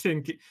forward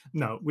thinking.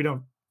 No, we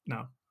don't.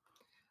 No.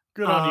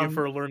 Good on you Um,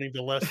 for learning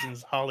the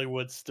lessons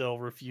Hollywood still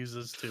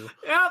refuses to.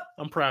 yeah.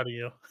 I'm proud of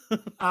you.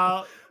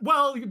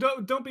 Well, you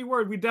don't be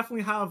worried. We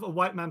definitely have a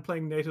white man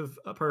playing native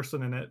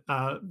person in it.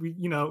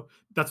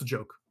 That's a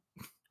joke.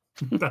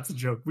 That's a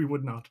joke. We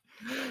would not.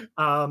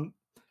 Um,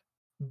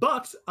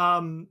 But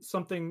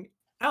something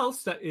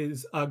else that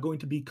is going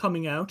to be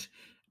coming out,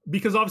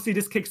 because obviously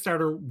this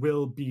Kickstarter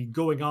will be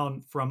going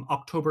on from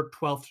October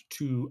 12th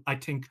to I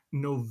think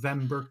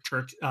November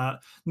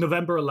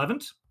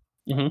 11th.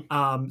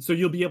 Mhm. So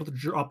you'll be able to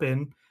drop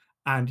in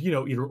and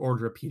either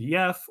order a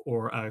PDF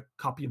or a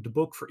copy of the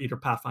book for either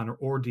Pathfinder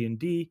or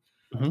D&D.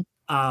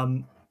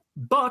 Mhm.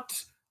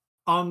 But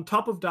on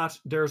top of that,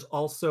 there's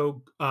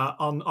also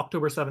on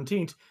October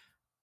 17th,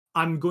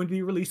 I'm going to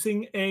be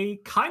releasing a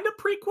kind of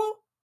prequel,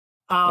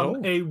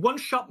 Oh. a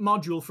one-shot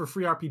module for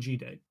Free RPG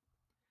Day.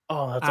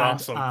 Oh,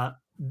 that's And awesome.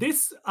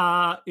 this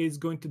is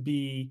going to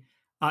be,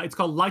 it's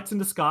called Lights in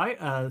the Sky,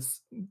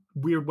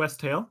 Weird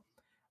West Tale.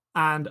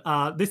 And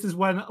this is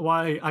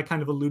why I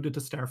kind of alluded to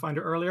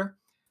Starfinder earlier.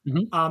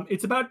 Mhm.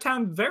 It's about a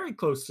town very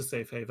close to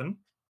Safe Haven.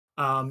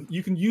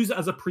 You can use it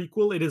as a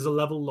prequel. It is a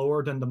level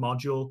lower than the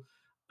module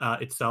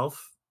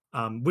itself,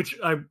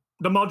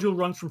 the module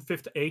runs from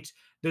 5th to 8th.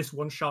 This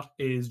one shot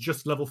is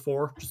just level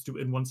 4, just do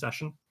it in one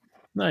session.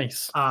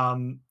 Nice.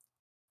 Um,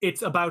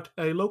 it's about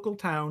a local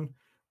town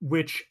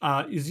which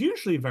is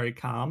usually very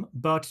calm,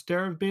 but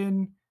there have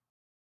been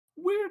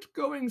weird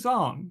goings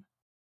on,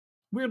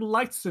 weird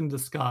lights in the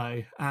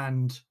sky,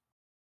 and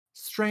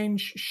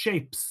strange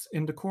shapes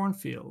in the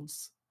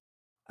cornfields.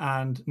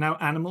 And now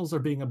animals are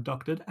being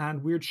abducted,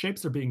 and weird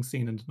shapes are being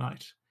seen in the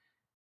night.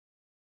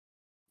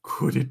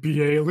 Could it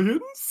be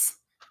aliens?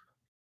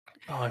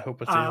 Oh, I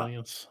hope it's Uh,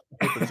 aliens.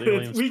 I hope it's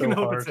aliens we can so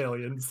hope it's hard.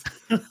 aliens.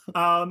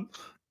 Um,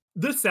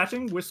 the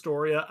setting,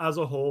 Wistoria as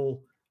a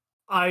whole,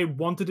 I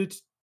wanted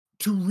it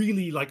to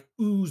really like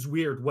ooze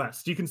Weird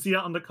West. You can see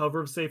that on the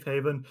cover of Safe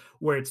Haven,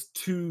 where it's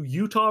two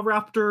Utah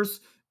raptors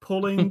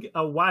pulling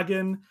a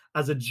wagon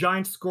as a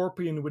giant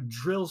scorpion with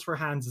drills for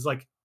hands is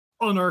like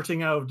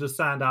unearthing out of the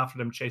sand after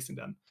them, chasing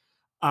them.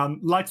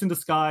 Lights in the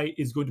Sky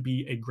is going to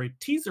be a great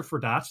teaser for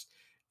that.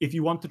 If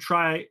you want to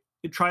try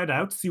it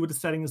out, see what the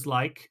setting is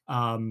like,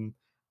 and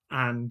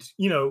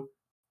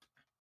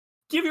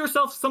give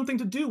yourself something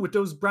to do with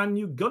those brand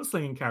new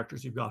gunslinging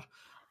characters you've got.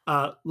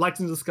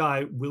 Lights in the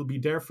Sky will be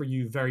there for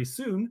you very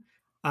soon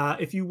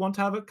if you want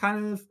to have a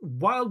kind of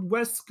Wild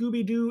West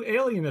Scooby Doo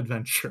alien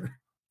adventure.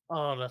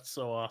 Oh, that's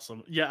so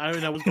awesome. Yeah, I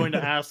mean, I was going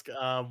to ask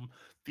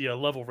the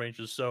level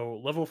ranges. So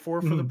level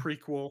 4 for the Mhm.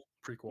 prequel,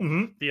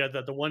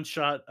 Mhm. the one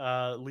shot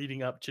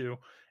leading up to,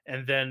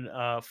 and then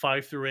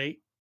 5 through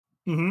 8,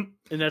 Mhm.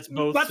 and that's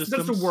both That's the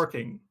systems.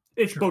 working.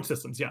 It's Sure. both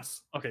systems,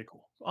 yes. Okay,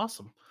 cool.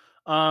 Awesome.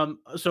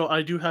 So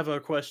I do have a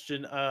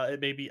question.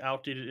 It may be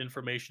outdated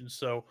information.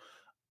 So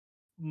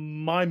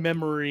my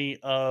memory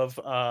of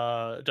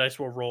Dice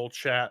Will Roll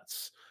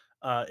chats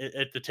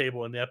at the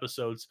table in the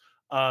episodes,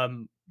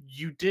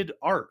 you did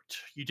art,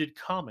 you did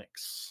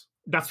comics.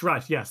 That's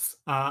right, yes.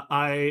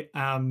 I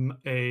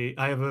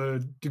have a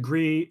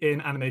degree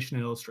in animation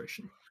and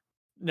illustration.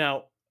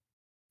 Now,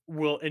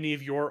 will any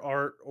of your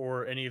art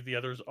or any of the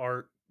others'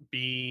 art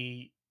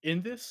be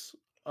in this?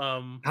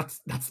 Um,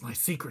 That's my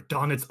secret,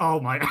 Don. It's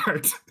all my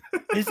art.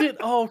 is it?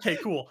 Oh, okay,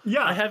 cool. I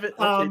Yeah. have it.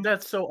 Okay,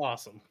 that's so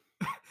awesome.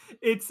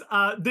 It's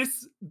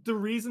this the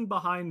reason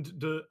behind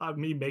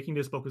me making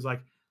this book was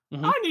like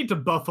Hmm. I need to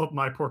buff up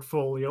my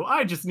portfolio.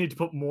 I just need to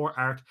put more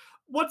art.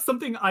 What's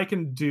something I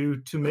can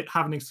do to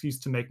have an excuse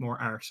to make more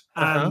art?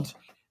 Uh huh.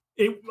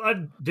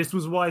 And this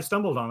was why I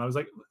stumbled on. I was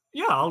like,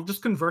 yeah, I'll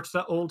just convert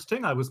that old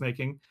thing I was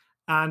making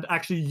and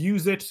actually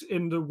use it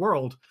in the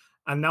world.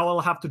 And now I'll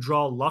have to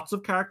draw lots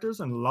of characters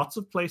and lots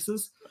of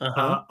places. Uh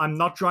huh. I'm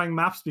not drawing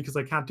maps because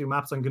I can't do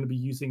maps. I'm going to be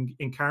using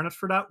Incarnate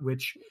for that,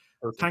 which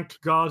thank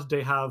Perfect. God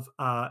they have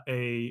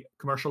a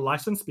commercial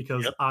license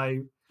because Yep.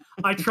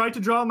 I tried to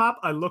draw a map.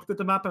 I looked at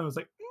the map and I was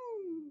like,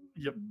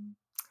 Yep.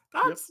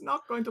 Yep. that's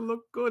not going to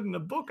look good in a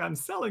book I'm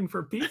selling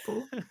for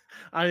people.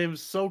 I am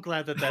so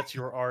glad that that's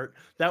your art.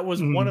 That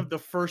was one of Mm, the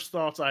first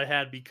thoughts I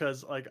had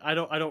because, like, I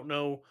don't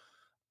know.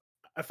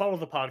 I follow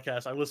the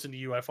podcast. I listen to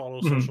you. I follow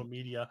social mm,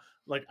 media.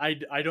 Like, I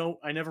don't.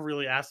 I never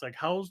really asked like,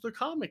 how's the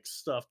comic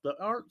stuff, the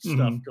art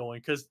stuff mm, going?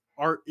 Because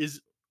art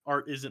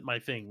isn't my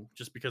thing.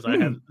 Just because I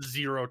have mm.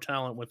 zero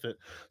talent with it.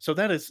 So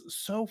that is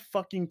so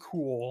fucking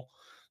cool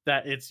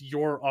that it's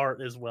your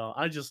art as well.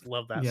 I just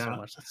love that so Yeah.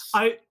 much. That's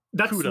I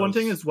That's one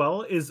thing kudos. as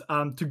well is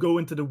to go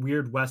into the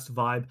Weird West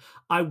vibe.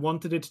 I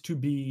wanted it to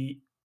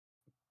be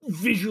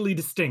visually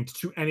distinct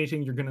to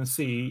anything you're going to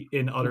see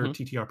in other Hmm.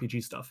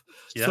 TTRPG stuff.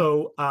 Yeah.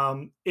 So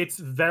it's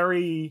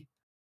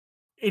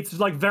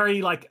like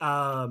very like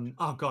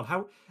oh god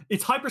how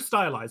it's hyper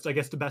stylized, I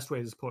guess the best way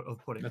is of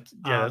putting it.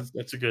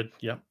 That's a good.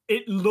 Yeah.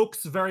 It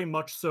looks very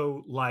much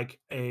so like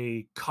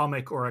a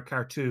comic or a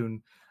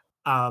cartoon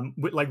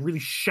with like really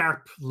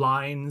sharp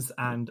lines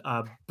and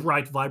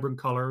bright vibrant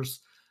colors.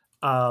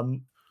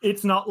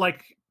 It's not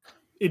like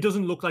it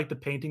doesn't look like the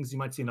paintings you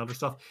might see in other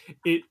stuff.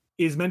 It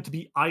is meant to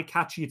be eye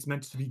catchy. It's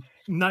meant to be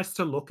nice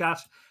to look at.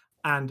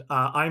 And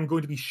I'm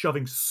going to be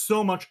shoving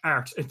so much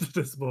art into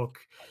this book.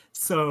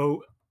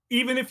 So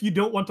even if you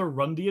don't want to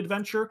run the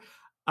adventure,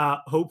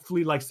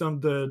 hopefully, like some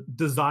of the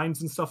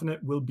designs and stuff in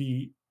it will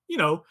be,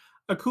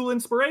 a cool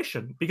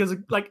inspiration. Because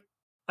like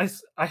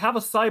I have a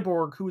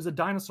cyborg who is a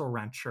dinosaur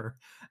rancher,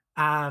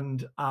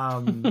 and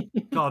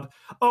God,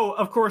 oh,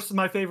 of course,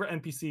 my favorite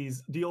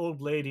NPCs, the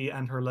old lady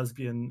and her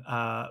lesbian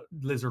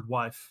lizard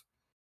wife,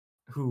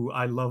 who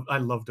I love. I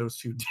love those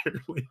two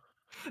dearly.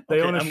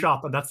 They Okay. own a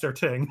shop, and that's their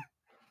thing.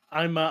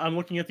 I'm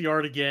looking at the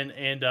art again,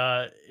 and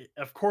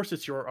of course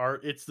it's your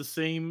art. It's the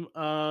same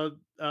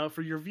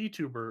for your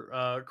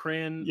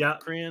VTuber, Yeah,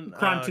 Cran.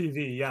 Cran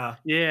TV. Yeah.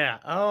 Yeah.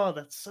 Oh,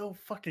 that's so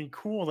fucking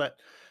cool.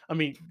 I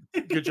mean,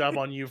 good job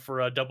on you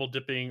for double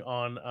dipping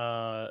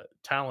on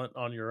talent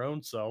on your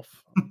own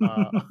self.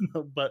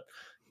 But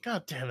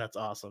god damn, that's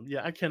awesome.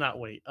 Yeah, I cannot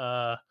wait.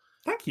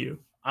 Thank you.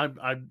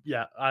 I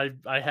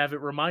have it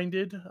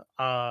reminded.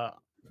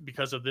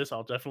 Because of this,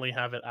 I'll definitely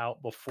have it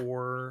out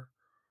before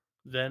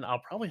then. I'll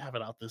probably have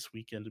it out this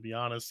weekend, to be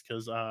honest,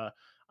 because I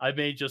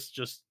may just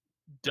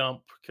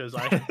dump because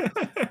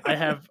I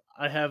have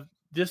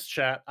this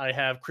chat. I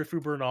have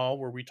Crifu Bernal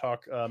where we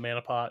talk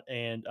Manapot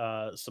and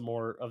some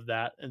more of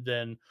that, and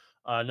then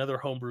another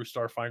homebrew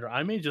Starfinder.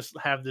 I may just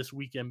have this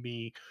weekend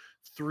be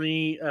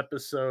 3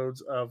 episodes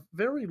of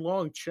very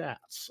long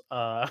chats,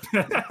 and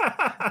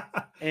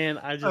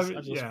I just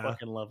Yeah.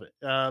 fucking love it.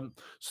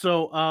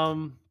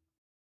 So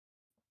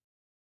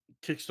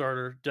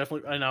Kickstarter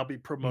definitely, and I'll be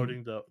Mhm.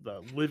 promoting the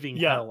living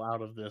Yeah. hell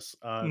out of this.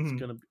 It's Mhm.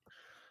 gonna be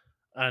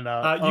and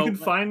You can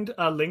find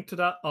a link to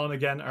that on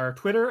again our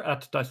Twitter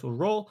at Dice Will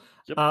Roll.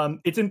 yep.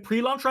 It's in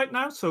pre-launch right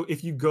now, so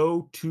if you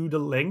go to the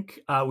link,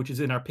 which is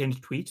in our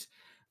pinned tweet,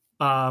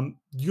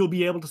 you'll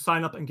be able to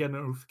sign up and get a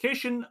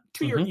notification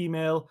to your Hmm.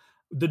 email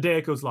the day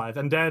it goes live.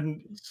 And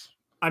then,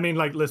 I mean,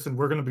 like, listen,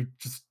 we're going to be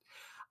just.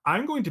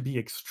 I'm going to be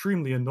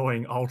extremely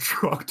annoying all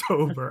through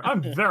October.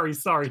 I'm very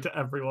sorry to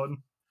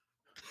everyone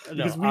No,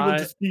 because we will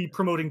just be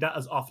promoting that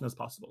as often as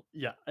possible.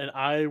 yeah, and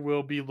I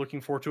will be looking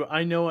forward to it.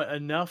 I know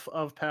enough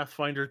of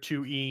Pathfinder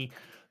 2E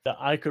that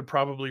I could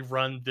probably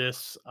run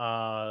this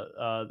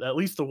at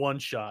least the one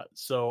shot.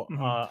 So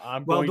Mhm.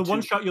 I'm Well, going the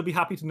one to. shot you'll be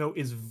happy to know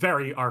is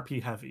very RP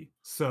heavy.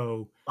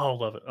 So Oh,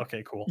 love it.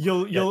 Okay, cool.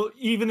 you'll Yeah. you'll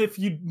even if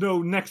you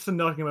know next to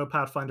nothing about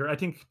Pathfinder, I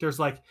think there's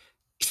like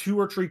 2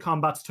 or 3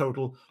 combats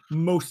total.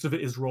 Most of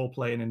it is role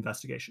play and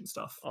investigation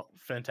stuff. Oh,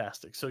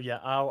 fantastic. So yeah,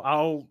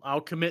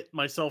 I'll commit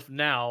myself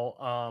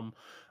now.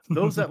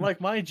 Those that like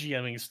my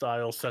GMing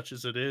style, such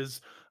as it is,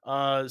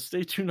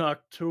 stay tuned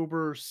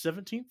October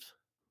 17th.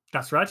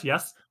 That's right.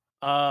 Yes.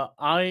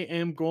 I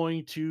am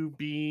going to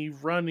be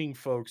running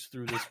folks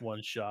through this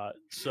one shot.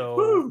 So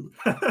Woo!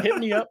 hit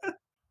me up,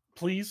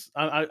 please.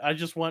 I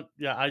just want,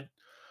 yeah,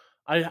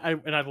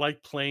 and I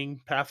like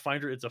playing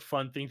Pathfinder. It's a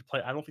fun thing to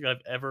play. I don't think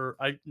I've ever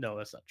I no,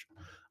 that's not true.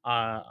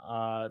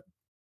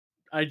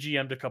 I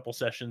GM'd a couple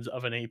sessions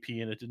of an AP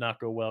and it did not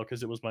go well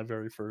because it was my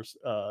very first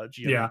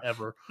GMing Yeah.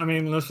 ever. I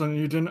mean, listen,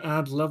 you didn't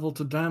add level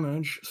to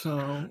damage, so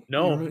you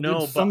No, did no,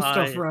 but some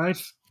stuff right.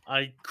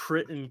 I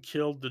crit and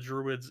killed the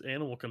druid's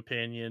animal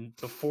companion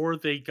before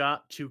they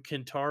got to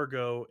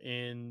Kintargo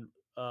in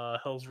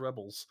Hell's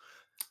Rebels.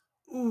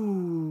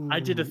 I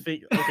did a Ooh.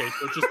 thing. Okay,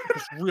 so just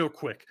real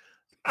quick.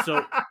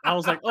 So I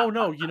was like, "Oh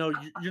no, you're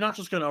not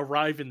just going to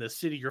arrive in the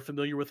city. You're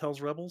familiar with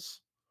Hell's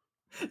Rebels?"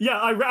 Yeah,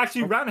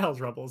 actually Okay. ran Hell's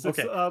Rebels. It's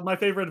Okay. my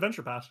favorite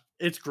adventure path.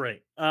 It's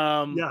great.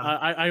 Yeah.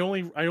 I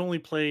only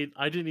played.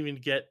 I didn't even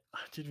get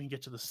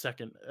to the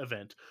second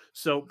event.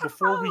 So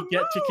before we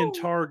get to Oh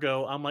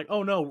Kintargo, I'm like,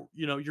 oh no,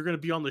 you're going to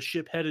be on the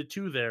ship headed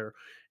to there,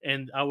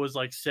 and I was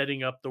like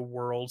setting up the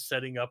world,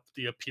 setting up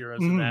the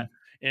appearance no! and that,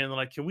 and they're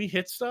like, can we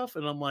hit stuff?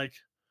 And I'm like,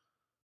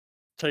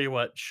 tell you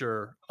what,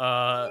 sure.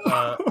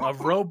 A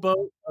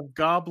rowboat of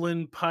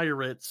goblin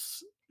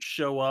pirates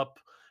show up,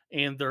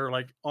 and they're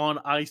like on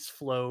ice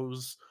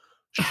floes,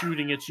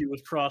 shooting at you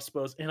with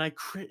crossbows, and I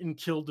crit and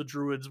killed the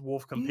druid's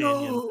wolf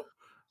companion. No!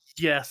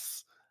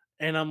 Yes.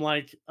 And I'm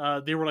like,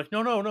 they were like,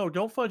 no, no, no,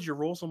 don't fudge your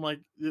rolls. I'm like,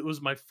 it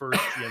was my first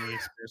GMing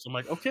experience. I'm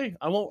like, okay,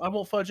 I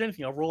won't fudge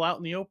anything. I'll roll out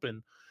in the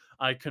open.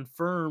 I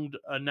confirmed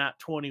a nat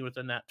 20 with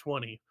a nat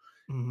 20,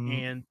 Mhm.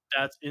 and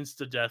that's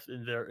insta death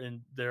in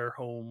their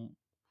home.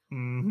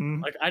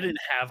 Mhm. Like I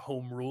didn't have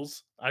home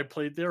rules. I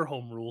played their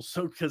home rules.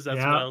 So because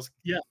that's what Yeah. I was,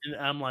 yeah. And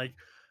I'm like,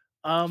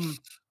 um,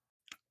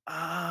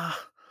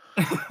 ah,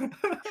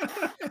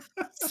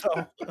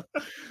 so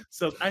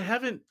so I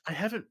haven't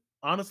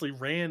honestly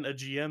ran a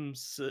GM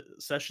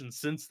session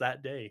since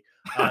that day.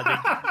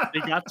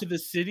 They got to the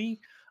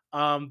city.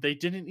 They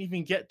didn't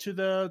even get to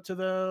the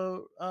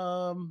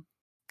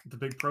The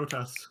big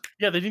protest.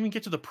 yeah, they didn't even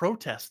get to the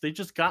protest. They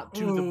just got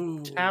to the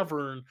Ooh.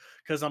 tavern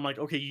because I'm like,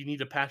 okay, you need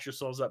to patch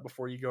yourselves up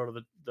before you go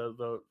to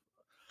the.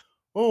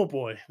 Oh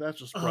boy, that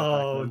just brought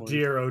back Oh memories.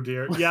 dear, oh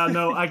dear. Yeah,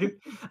 no, I can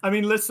I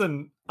mean,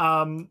 listen,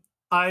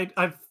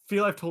 I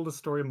feel I've told this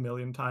story a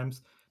million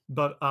times,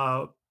 but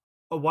a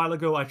while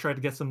ago I tried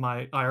to get some of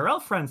my IRL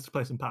friends to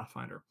play some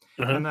Pathfinder.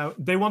 Uh-huh. And now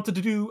they wanted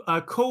to do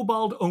a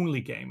kobold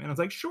only game. And I was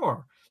like,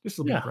 sure, this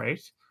will be Yeah.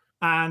 great.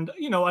 And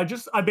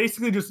I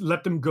basically just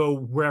let them go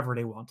wherever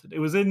they wanted. It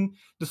was in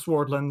the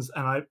Swordlands,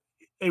 and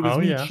it was Oh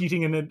me yeah.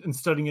 cheating in it and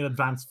studying in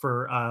advance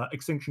for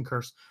Extinction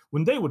Curse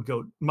when they would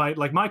go, my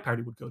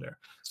party would go there.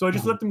 So I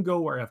just Mhm. let them go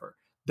wherever.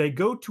 They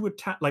go to a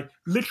town, like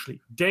literally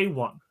day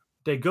one.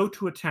 They go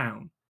to a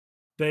town.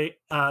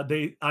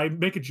 I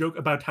make a joke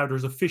about how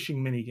there's a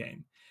fishing mini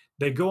game.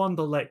 They go on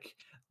the lake.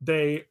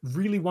 They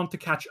really want to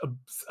catch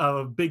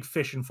a big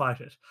fish and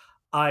fight it.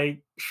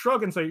 I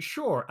shrug and say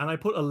sure, and I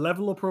put a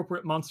level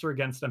appropriate monster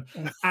against them,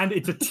 and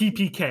it's a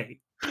TPK.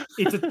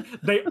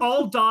 They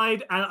all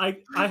died, and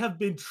I have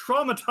been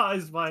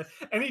traumatized by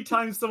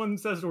anytime someone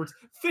says the words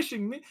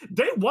fishing me.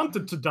 They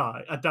wanted to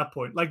die at that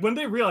point. Like when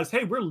they realized,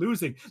 hey, we're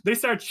losing, they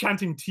start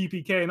chanting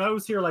TPK, and I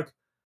was here like,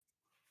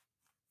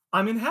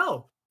 I'm in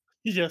hell.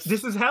 Yes.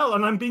 This is hell,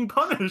 and I'm being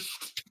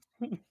punished.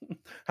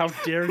 How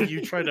dare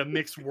you try to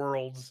mix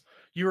worlds?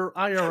 Your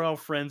IRL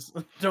friends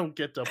don't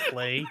get to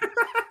play.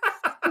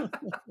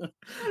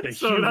 The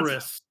So that's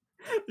hubris.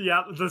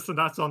 yeah. Listen,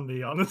 that's on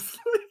me, honestly.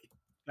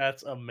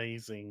 That's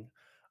amazing.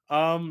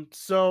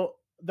 So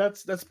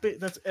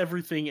that's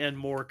everything and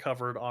more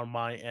covered on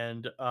my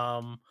end.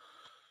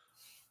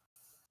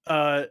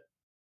 Uh,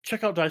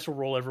 check out Dice Will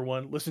Roll,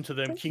 everyone. Listen to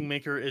them. Thank you.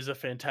 Kingmaker is a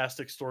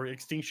fantastic story.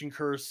 Extinction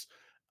Curse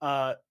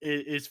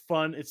is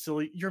fun. It's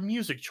silly. Your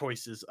music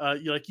choices.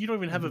 You don't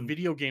even have a Mhm.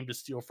 video game to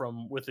steal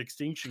from with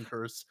Extinction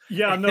Curse.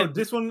 Yeah, no, And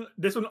this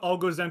one all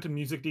goes down to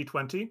Music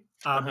D20. You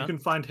uh-huh. can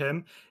find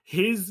him.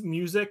 His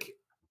music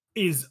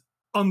is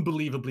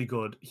unbelievably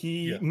good.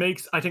 He Yeah.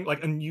 makes, I think,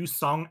 like a new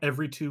song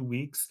every 2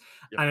 weeks,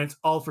 Yep. and it's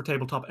all for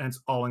tabletop, and it's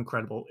all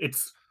incredible.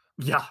 It's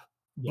yeah,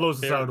 Yeah.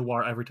 blows us out of the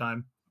water every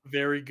time.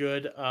 Very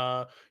good.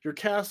 Your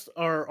cast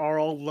are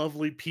all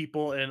lovely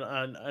people,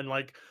 and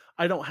like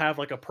I don't have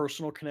like a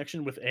personal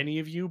connection with any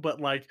of you, but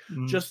like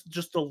Mm.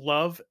 just the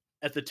love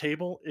at the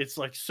table, it's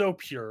like so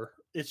pure.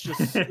 It's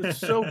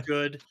so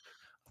good,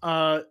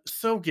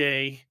 so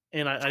gay,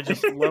 and I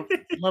just love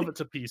it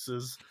to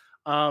pieces.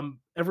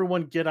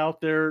 Everyone get out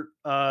there.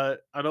 I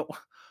don't.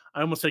 I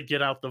almost said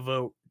get out the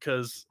vote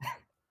because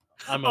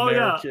I'm Oh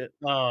yeah. American.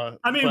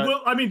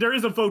 But I mean, there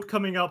is a vote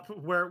coming up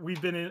where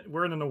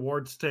we're in an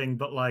awards thing,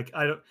 but like,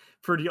 I don't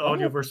for the oh,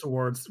 Audioverse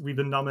Awards, we've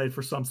been nominated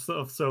for some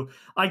stuff, so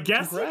I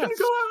guess you can go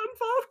congrats. out and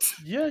vote.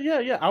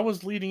 Yeah. I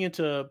was leading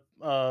into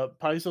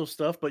Paizo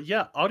stuff, but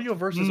yeah,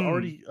 Audioverse is Mm,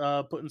 already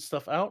putting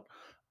stuff out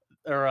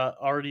or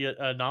already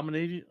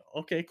nominated.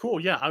 Okay, cool.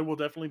 Yeah, I will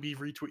definitely be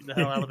retweeting the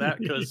hell out of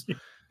that because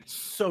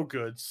so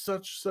good,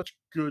 such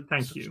good,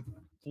 thank such you,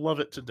 love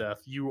it to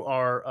death. You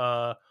are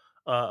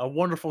a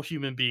wonderful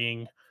human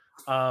being.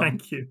 Um,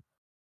 thank you.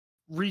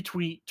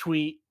 Retweet,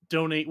 tweet,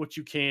 donate what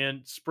you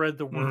can, spread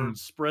the word, Mhm,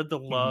 spread the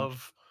mhm,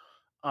 love,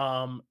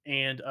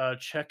 and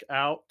check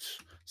out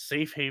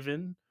Safe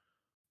Haven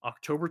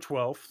October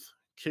 12th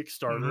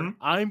Kickstarter. mhm.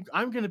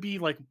 I'm gonna be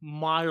like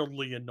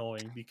mildly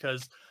annoying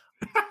because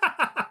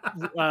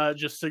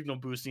just signal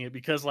boosting it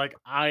because like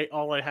I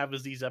all I have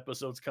is these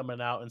episodes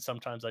coming out and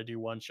sometimes I do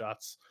one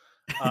shots.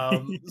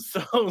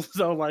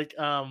 So like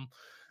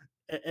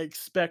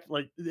expect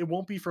like it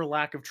won't be for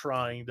lack of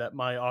trying that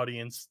my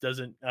audience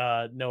doesn't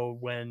know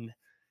when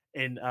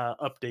and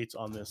updates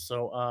on this.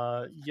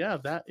 So yeah,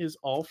 that is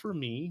all for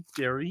me.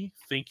 Gary,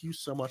 thank you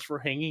so much for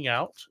hanging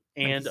out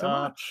Thank you and so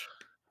much.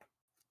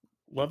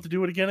 love to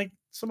do it again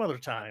some other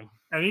time.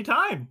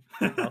 Anytime.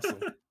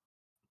 Awesome.